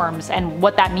its forms and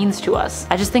what that means to us.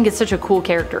 I just think it's such a cool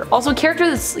character. Also a character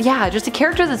that's, yeah, just a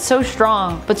character that's so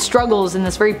strong, but struggles in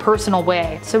this very personal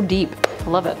way. So deep. I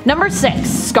love it. Number 6,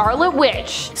 Scarlet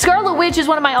Witch. Scarlet Witch is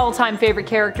one of my all-time favorite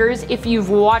characters. If you've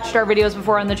watched our videos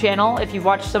before on the channel, if you've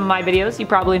watched some of my videos, you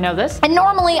probably know this. And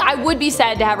normally I would be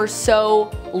sad to have her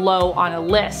so low on a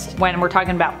list when we're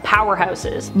talking about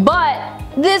powerhouses. But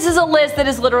this is a list that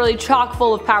is literally chock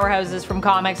full of powerhouses from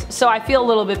comics, so I feel a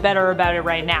little bit better about it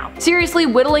right now. Seriously,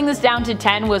 whittling this down to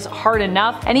 10 was hard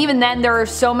enough, and even then there are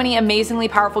so many amazingly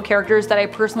powerful characters that I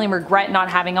personally regret not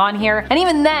having on here, and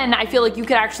even then I feel like you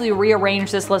could actually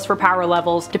rearrange this list for power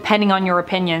levels depending on your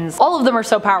opinions. All of them are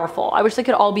so powerful. I wish they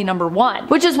could all be number 1,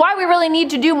 which is why we really need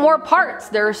to do more parts.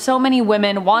 There are so many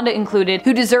women, Wanda included,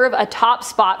 who deserve a top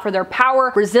spot for their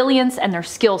power, resilience, and their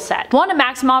skill set. Wanda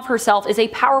Maximoff herself is a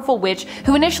powerful witch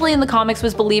who initially in the comics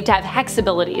was believed to have hex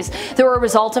abilities that were a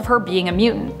result of her being a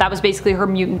mutant. That was basically her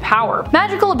mutant power.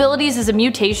 Magical abilities as a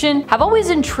mutation have always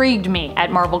intrigued me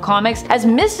at Marvel Comics, as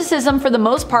mysticism for the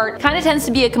most part kind of tends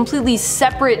to be a completely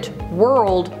separate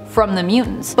world from the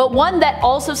mutants, but one that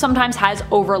also sometimes has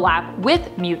overlap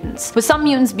with mutants, with some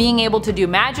mutants being able to do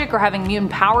magic or having mutant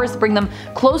powers that bring them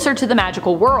closer to the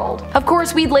magical world. Of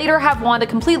course, we'd later have Wanda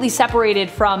completely separated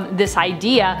from this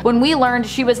idea when we learned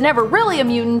she was never really a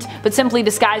mutant, but simply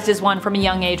disguised as one from a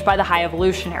young age by the High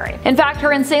Evolutionary. In fact,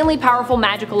 her insanely powerful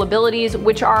magical abilities,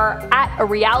 which are at a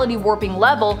reality warping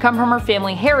level, come from her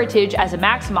family heritage as a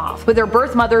Maximoff, with her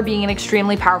birth mother being an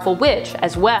extremely powerful witch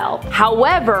as well.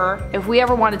 However, if we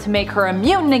ever wanted to make her a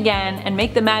mutant again and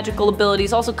make the magical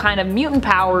abilities also kind of mutant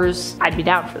powers, I'd be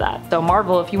down for that. So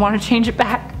Marvel, if you want to change it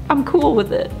back, I'm cool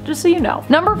with it, just so you know.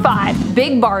 Number 5,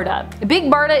 Big Barda.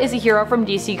 Big Barda is a hero from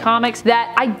DC Comics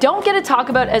that I don't get to talk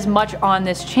about as much on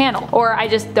this channel, or I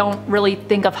just don't really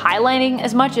think of highlighting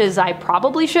as much as I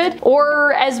probably should,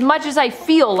 or as much as I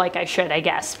feel like I should, I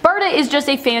guess. Barda is just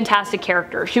a fantastic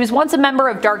character. She was once a member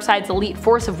of Darkseid's elite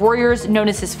force of warriors known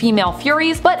as his Female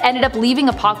Furies, but ended up leaving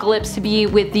Apocalypse to be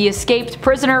with the escaped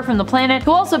prisoner from the planet,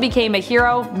 who also became a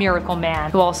hero, Miracle Man,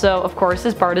 who also, of course,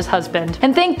 is Barda's husband.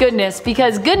 And thank goodness,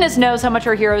 because goodness knows how much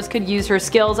our heroes could use her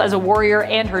skills as a warrior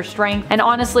and her strength, and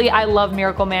honestly, I love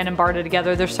Miracle Man and Barda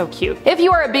together, they're so cute. If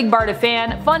you are a big Barda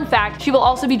fan, fun fact, she will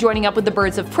also be joining up with the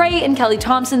Birds of Prey in Kelly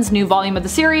Thompson's new volume of the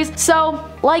series, so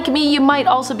like me, you might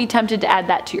also be tempted to add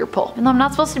that to your pull. And I'm not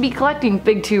supposed to be collecting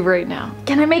Big Two right now.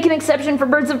 Can I make an exception for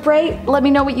Birds of Prey? Let me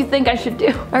know what you think I should do.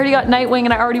 I already got Nightwing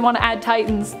and I already want to add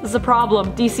Titans. This is a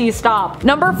problem. DC, stop.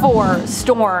 Number 4,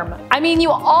 Storm. I mean,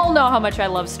 you all know how much I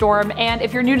love Storm, and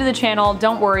if you're new to the channel,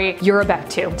 don't worry, you're about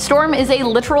to. Storm is a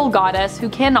literal goddess who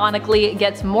canonically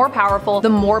gets more powerful the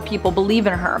more people believe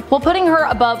in her. While putting her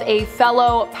above a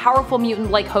fellow powerful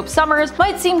mutant like Hope Summers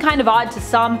might seem kind of odd to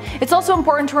some, it's also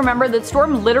important to remember that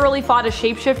Storm literally fought a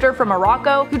shapeshifter from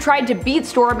Morocco who tried to beat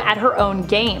Storm at her own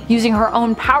game, using her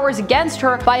own powers against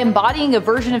her by embodying a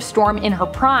version of Storm in her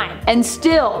prime. And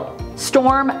still,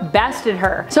 Storm bested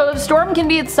her. So if Storm can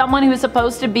beat someone who's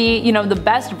supposed to be, you know, the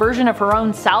best version of her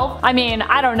own self, I mean,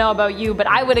 I don't know about you, but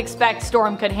I would expect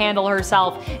Storm could handle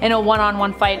herself in a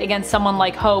one-on-one fight against someone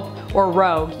like Hope or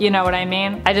Rogue, you know what I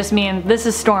mean? I just mean, this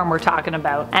is Storm we're talking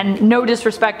about. And no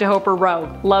disrespect to Hope or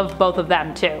Rogue, love both of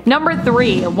them too. Number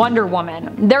 3, Wonder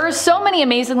Woman. There are so many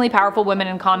amazingly powerful women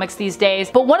in comics these days,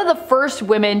 but one of the first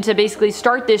women to basically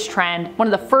start this trend,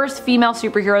 one of the first female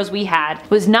superheroes we had,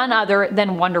 was none other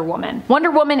than Wonder Woman.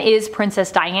 Wonder Woman is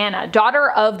Princess Diana, daughter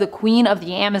of the Queen of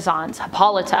the Amazons,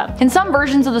 Hippolyta. In some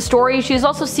versions of the story, she is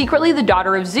also secretly the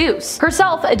daughter of Zeus.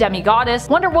 Herself a demigoddess,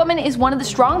 Wonder Woman is one of the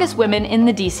strongest women in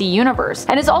the DC universe,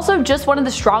 and is also just one of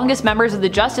the strongest members of the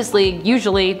Justice League,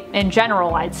 usually in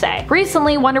general, I'd say.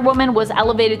 Recently, Wonder Woman was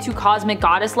elevated to cosmic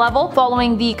goddess level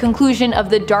following the conclusion of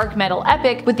the Dark Metal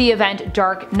epic with the event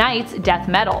Dark Knight's Death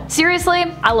Metal. Seriously,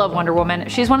 I love Wonder Woman.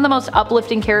 She's one of the most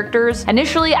uplifting characters.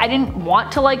 Initially, I didn't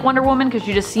want to like Wonder Woman because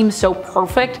she just seems so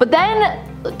perfect, but then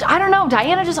I don't know,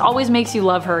 Diana just always makes you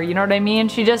love her, you know what I mean?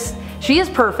 She is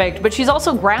perfect, but she's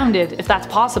also grounded, if that's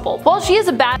possible. While she is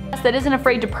a badass that isn't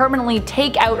afraid to permanently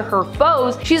take out her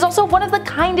foes, she's also one of the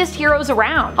kindest heroes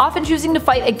around, often choosing to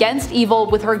fight against evil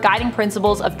with her guiding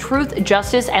principles of truth,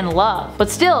 justice, and love. But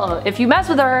still, if you mess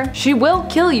with her, she will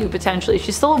kill you potentially.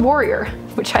 She's still a warrior.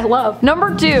 which I love.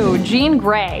 Number 2, Jean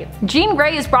Grey. Jean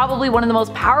Grey is probably one of the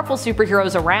most powerful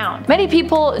superheroes around. Many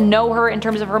people know her in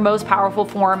terms of her most powerful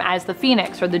form as the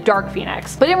Phoenix or the Dark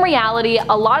Phoenix, but in reality,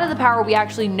 a lot of the power we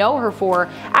actually know her for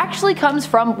actually comes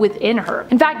from within her.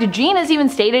 In fact, Jean has even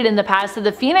stated in the past that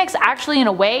the Phoenix actually in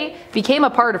a way became a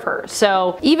part of her,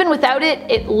 so even without it,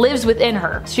 it lives within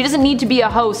her. She doesn't need to be a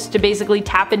host to basically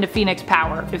tap into Phoenix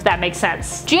power, if that makes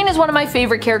sense. Jean is one of my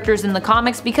favorite characters in the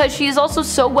comics because she is also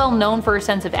so well known for her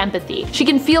sense of empathy. She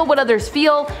can feel what others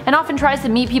feel and often tries to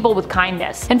meet people with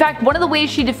kindness. In fact, one of the ways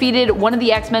she defeated one of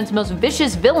the X-Men's most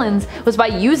vicious villains was by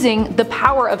using the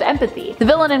power of empathy. The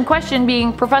villain in question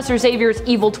being Professor Xavier's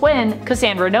evil twin,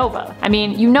 Cassandra Nova. I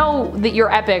mean, you know that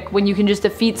you're epic when you can just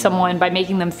defeat someone by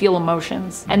making them feel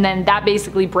emotions, and then that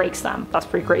basically breaks them. That's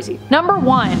pretty crazy. Number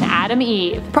 1, Adam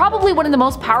Eve. Probably one of the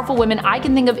most powerful women I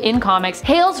can think of in comics,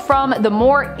 hails from the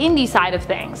more indie side of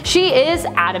things. She is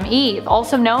Adam Eve,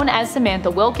 also known as Samantha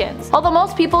Wilkins, although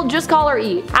most people just call her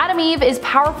Eve. Adam Eve is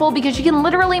powerful because she can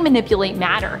literally manipulate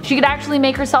matter. She could actually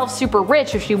make herself super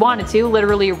rich if she wanted to,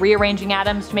 literally rearranging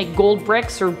atoms to make gold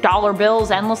bricks or dollar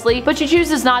bills endlessly, but she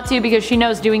chooses not to because she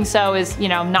knows doing so is,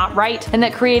 not right, and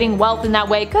that creating wealth in that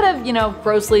way could have,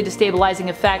 grossly destabilizing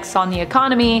effects on the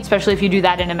economy, especially if you do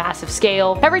that in a massive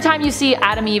scale. Every time you see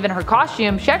Adam Eve in her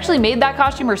costume, she actually made that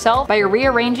costume herself by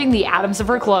rearranging the atoms of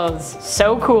her clothes.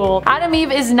 So cool. Adam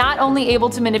Eve is not only able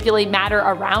to manipulate matter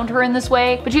around her in this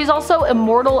way, but she's also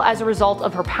immortal as a result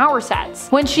of her power sets.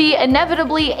 When she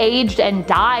inevitably aged and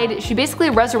died, she basically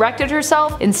resurrected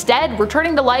herself, instead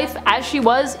returning to life as she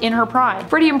was in her prime.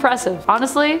 Pretty impressive.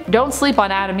 Honestly, don't sleep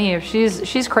on Adam Eve.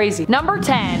 She's crazy. Number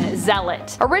 10,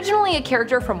 Zealot. Originally a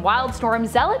character from Wildstorm,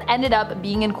 Zealot ended up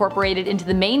being incorporated into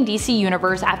the main DC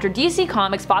universe after DC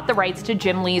Comics bought the rights to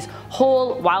Jim Lee's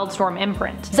whole Wildstorm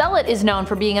imprint. Zealot is known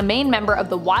for being a main member of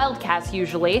the Wildcats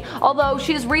usually, although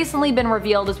she has recently been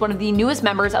revealed as one of the newest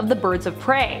members of the Birds of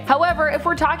Prey. However, if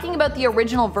we're talking about the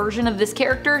original version of this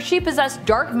character, she possessed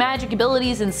dark magic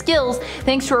abilities and skills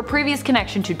thanks to her previous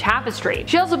connection to Tapestry.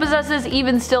 She also possesses,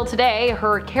 even still today,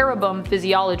 her cherubim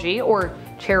physiology, or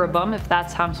cherubim, if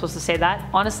that's how I'm supposed to say that.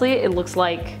 Honestly, it looks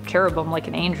like cherubim, like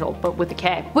an angel, but with a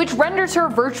K, which renders her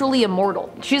virtually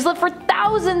immortal. She's lived for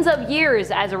thousands of years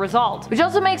as a result, which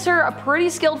also makes her a pretty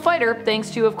skilled fighter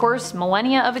thanks to, of course,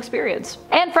 millennia of experience.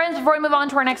 And friends, before we move on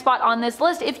to our next spot on this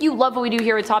list, if you love what we do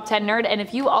here at Top 10 Nerd, and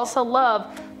if you also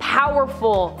love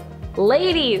powerful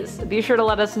ladies, be sure to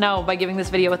let us know by giving this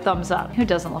video a thumbs up. Who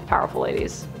doesn't love powerful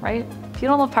ladies, right? If you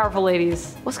don't love powerful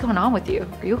ladies, what's going on with you?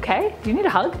 Are you okay? Do you need a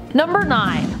hug? Number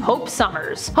 9, Hope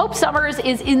Summers. Hope Summers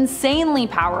is insanely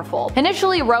powerful.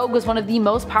 Initially, Rogue was one of the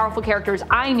most powerful characters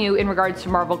I knew in regards to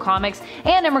Marvel Comics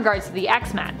and in regards to the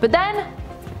X-Men. But then,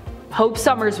 Hope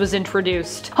Summers was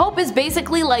introduced. Hope is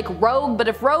basically like Rogue, but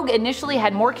if Rogue initially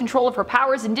had more control of her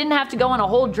powers and didn't have to go on a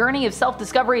whole journey of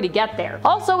self-discovery to get there.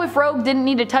 Also, if Rogue didn't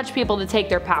need to touch people to take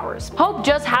their powers. Hope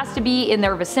just has to be in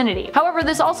their vicinity. However,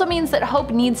 this also means that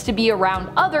Hope needs to be around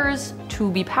others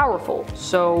to be powerful.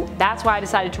 So that's why I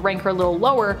decided to rank her a little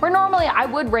lower, where normally I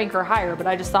would rank her higher, but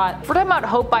I just thought, if we're talking about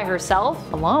Hope by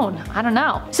herself, alone, I don't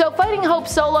know. So fighting Hope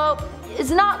solo is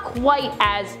not quite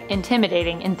as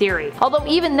intimidating in theory. Although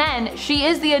even then, she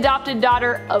is the adopted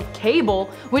daughter of Cable,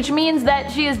 which means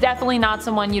that she is definitely not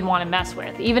someone you'd want to mess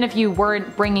with, even if you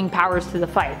weren't bringing powers to the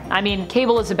fight. I mean,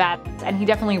 Cable is a badass, and he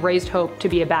definitely raised Hope to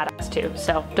be a badass too,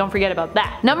 so don't forget about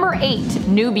that. Number 8,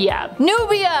 Nubia.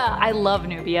 Nubia! I love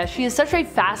Nubia. She is such a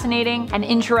fascinating and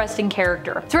interesting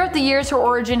character. Throughout the years, her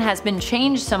origin has been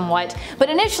changed somewhat, but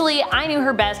initially I knew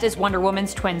her best as Wonder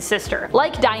Woman's twin sister.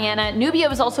 Like Diana, Nubia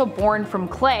was also born from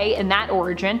clay in that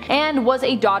origin and was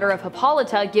a daughter of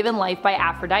Hippolyta given life by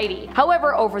Aphrodite.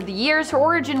 However, over the years, her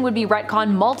origin would be retconned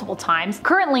multiple times.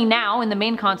 Currently now, in the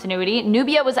main continuity,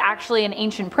 Nubia was actually an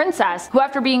ancient princess who,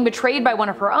 after being betrayed by one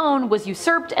of her own, was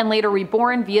usurped and later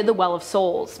reborn via the Well of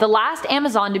Souls. The last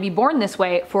Amazon to be born this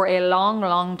way for a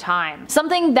long time.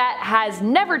 Something that has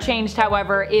never changed,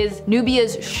 however, is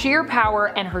Nubia's sheer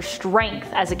power and her strength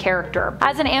as a character.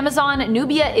 As an Amazon,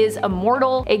 Nubia is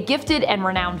immortal, a gifted and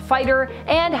renowned fighter,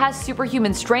 and has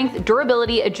superhuman strength,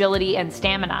 durability, agility, and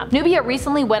stamina. Nubia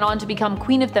recently went on to become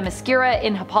Queen of Themyscira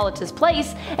in Hippolyta's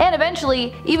place, and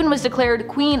eventually even was declared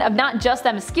Queen of not just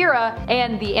Themyscira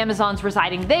and the Amazons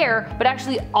residing there, but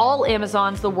actually all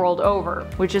Amazons the world over,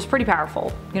 which is pretty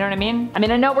powerful. You know what I mean? I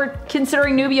know we're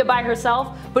considering Nubia by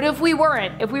herself, but if we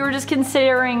weren't, if we were just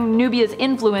considering Nubia's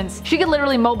influence, she could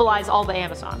literally mobilize all the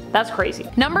Amazon. That's crazy.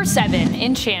 Number 7,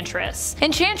 Enchantress.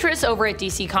 Enchantress over at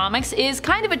DC Comics is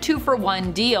kind of a two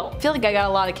 2-for-1 deal. I feel like I got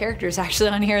a lot of characters actually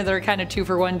on here that are kind of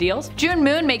 2-for-1 deals. June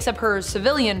Moon makes up her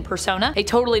civilian persona, a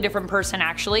totally different person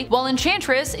actually, while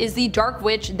Enchantress is the dark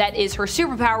witch that is her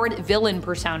superpowered villain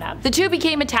persona. The two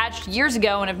became attached years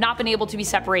ago and have not been able to be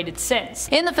separated since.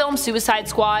 In the film Suicide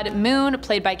Squad, Moon,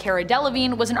 played by Cara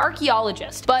Delevingne, was an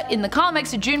archaeologist, but in the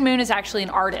comics, June Moon is actually an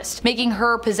artist, making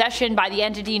her possession by the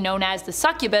entity known as the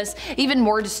Succubus even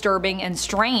more disturbing and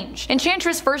strange.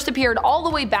 Enchantress first appeared all the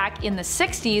way back in the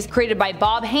 60s, created by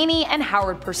Bob Haney and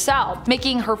Howard Purcell,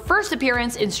 making her first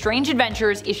appearance in Strange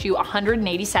Adventures issue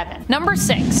 187. Number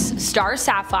 6. Star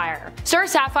Sapphire. Star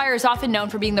Sapphire is often known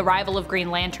for being the rival of Green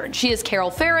Lantern. She is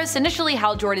Carol Ferris, initially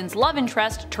Hal Jordan's love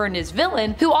interest turned his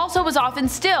villain, who also was often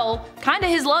still kinda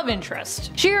his love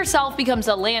interest. She herself becomes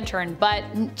a Lantern, but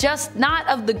just not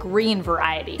of the green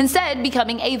variety, instead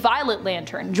becoming a Violet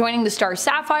Lantern, joining the Star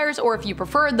Sapphires, or if you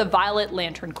prefer, the Violet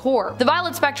Lantern Corps. The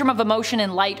violet spectrum of emotion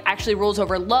and light actually rules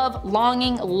over love,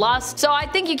 longing, lust, so I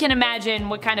think you can imagine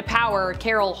what kind of power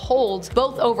Carol holds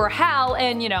both over Hal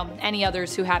and, you know, any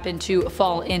others who happen to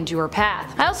fall into her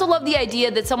path. I also love the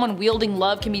idea that someone wielding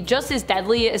love can be just as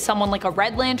deadly as someone like a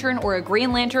Red Lantern or a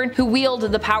Green Lantern who wield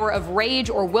the power of rage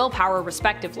or willpower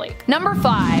respectively. Number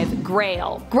 5.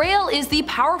 Grail. Grail is the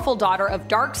powerful daughter of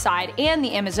Darkseid and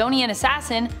the Amazonian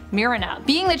assassin Myrna.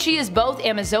 Being that she is both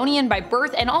Amazonian by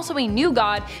birth and also a new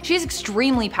god, she is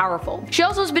extremely powerful. She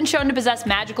also has been shown to possess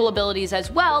magical abilities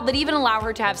as well that even allow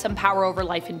her to have some power over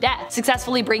life and death,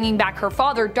 successfully bringing back her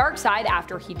father Darkseid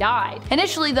after he died.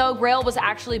 Initially though, Grail was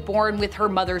actually born with her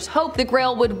mother's hope that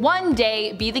Grail would one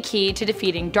day be the key to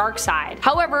defeating Darkseid.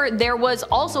 However, there was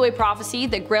also a prophecy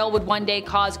that Grail would one day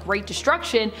cause great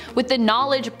destruction, with the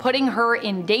knowledge putting her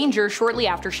in danger shortly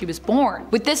after she was born.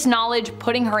 With this knowledge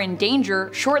putting her in danger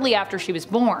shortly after she was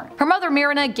born. Her mother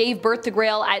Myrna gave birth to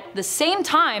Grail at the same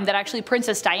time that actually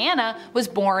Princess Diana was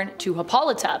born to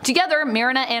Hippolyta. Together,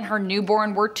 Myrna and her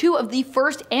newborn were two of the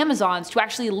first Amazons to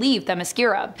actually leave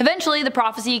Themyscira. Eventually, the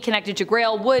prophecy connected to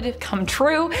Grail would come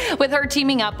true, with her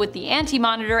teaming up with the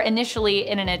Anti-Monitor initially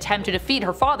in an attempt to defeat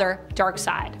her father,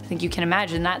 Darkseid. I think you can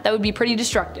imagine that. That would be pretty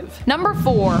destructive. Number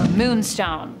 4.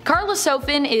 Moonstone. Carla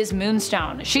Sofin is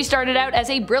Moonstone. She started out as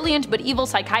a brilliant but evil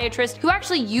psychiatrist who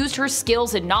actually used her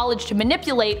skills and knowledge to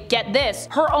manipulate, get this,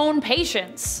 her own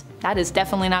patients. That is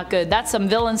definitely not good. That's some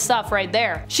villain stuff right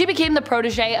there. She became the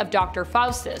protege of Dr.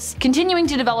 Faustus, continuing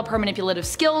to develop her manipulative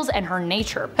skills and her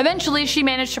nature. Eventually, she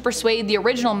managed to persuade the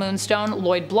original Moonstone,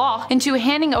 Lloyd Bloch, into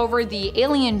handing over the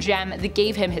alien gem that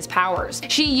gave him his powers.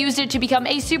 She used it to become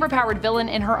a superpowered villain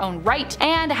in her own right,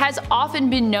 and has often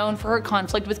been known for her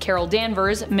conflict with Carol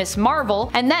Danvers, Miss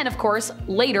Marvel, and then of course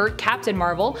later Captain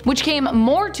Marvel, which came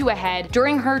more to a head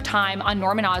during her time on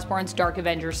Norman Osborn's Dark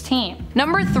Avengers team.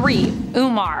 Number 3.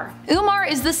 Umar. Umar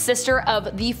is the sister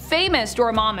of the famous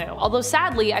Dormammu, although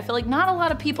sadly I feel like not a lot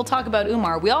of people talk about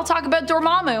Umar. We all talk about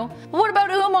Dormammu, but what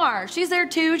about Umar? She's there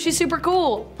too, she's super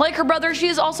cool. Like her brother, she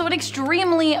is also an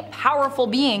extremely powerful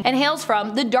being and hails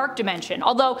from the Dark Dimension,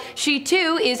 although she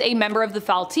too is a member of the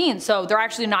Faltine, so they're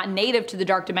actually not native to the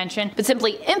Dark Dimension, but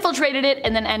simply infiltrated it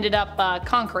and then ended up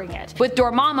conquering it, with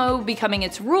Dormammu becoming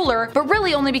its ruler, but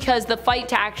really only because the fight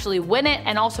to actually win it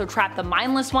and also trap the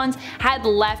mindless ones had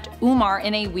left Umar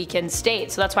in a weakened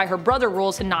state, so that's why her brother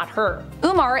rules and not her.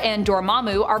 Umar and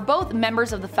Dormammu are both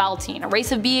members of the Faltine, a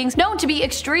race of beings known to be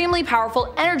extremely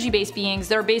powerful energy-based beings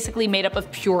that are basically made up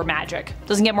of pure magic.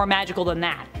 Doesn't get more magical than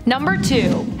that. Number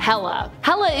 2. Hela.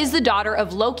 Hela is the daughter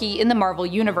of Loki in the Marvel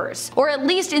Universe, or at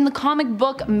least in the comic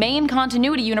book main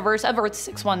continuity universe of Earth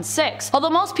 616,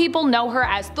 although most people know her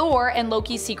as Thor and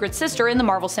Loki's secret sister in the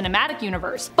Marvel Cinematic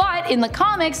Universe. But in the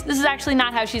comics, this is actually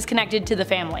not how she's connected to the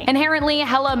family. Inherently,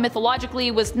 Hela mythologically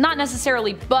was not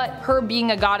necessarily, but her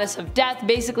being a goddess of death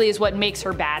basically is what makes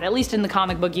her bad, at least in the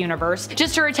comic book universe.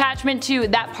 Just her attachment to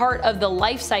that part of the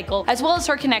life cycle, as well as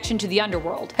her connection to the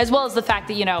underworld, as well as the fact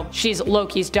that, you know, she's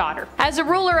Loki's daughter. As a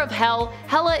ruler of Hell,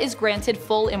 Hela is granted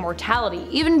full immortality,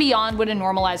 even beyond what a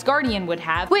normal Asgardian would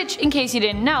have, which, in case you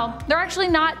didn't know, they're actually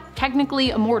not technically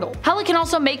immortal. Hela can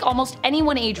also make almost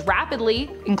anyone age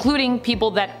rapidly, including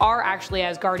people that are actually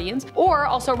Asgardians, or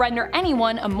also render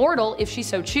anyone immortal if she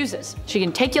so chooses. She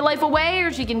can take your life away,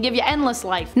 or she can give you endless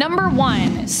life. Number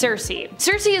 1. Circe.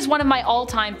 Circe is one of my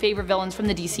all-time favorite villains from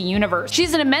the DC universe.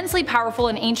 She's an immensely powerful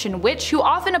and ancient witch who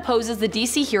often opposes the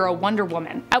DC hero Wonder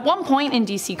Woman. At one point in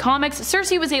DC Comics,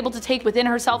 Circe was able to take within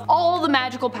herself all the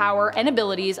magical power and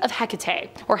abilities of Hecate,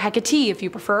 or Hecate if you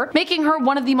prefer, making her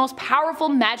one of the most powerful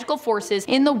magical magical forces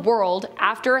in the world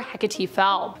after Hecate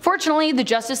fell. Fortunately, the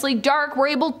Justice League Dark were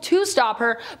able to stop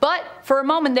her, but for a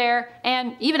moment there,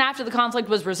 and even after the conflict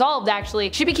was resolved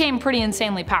actually, she became pretty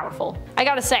insanely powerful. I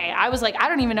gotta say, I was like, I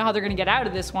don't even know how they're gonna get out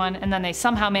of this one, and then they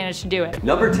somehow managed to do it.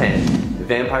 Number 10.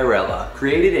 Vampirella.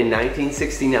 Created in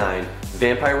 1969,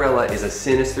 Vampirella is a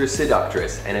sinister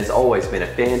seductress and has always been a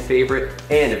fan favorite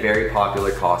and a very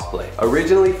popular cosplay.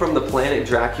 Originally from the planet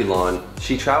Draculon,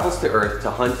 she travels to Earth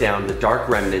to hunt down the dark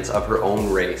remnants of her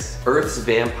own race. Earth's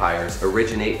vampires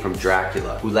originate from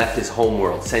Dracula, who left his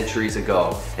homeworld centuries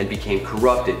ago and became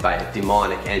corrupted by a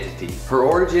demonic entity. Her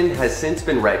origin has since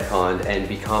been retconned and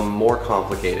become more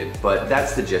complicated, but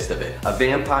that's the gist of it. A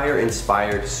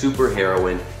vampire-inspired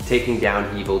superheroine taking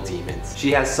down evil demons. She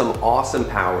has some awesome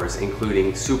powers,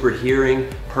 including super hearing,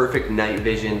 perfect night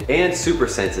vision, and super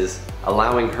senses,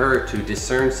 allowing her to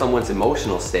discern someone's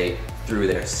emotional state through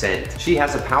their scent. She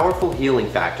has a powerful healing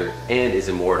factor and is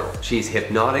immortal. She's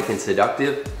hypnotic and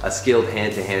seductive, a skilled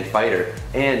hand-to-hand fighter,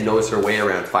 and knows her way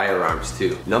around firearms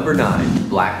too. Number 9.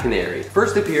 Black Canary.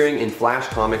 First appearing in Flash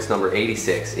Comics number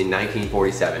 86 in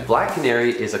 1947, Black Canary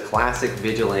is a classic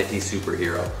vigilante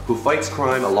superhero who fights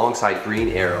crime alongside Green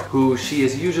Arrow, who she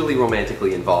is usually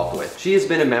romantically involved with. She has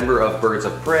been a member of Birds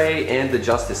of Prey and the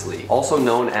Justice League, also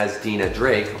known as Dina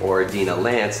Drake or Dina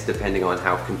Lance, depending on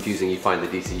how confusing you find the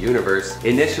DC universe.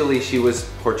 Initially, she was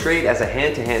portrayed as a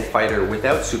hand-to-hand fighter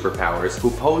without superpowers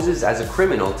who poses as a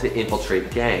criminal to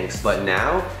infiltrate gangs, but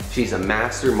now she's a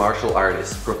master martial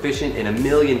artist, proficient in a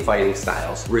million fighting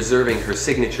styles, reserving her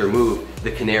signature move,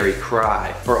 the Canary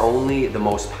Cry, for only the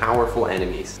most powerful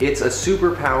enemies. It's a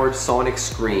super-powered sonic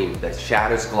scream that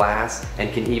shatters glass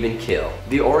and can even kill.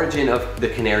 The origin of the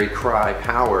Canary Cry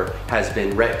power has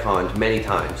been retconned many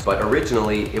times, but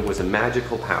originally it was a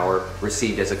magical power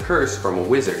received as a curse from a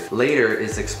wizard. Later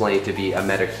is explained to be a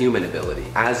metahuman ability.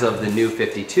 As of the New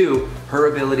 52,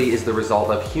 her ability is the result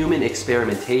of human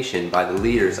experimentation by the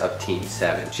leaders of Team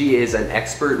 7. She is an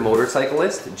expert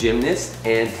motorcyclist, gymnast,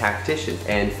 and tactician.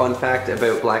 And fun fact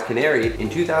about Black Canary, in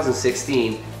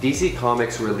 2016, DC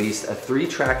Comics released a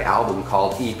 3-track album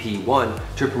called EP1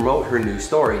 to promote her new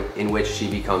story, in which she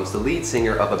becomes the lead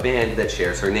singer of a band that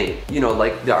shares her name. You know,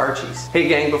 like the Archies. Hey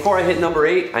gang, before I hit number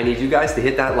 8, I need you guys to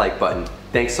hit that like button.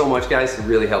 Thanks so much guys, it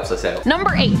really helps us out.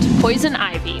 Number 8. Poison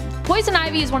Ivy. Poison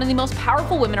Ivy is one of the most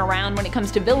powerful women around when it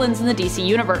comes to villains in the DC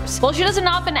universe. While she doesn't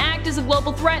often act as a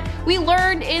global threat, we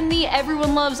learned in the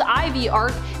Everyone Loves Ivy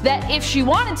arc that if she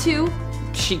wanted to,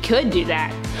 she could do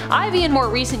that. Ivy in more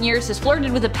recent years has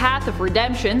flirted with a path of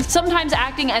redemption, sometimes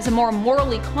acting as a more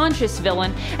morally conscious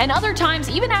villain, and other times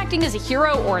even acting as a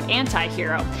hero or an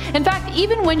anti-hero. In fact,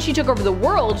 even when she took over the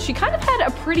world, she kind of had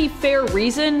a pretty fair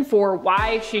reason for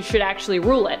why she should actually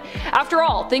rule it. After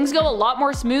all, things go a lot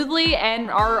more smoothly and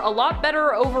are a lot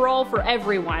better overall for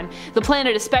everyone, the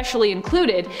planet especially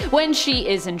included, when she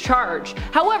is in charge.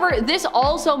 However, this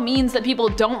also means that people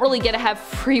don't really get to have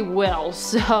free will,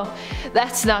 so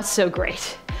that's not so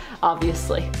great.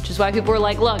 Obviously. Which is why people were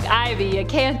like, look, Ivy, you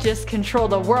can't just control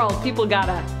the world. People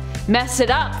gotta mess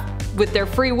it up with their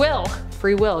free will.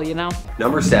 Free will, you know?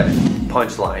 Number 7.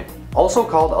 Punchline. Also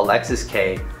called Alexis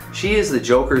K, she is the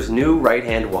Joker's new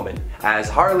right-hand woman, as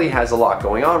Harley has a lot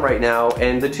going on right now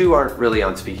and the two aren't really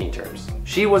on speaking terms.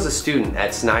 She was a student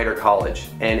at Snyder College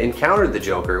and encountered the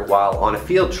Joker while on a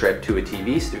field trip to a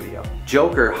TV studio.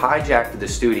 Joker hijacked the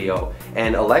studio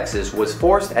and Alexis was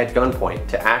forced at gunpoint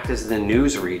to act as the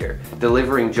newsreader,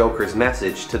 delivering Joker's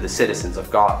message to the citizens of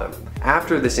Gotham.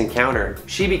 After this encounter,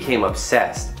 she became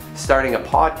obsessed, starting a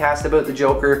podcast about the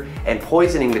Joker and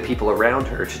poisoning the people around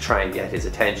her to try and get his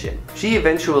attention. She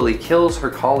eventually kills her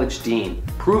college dean,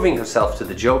 proving herself to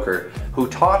the Joker, who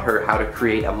taught her how to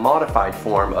create a modified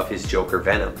form of his Joker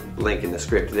venom. Link in the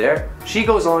script there. She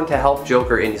goes on to help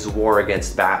Joker in his war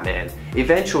against Batman,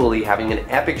 eventually having an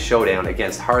epic showdown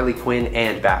against Harley Quinn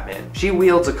and Batman. She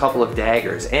wields a couple of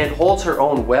daggers and holds her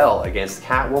own well against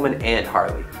Catwoman and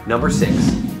Harley. Number 6.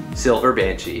 Silver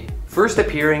Banshee. First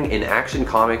appearing in Action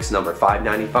Comics number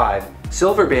 595,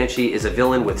 Silver Banshee is a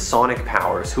villain with sonic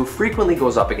powers who frequently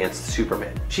goes up against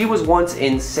Superman. She was once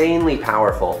insanely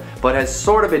powerful, but has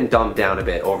sort of been dumbed down a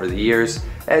bit over the years.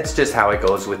 It's just how it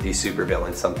goes with these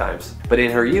supervillains sometimes. But in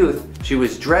her youth, she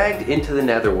was dragged into the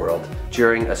Netherworld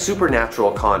during a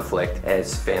supernatural conflict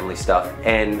as family stuff,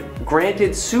 and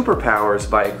granted superpowers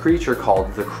by a creature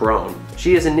called the Crone.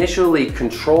 She is initially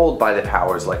controlled by the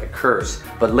powers like a curse,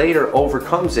 but later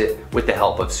overcomes it with the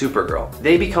help of Supergirl.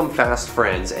 They become fast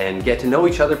friends and get to know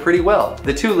each other pretty well.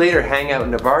 The two later hang out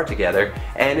in a bar together,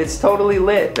 and it's totally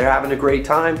lit. They're having a great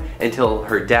time until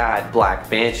her dad, Black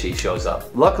Banshee, shows up.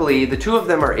 Luckily, the two of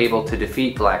them are able to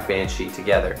defeat Black Banshee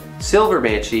together. Silver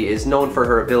Banshee is known for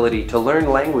her ability to learn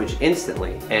language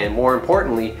instantly, and more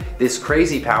importantly, this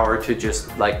crazy power to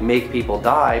just like make people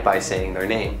die by saying their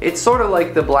name. It's sort of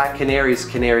like the Black Canary's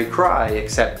canary cry,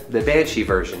 except the Banshee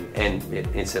version, and it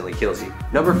instantly kills you.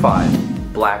 Number 5.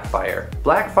 Blackfire.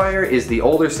 Blackfire is the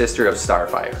older sister of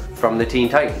Starfire from the Teen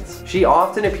Titans. She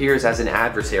often appears as an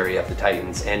adversary of the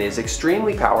Titans and is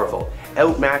extremely powerful,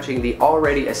 outmatching the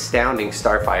already astounding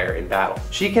Starfire in battle.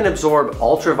 She can absorb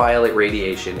ultraviolet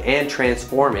radiation and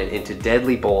transform it into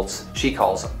deadly bolts she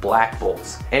calls black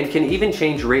bolts, and can even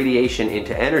change radiation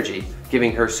into energy,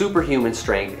 giving her superhuman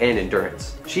strength and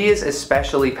endurance. She is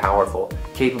especially powerful,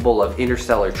 capable of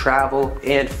interstellar travel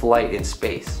and flight in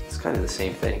space. Kind of the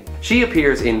same thing. She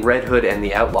appears in Red Hood and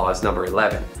the Outlaws number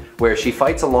 11, where she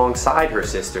fights alongside her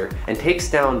sister and takes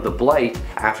down the Blight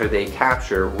after they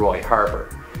capture Roy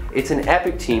Harper. It's an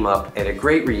epic team up and a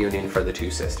great reunion for the two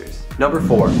sisters. Number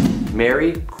 4.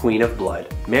 Mary, Queen of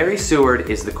Blood. Mary Seward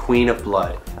is the Queen of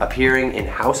Blood, appearing in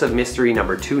House of Mystery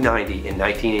number 290 in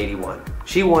 1981.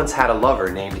 She once had a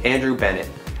lover named Andrew Bennett,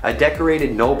 a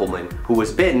decorated nobleman who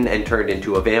was bitten and turned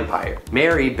into a vampire.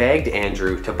 Mary begged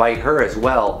Andrew to bite her as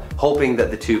well, hoping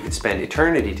that the two could spend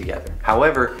eternity together.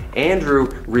 However, Andrew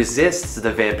resists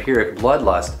the vampiric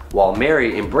bloodlust while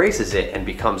Mary embraces it and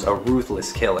becomes a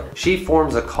ruthless killer. She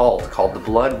forms a cult called the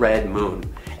Blood Red Moon,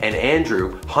 and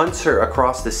Andrew hunts her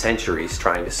across the centuries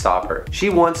trying to stop her. She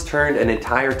once turned an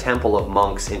entire temple of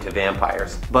monks into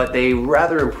vampires, but they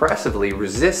rather impressively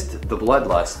resist the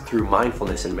bloodlust through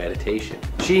mindfulness and meditation.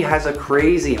 She has a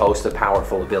crazy host of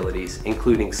powerful abilities,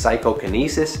 including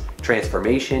psychokinesis,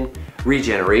 transformation,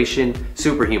 regeneration,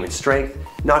 superhuman strength,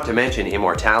 not to mention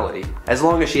immortality. As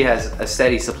long as she has a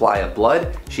steady supply of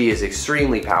blood, she is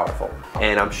extremely powerful,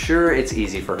 and I'm sure it's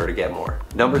easy for her to get more.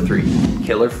 Number 3.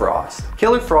 Killer Frost.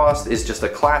 Killer Frost is just a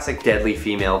classic deadly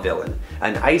female villain,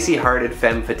 an icy-hearted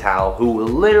femme fatale who will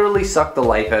literally suck the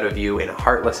life out of you in a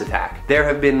heartless attack. There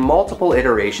have been multiple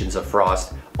iterations of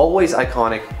Frost, always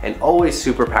iconic and always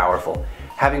super powerful,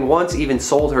 having once even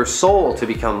sold her soul to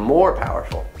become more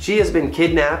powerful. She has been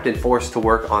kidnapped and forced to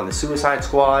work on the Suicide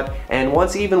Squad, and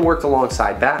once even worked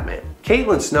alongside Batman.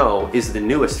 Caitlin Snow is the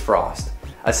newest Frost,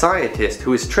 a scientist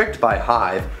who is tricked by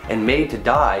Hive and made to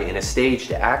die in a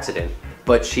staged accident,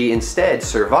 but she instead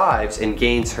survives and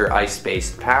gains her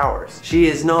ice-based powers. She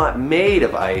is not made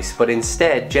of ice, but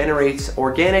instead generates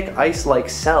organic ice-like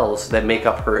cells that make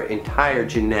up her entire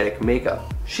genetic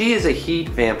makeup. She is a heat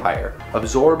vampire,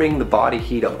 absorbing the body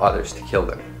heat of others to kill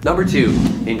them. Number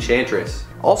 2. Enchantress.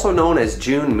 Also known as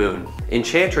June Moon,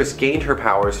 Enchantress gained her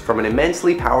powers from an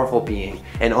immensely powerful being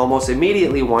and almost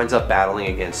immediately winds up battling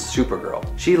against Supergirl.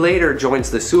 She later joins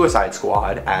the Suicide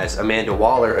Squad as Amanda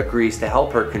Waller agrees to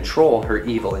help her control her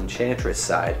evil Enchantress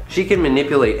side. She can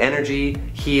manipulate energy,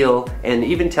 heal, and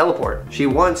even teleport. She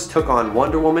once took on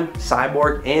Wonder Woman,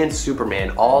 Cyborg, and Superman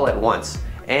all at once,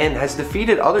 and has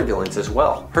defeated other villains as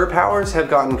well. Her powers have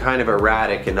gotten kind of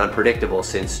erratic and unpredictable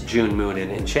since June Moon and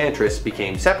Enchantress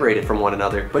became separated from one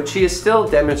another, but she has still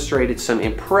demonstrated some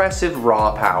impressive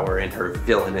raw power in her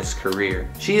villainous career.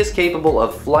 She is capable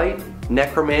of flight,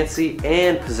 necromancy,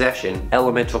 and possession,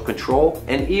 elemental control,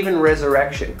 and even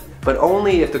resurrection, but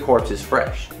only if the corpse is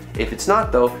fresh. If it's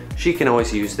not though, she can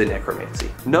always use the necromancy.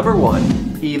 Number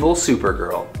 1. Evil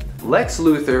Supergirl. Lex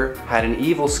Luthor had an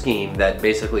evil scheme that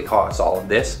basically caused all of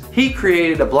this. He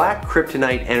created a black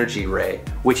kryptonite energy ray,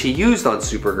 which he used on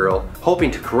Supergirl, hoping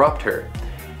to corrupt her.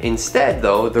 Instead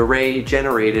though, the ray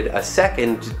generated a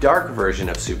second dark version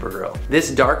of Supergirl. This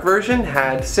dark version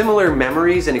had similar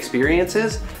memories and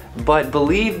experiences, but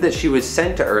believed that she was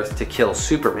sent to Earth to kill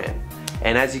Superman.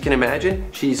 And as you can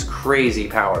imagine, she's crazy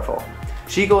powerful.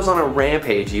 She goes on a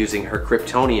rampage using her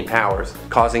Kryptonian powers,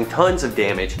 causing tons of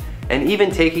damage, and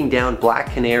even taking down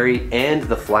Black Canary and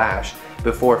the Flash,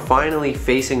 before finally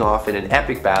facing off in an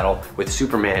epic battle with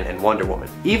Superman and Wonder Woman.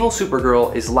 Evil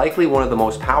Supergirl is likely one of the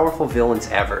most powerful villains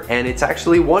ever, and it's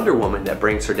actually Wonder Woman that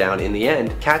brings her down in the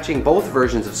end, catching both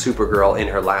versions of Supergirl in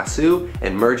her lasso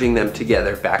and merging them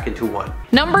together back into one.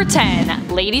 Number 10.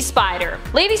 Lady Spider.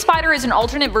 Lady Spider is an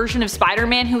alternate version of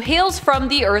Spider-Man who hails from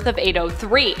the Earth of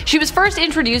 803. She was first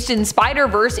introduced in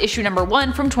Spider-Verse issue number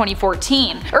 1 from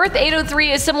 2014. Earth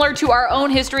 803 is similar to our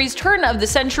own history's turn of the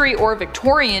century or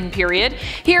Victorian period,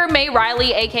 Catwoman. Here, May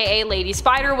Riley, aka Lady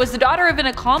Spider, was the daughter of an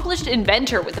accomplished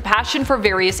inventor with a passion for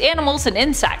various animals and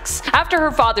insects. After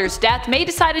her father's death, May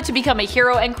decided to become a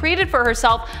hero and created for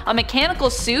herself a mechanical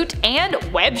suit and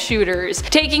web shooters,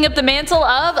 taking up the mantle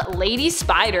of Lady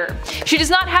Spider. She does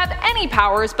not have any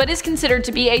powers, but is considered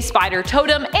to be a spider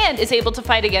totem and is able to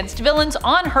fight against villains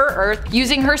on her Earth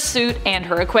using her suit and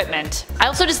her equipment. I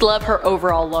also just love her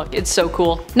overall look, it's so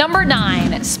cool. Number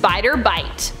 9. Spider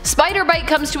Bite. Spider Bite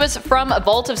comes to us from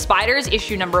Vault of Spiders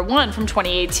issue number 1 from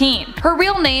 2018. Her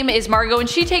real name is Margot and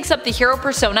she takes up the hero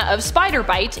persona of Spider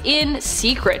Bite in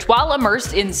secret while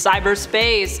immersed in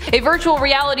cyberspace, a virtual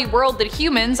reality world that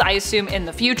humans, I assume in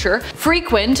the future,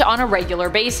 frequent on a regular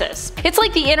basis. It's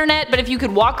like the internet, but if you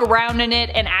could walk around in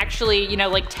it and actually,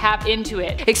 like tap into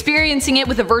it, experiencing it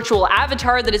with a virtual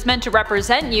avatar that is meant to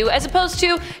represent you as opposed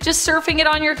to just surfing it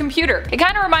on your computer. It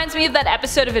kind of reminds me of that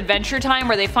episode of Adventure Time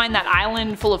where they find that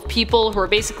island full of people who are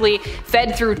basically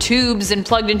fed through tubes and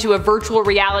plugged into a virtual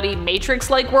reality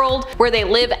Matrix-like world where they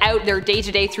live out their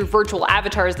day-to-day through virtual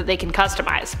avatars that they can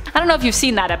customize. I don't know if you've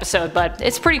seen that episode, but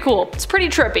it's pretty cool. It's pretty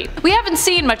trippy. We haven't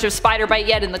seen much of Spider Bite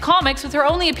yet in the comics, with her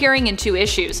only appearing in 2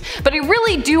 issues, but I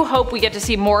really do hope we get to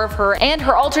see more of her and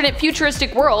her alternate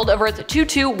futuristic world of Earth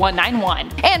 22191.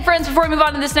 And friends, before we move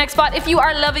on to this next spot, if you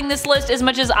are loving this list as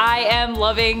much as I am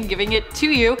loving giving it to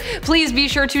you, please be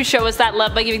sure to show us that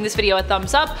love by giving this video a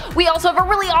thumbs up. We also have a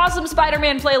really awesome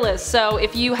Spider-Man playlist, so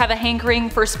if you have a hankering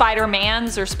for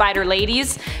Spider-Mans or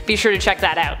Spider-Ladies, be sure to check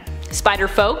that out. Spider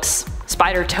folks,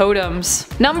 Spider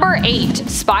totems. Number 8.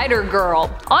 Spider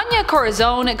Girl. Anya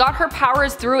Corazon got her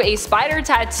powers through a spider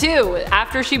tattoo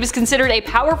after she was considered a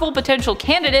powerful potential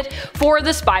candidate for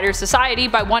the Spider Society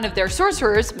by one of their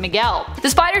sorcerers, Miguel. The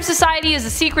Spider Society is a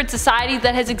secret society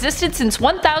that has existed since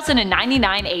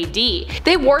 1099 AD.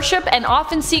 They worship and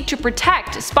often seek to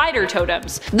protect spider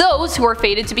totems, those who are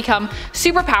fated to become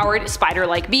superpowered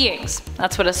spider-like beings.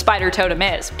 That's what a spider totem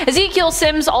is. Ezekiel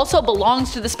Sims also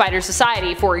belongs to the Spider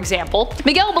Society, for example.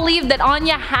 Miguel believed that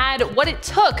Anya had what it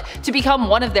took to become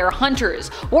one of their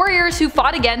hunters, warriors who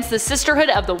fought against the Sisterhood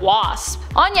of the Wasp.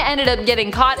 Anya ended up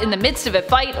getting caught in the midst of a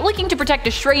fight looking to protect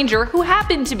a stranger who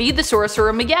happened to be the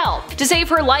sorcerer Miguel. To save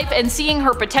her life and seeing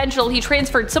her potential, he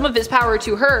transferred some of his power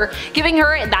to her, giving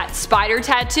her that spider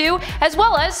tattoo as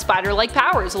well as spider-like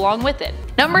powers along with it.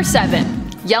 Number 7.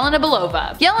 Yelena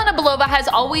Belova. Yelena Belova has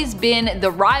always been the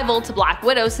rival to Black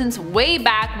Widow since way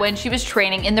back when she was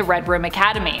training in the Red Room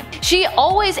Academy. She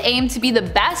always aimed to be the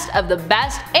best of the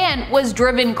best and was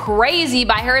driven crazy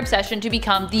by her obsession to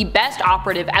become the best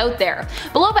operative out there.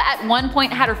 Belova at one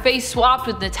point had her face swapped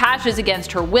with Natasha's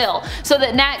against her will, so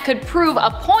that Nat could prove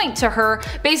a point to her,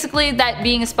 basically that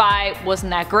being a spy wasn't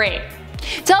that great,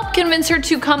 to help convince her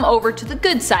to come over to the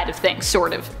good side of things,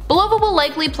 sort of. Belova will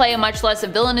likely play a much less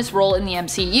villainous role in the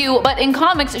MCU, but in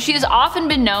comics she has often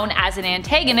been known as an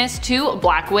antagonist to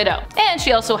Black Widow. And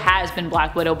she also has been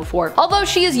Black Widow before. Although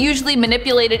she is usually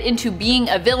manipulated into being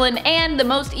a villain, and the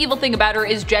most evil thing about her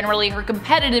is generally her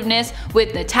competitiveness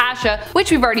with Natasha,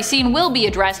 which we've already seen will be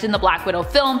addressed in the Black Widow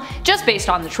film, just based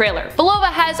on the trailer.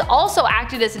 Belova has also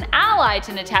acted as an ally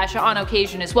to Natasha on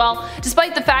occasion as well,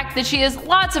 despite the fact that she has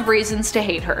lots of reasons to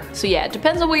hate her. So yeah, it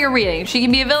depends on what you're reading. If she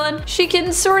can be a villain, she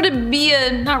can sort of be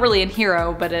not really a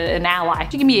hero, but an ally.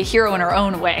 She can be a hero in her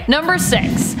own way. Number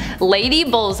 6. Lady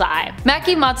Bullseye.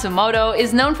 Maki Matsumoto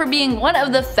is known for being one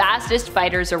of the fastest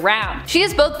fighters around. She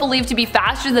is both believed to be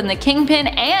faster than the Kingpin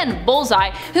and Bullseye,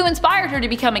 who inspired her to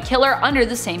become a killer under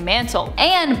the same mantle,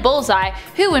 and Bullseye,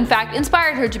 who in fact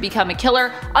inspired her to become a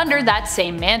killer under that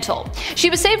same mantle. She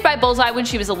was saved by Bullseye when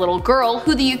she was a little girl,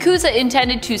 who the Yakuza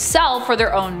intended to sell for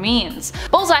their own means.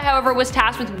 Bullseye, however, was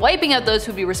tasked with wiping out those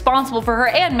who would be responsible for her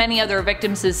and many other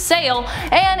victims' sale,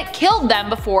 and killed them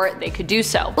before they could do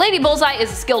so. Lady Bullseye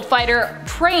is a skilled fighter,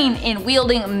 trained in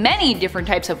wielding many different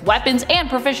types of weapons, and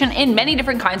proficient in many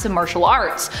different kinds of martial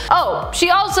arts. Oh, she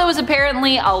also is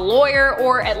apparently a lawyer,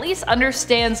 or at least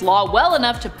understands law well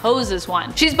enough to pose as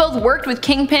one. She's both worked with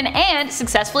Kingpin and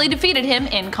successfully defeated him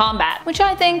in combat, which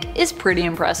I think is pretty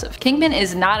impressive. Kingpin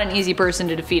is not an easy person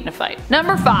to defeat in a fight.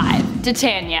 Number 5.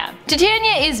 Titania.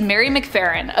 Titania is Mary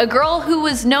McFerrin, a girl who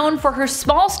was known for her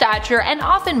small stature and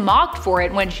often mocked for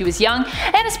it when she was young,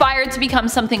 and aspired to become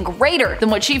something greater than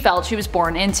what she felt she was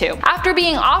born into. After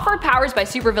being offered powers by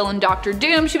supervillain Dr.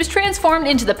 Doom, she was transformed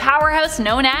into the powerhouse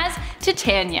known as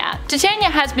Titania. Titania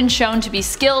has been shown to be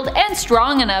skilled and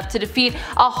strong enough to defeat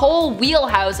a whole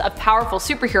wheelhouse of powerful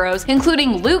superheroes,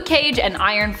 including Luke Cage and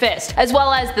Iron Fist, as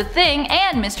well as The Thing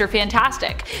and Mr.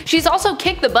 Fantastic. She's also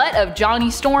kicked the butt of Johnny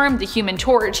Storm, the Human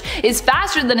Torch, is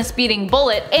faster than a speeding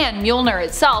bullet and Mjolnir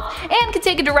itself, and can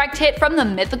take a direct hit from the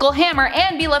mythical hammer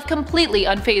and be left completely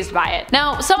unfazed by it.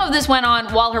 Now, some of this went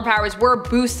on while her powers were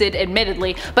boosted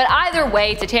admittedly, but either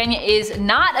way, Titania is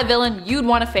not a villain you'd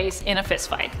want to face in a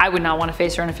fistfight. I would not want to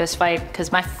face her in a fistfight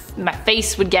because my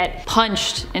face would get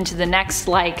punched into the next,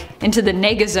 into the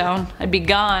nega zone. I'd be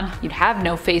gone. You'd have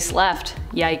no face left.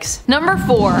 Yikes. Number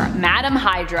 4. Madam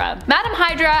Hydra. Madam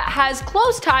Hydra has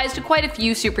close ties to quite a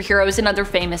few superheroes and other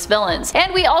famous villains,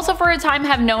 and we also for a time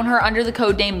have known her under the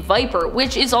codename Viper,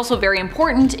 which is also very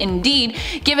important indeed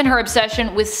given her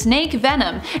obsession with snake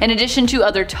venom in addition to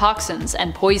other toxins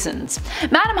and poisons.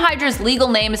 Madam Hydra's legal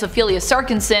name is Ophelia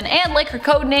Sarkinson, and like her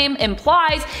codename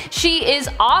implies, she is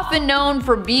often known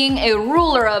for being a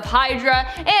ruler of Hydra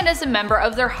and as a member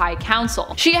of their High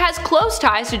Council. She has close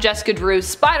ties to Jessica Drew's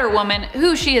Spider-Woman,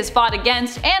 who she has fought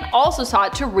against and also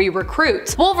sought to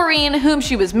re-recruit, Wolverine, whom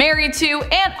she was married to,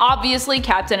 and obviously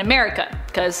Captain America,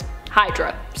 because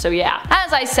Hydra. So yeah.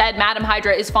 As I said, Madam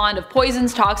Hydra is fond of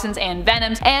poisons, toxins, and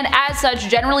venoms, and as such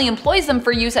generally employs them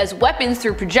for use as weapons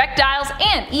through projectiles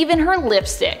and even her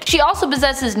lipstick. She also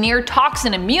possesses near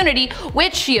toxin immunity,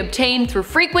 which she obtained through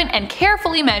frequent and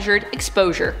carefully measured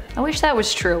exposure. I wish that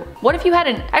was true. What if you had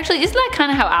actually, isn't that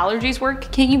kind of how allergies work?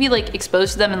 Can't you be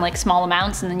exposed to them in small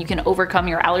amounts and then you can overcome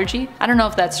your allergy? I don't know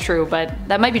if that's true, but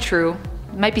that might be true.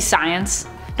 It might be science.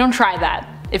 Don't try that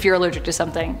if you're allergic to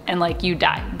something and you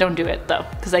die. Don't do it though,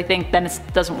 because I think then it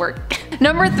doesn't work.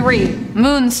 Number 3.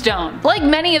 Moonstone. Like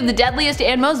many of the deadliest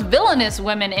and most villainous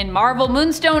women in Marvel,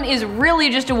 Moonstone is really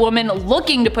just a woman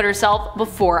looking to put herself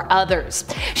before others.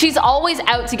 She's always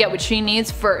out to get what she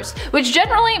needs first, which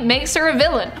generally makes her a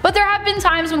villain. But there have been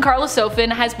times when Karla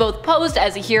Sofin has both posed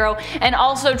as a hero and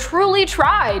also truly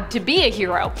tried to be a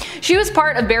hero. She was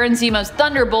part of Baron Zemo's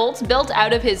Thunderbolts, built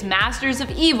out of his Masters of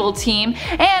Evil team,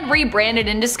 and rebranded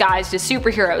in disguise as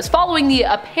superheroes, following the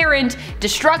apparent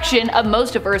destruction of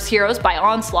most of Earth's heroes by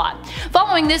Onslaught.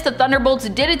 Following this, the Thunderbolts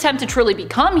did attempt to truly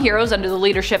become heroes under the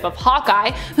leadership of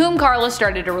Hawkeye, whom Karla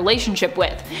started a relationship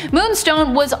with.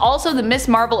 Moonstone was also the Miss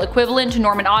Marvel equivalent to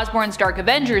Norman Osborn's Dark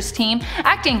Avengers team,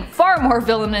 acting far more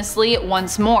villainously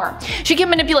once more. She can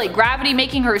manipulate gravity,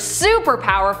 making her super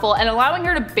powerful and allowing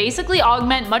her to basically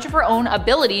augment much of her own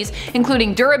abilities,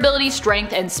 including durability,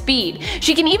 strength, and speed.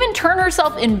 She can even turn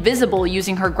herself invisible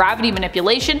using her gravity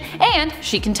manipulation, and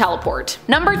she can teleport.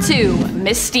 Number 2.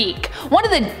 Mystique. One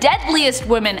of the deadliest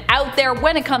women out there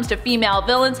when it comes to female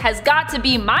villains has got to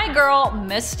be my girl,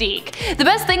 Mystique. The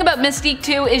best thing about Mystique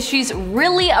too is she's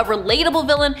really a relatable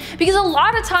villain because a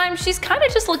lot of times she's kind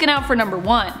of just looking out for number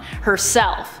 1,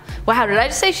 herself. Wow, did I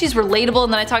just say she's relatable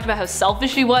and then I talked about how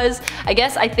selfish she was?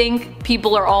 I think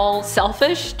people are all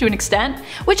selfish to an extent,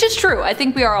 which is true. I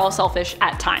think we are all selfish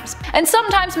at times. And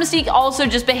sometimes Mystique also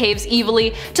just behaves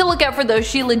evilly to look out for those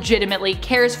she legitimately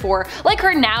cares for, like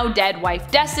her now dead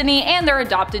wife Destiny and their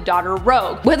adopted daughter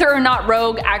Rogue, whether or not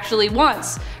Rogue actually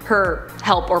wants her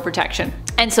help or protection.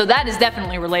 And so that is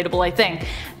definitely relatable, I think.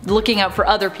 Looking out for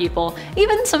other people,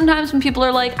 even sometimes when people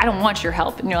are like, I don't want your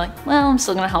help, and you're like, well, I'm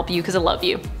still gonna help you because I love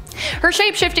you. Her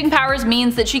shape-shifting powers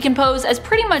means that she can pose as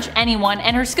pretty much anyone,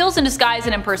 and her skills in disguise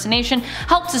and impersonation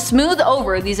help to smooth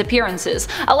over these appearances,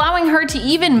 allowing her to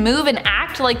even move and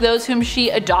act like those whom she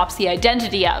adopts the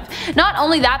identity of. Not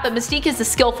only that, but Mystique is a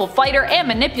skillful fighter and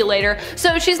manipulator,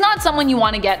 so she's not someone you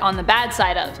want to get on the bad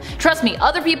side of. Trust me,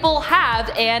 other people have,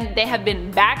 and they have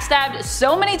been backstabbed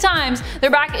so many times, their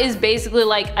back is basically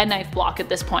like a knife block at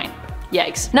this point.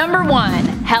 Yikes. Number 1.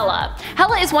 Hela.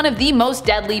 Hela is one of the most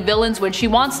deadly villains when she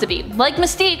wants to be. Like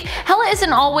Mystique, Hela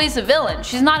isn't always a villain.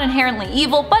 She's not inherently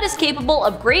evil, but is capable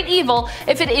of great evil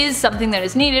if it is something that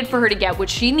is needed for her to get what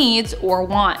she needs or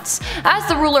wants. As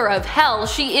the ruler of Hell,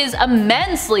 she is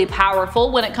immensely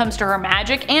powerful when it comes to her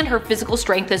magic and her physical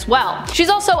strength as well. She's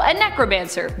also a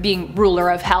necromancer, being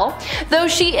ruler of Hell, though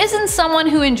she isn't someone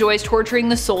who enjoys torturing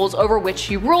the souls over which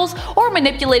she rules or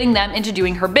manipulating them into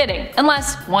doing her bidding,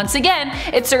 unless, once again,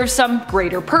 it serves some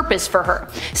greater purpose for her.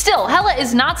 Still, Hela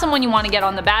is not someone you want to get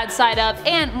on the bad side of,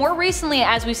 and more recently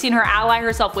as we've seen her ally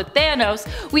herself with Thanos,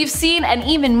 we've seen an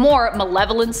even more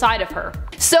malevolent side of her.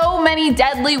 So many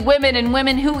deadly women and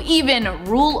women who even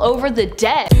rule over the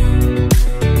dead.